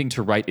easy ending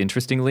to write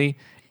interestingly,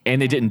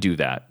 and they didn't do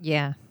that.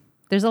 Yeah.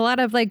 There's a lot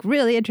of like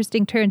really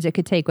interesting turns it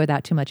could take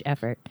without too much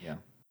effort. Yeah.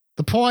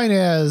 The point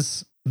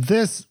is,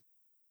 this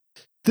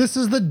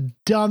is the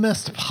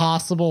dumbest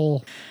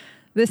possible.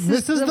 This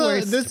is the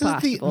worst this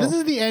possible.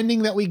 is the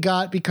ending that we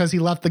got because he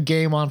left the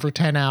game on for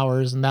 10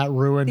 hours and that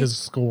ruined his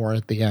score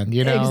at the end,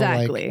 you know?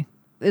 Exactly. Like,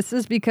 This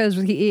is because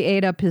he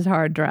ate up his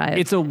hard drive.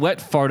 It's a wet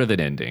fart of an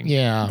ending.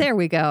 yeah. There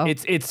we go.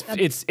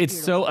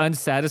 It's so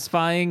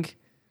unsatisfying.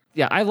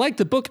 Yeah, I liked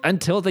the book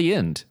until the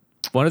end.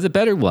 One of the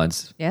better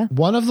ones. Yeah.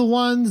 One of the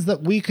ones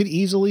that we could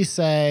easily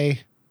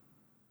say,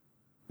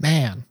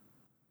 man,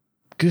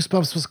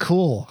 Goosebumps was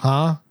cool,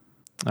 huh?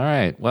 All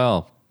right.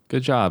 Well,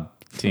 good job,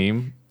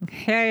 team.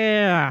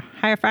 Yeah,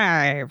 high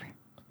five.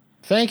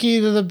 Thank you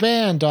to the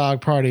band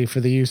Dog Party for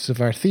the use of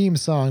our theme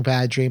song,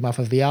 Bad Dream, off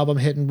of the album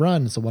Hit and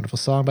Run. It's a wonderful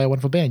song by a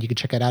wonderful band. You can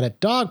check it out at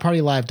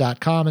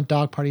dogpartylive.com and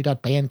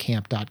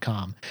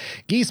dogparty.bandcamp.com.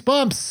 Geese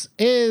Bumps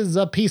is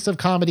a piece of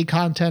comedy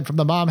content from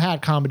the Mom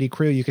Hat Comedy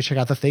Crew. You can check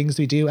out the things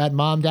we do at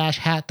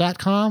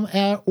mom-hat.com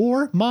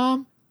or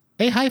mom-hat.com.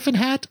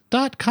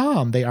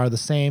 They are the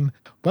same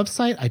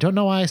website. I don't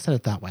know why I said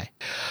it that way.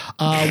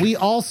 We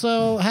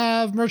also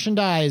have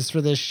merchandise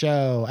for this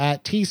show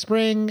at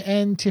Teespring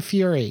and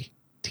T-Fury.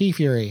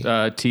 T-Fury.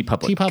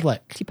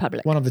 T-Public.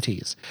 T-Public. One of the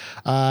T's.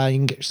 You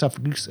can get yourself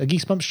a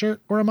Geese Bump shirt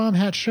or a Mom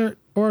Hat shirt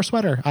or a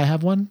sweater. I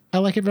have one. I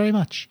like it very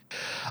much.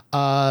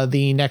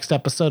 The next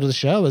episode of the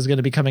show is going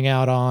to be coming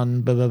out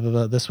on,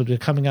 this would be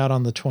coming out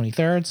on the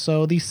 23rd,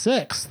 so the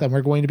 6th, and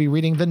we're going to be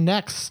reading the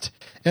next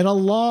in a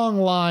long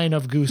line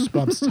of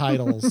Goosebumps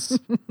titles.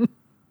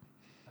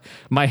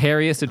 My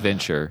Hairiest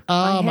Adventure.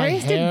 My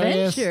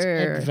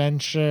Hairiest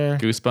Adventure.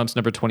 Goosebumps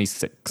number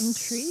 26.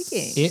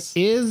 Intriguing. It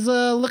is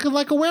looking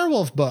like a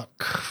werewolf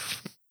book.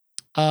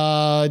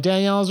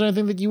 Danielle, is there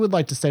anything that you would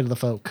like to say to the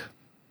folk?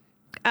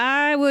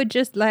 I would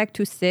just like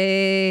to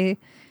say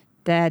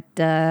that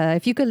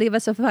if you could leave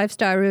us a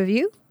 5-star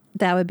review,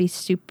 that would be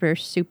super,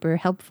 super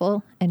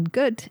helpful and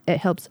good. It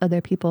helps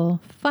other people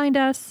find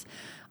us.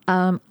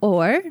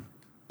 Or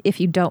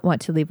if you don't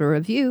want to leave a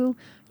review,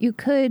 you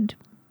could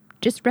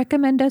just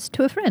recommend us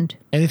to a friend.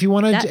 And if you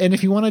want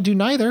to do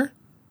neither,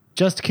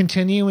 just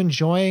continue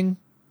enjoying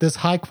this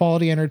high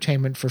quality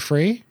entertainment for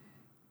free.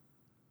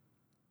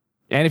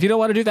 And if you don't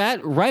want to do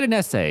that, write an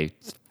essay.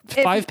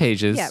 5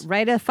 pages. Yeah,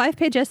 write a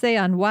 5-page essay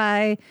on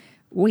why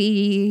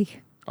we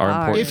are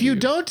important. If you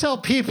don't tell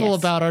people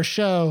about our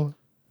show,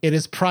 it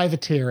is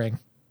privateering.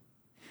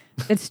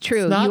 It's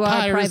true. It's not you are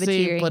piracy,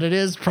 privateering. but it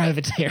is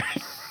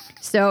privateering.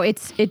 So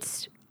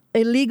it's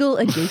illegal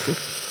adjacent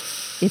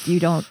if you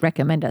don't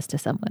recommend us to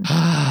someone.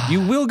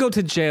 You will go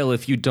to jail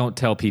if you don't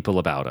tell people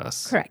about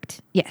us. Correct.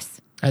 Yes.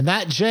 And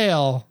that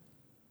jail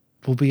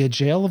will be a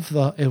jail of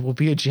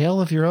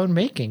your own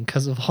making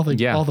because of all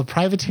the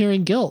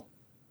privateering guilt.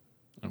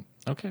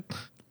 Okay.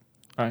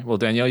 All right. Well,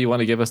 Danielle, you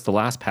want to give us the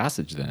last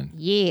passage then?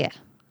 Yeah.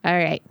 All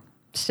right.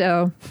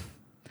 So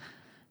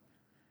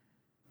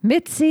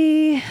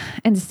Mitzi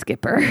and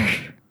Skipper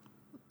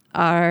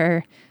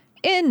are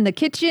in the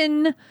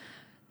kitchen.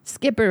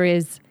 Skipper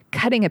is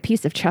cutting a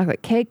piece of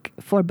chocolate cake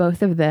for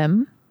both of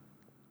them.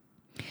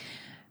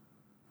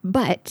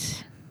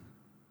 But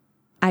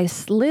I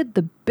slid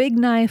the big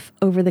knife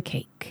over the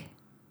cake.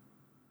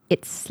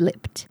 It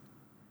slipped.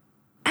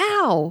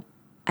 Ow!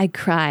 I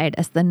cried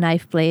as the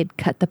knife blade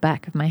cut the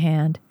back of my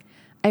hand.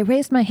 I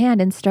raised my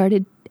hand and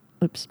started...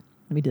 Oops,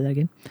 let me do that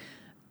again.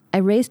 I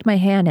raised my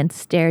hand and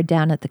stared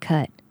down at the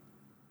cut.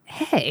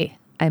 Hey,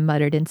 I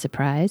muttered in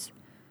surprise.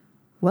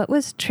 What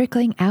was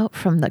trickling out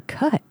from the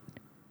cut?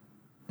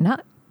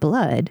 Not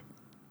blood.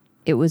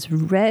 It was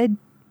red,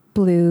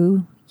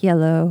 blue,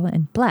 yellow,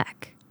 and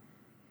black.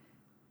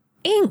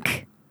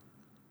 Ink!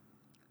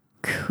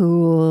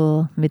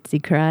 Cool, Mitzi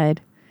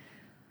cried.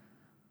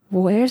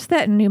 Where's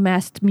that new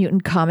Masked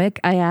Mutant comic?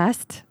 I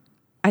asked.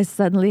 I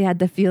suddenly had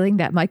the feeling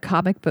that my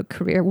comic book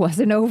career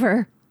wasn't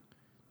over.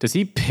 Does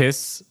he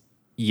piss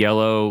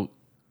yellow,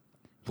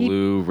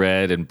 blue,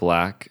 red, and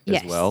black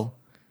as well?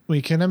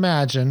 We can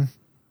imagine.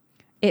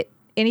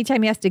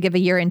 Anytime he has to give a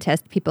urine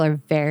test, people are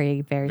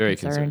very, very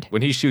concerned.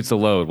 When he shoots a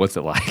load, what's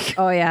it like?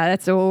 Oh, yeah.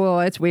 It's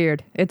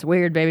weird. It's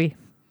weird, baby.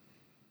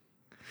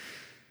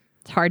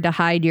 It's hard to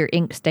hide your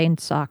ink-stained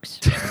socks.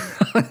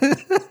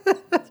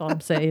 That's all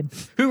I'm saying.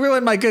 Who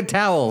ruined my good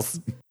towels?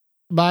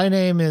 My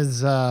name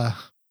is...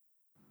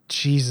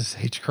 Jesus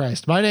H.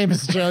 Christ. My name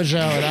is JoJo,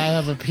 and I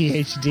have a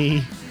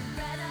PhD.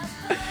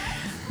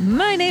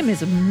 My name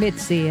is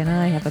Mitzi, and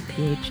I have a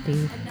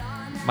PhD.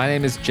 My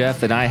name is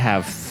Jeff, and I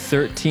have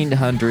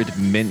 1,300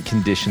 mint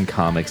condition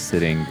comics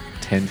sitting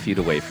 10 feet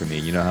away from me.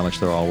 You know how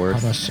much they're all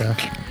worth? How much,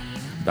 Jeff?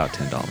 About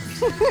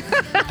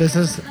 $10.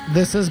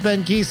 This has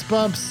been Geese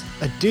Bumps,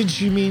 a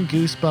Did You Mean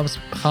Goosebumps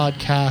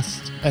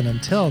podcast. And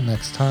until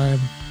next time,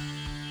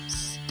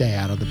 stay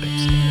out of the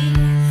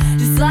basement.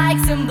 Just like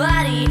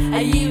somebody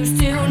I used to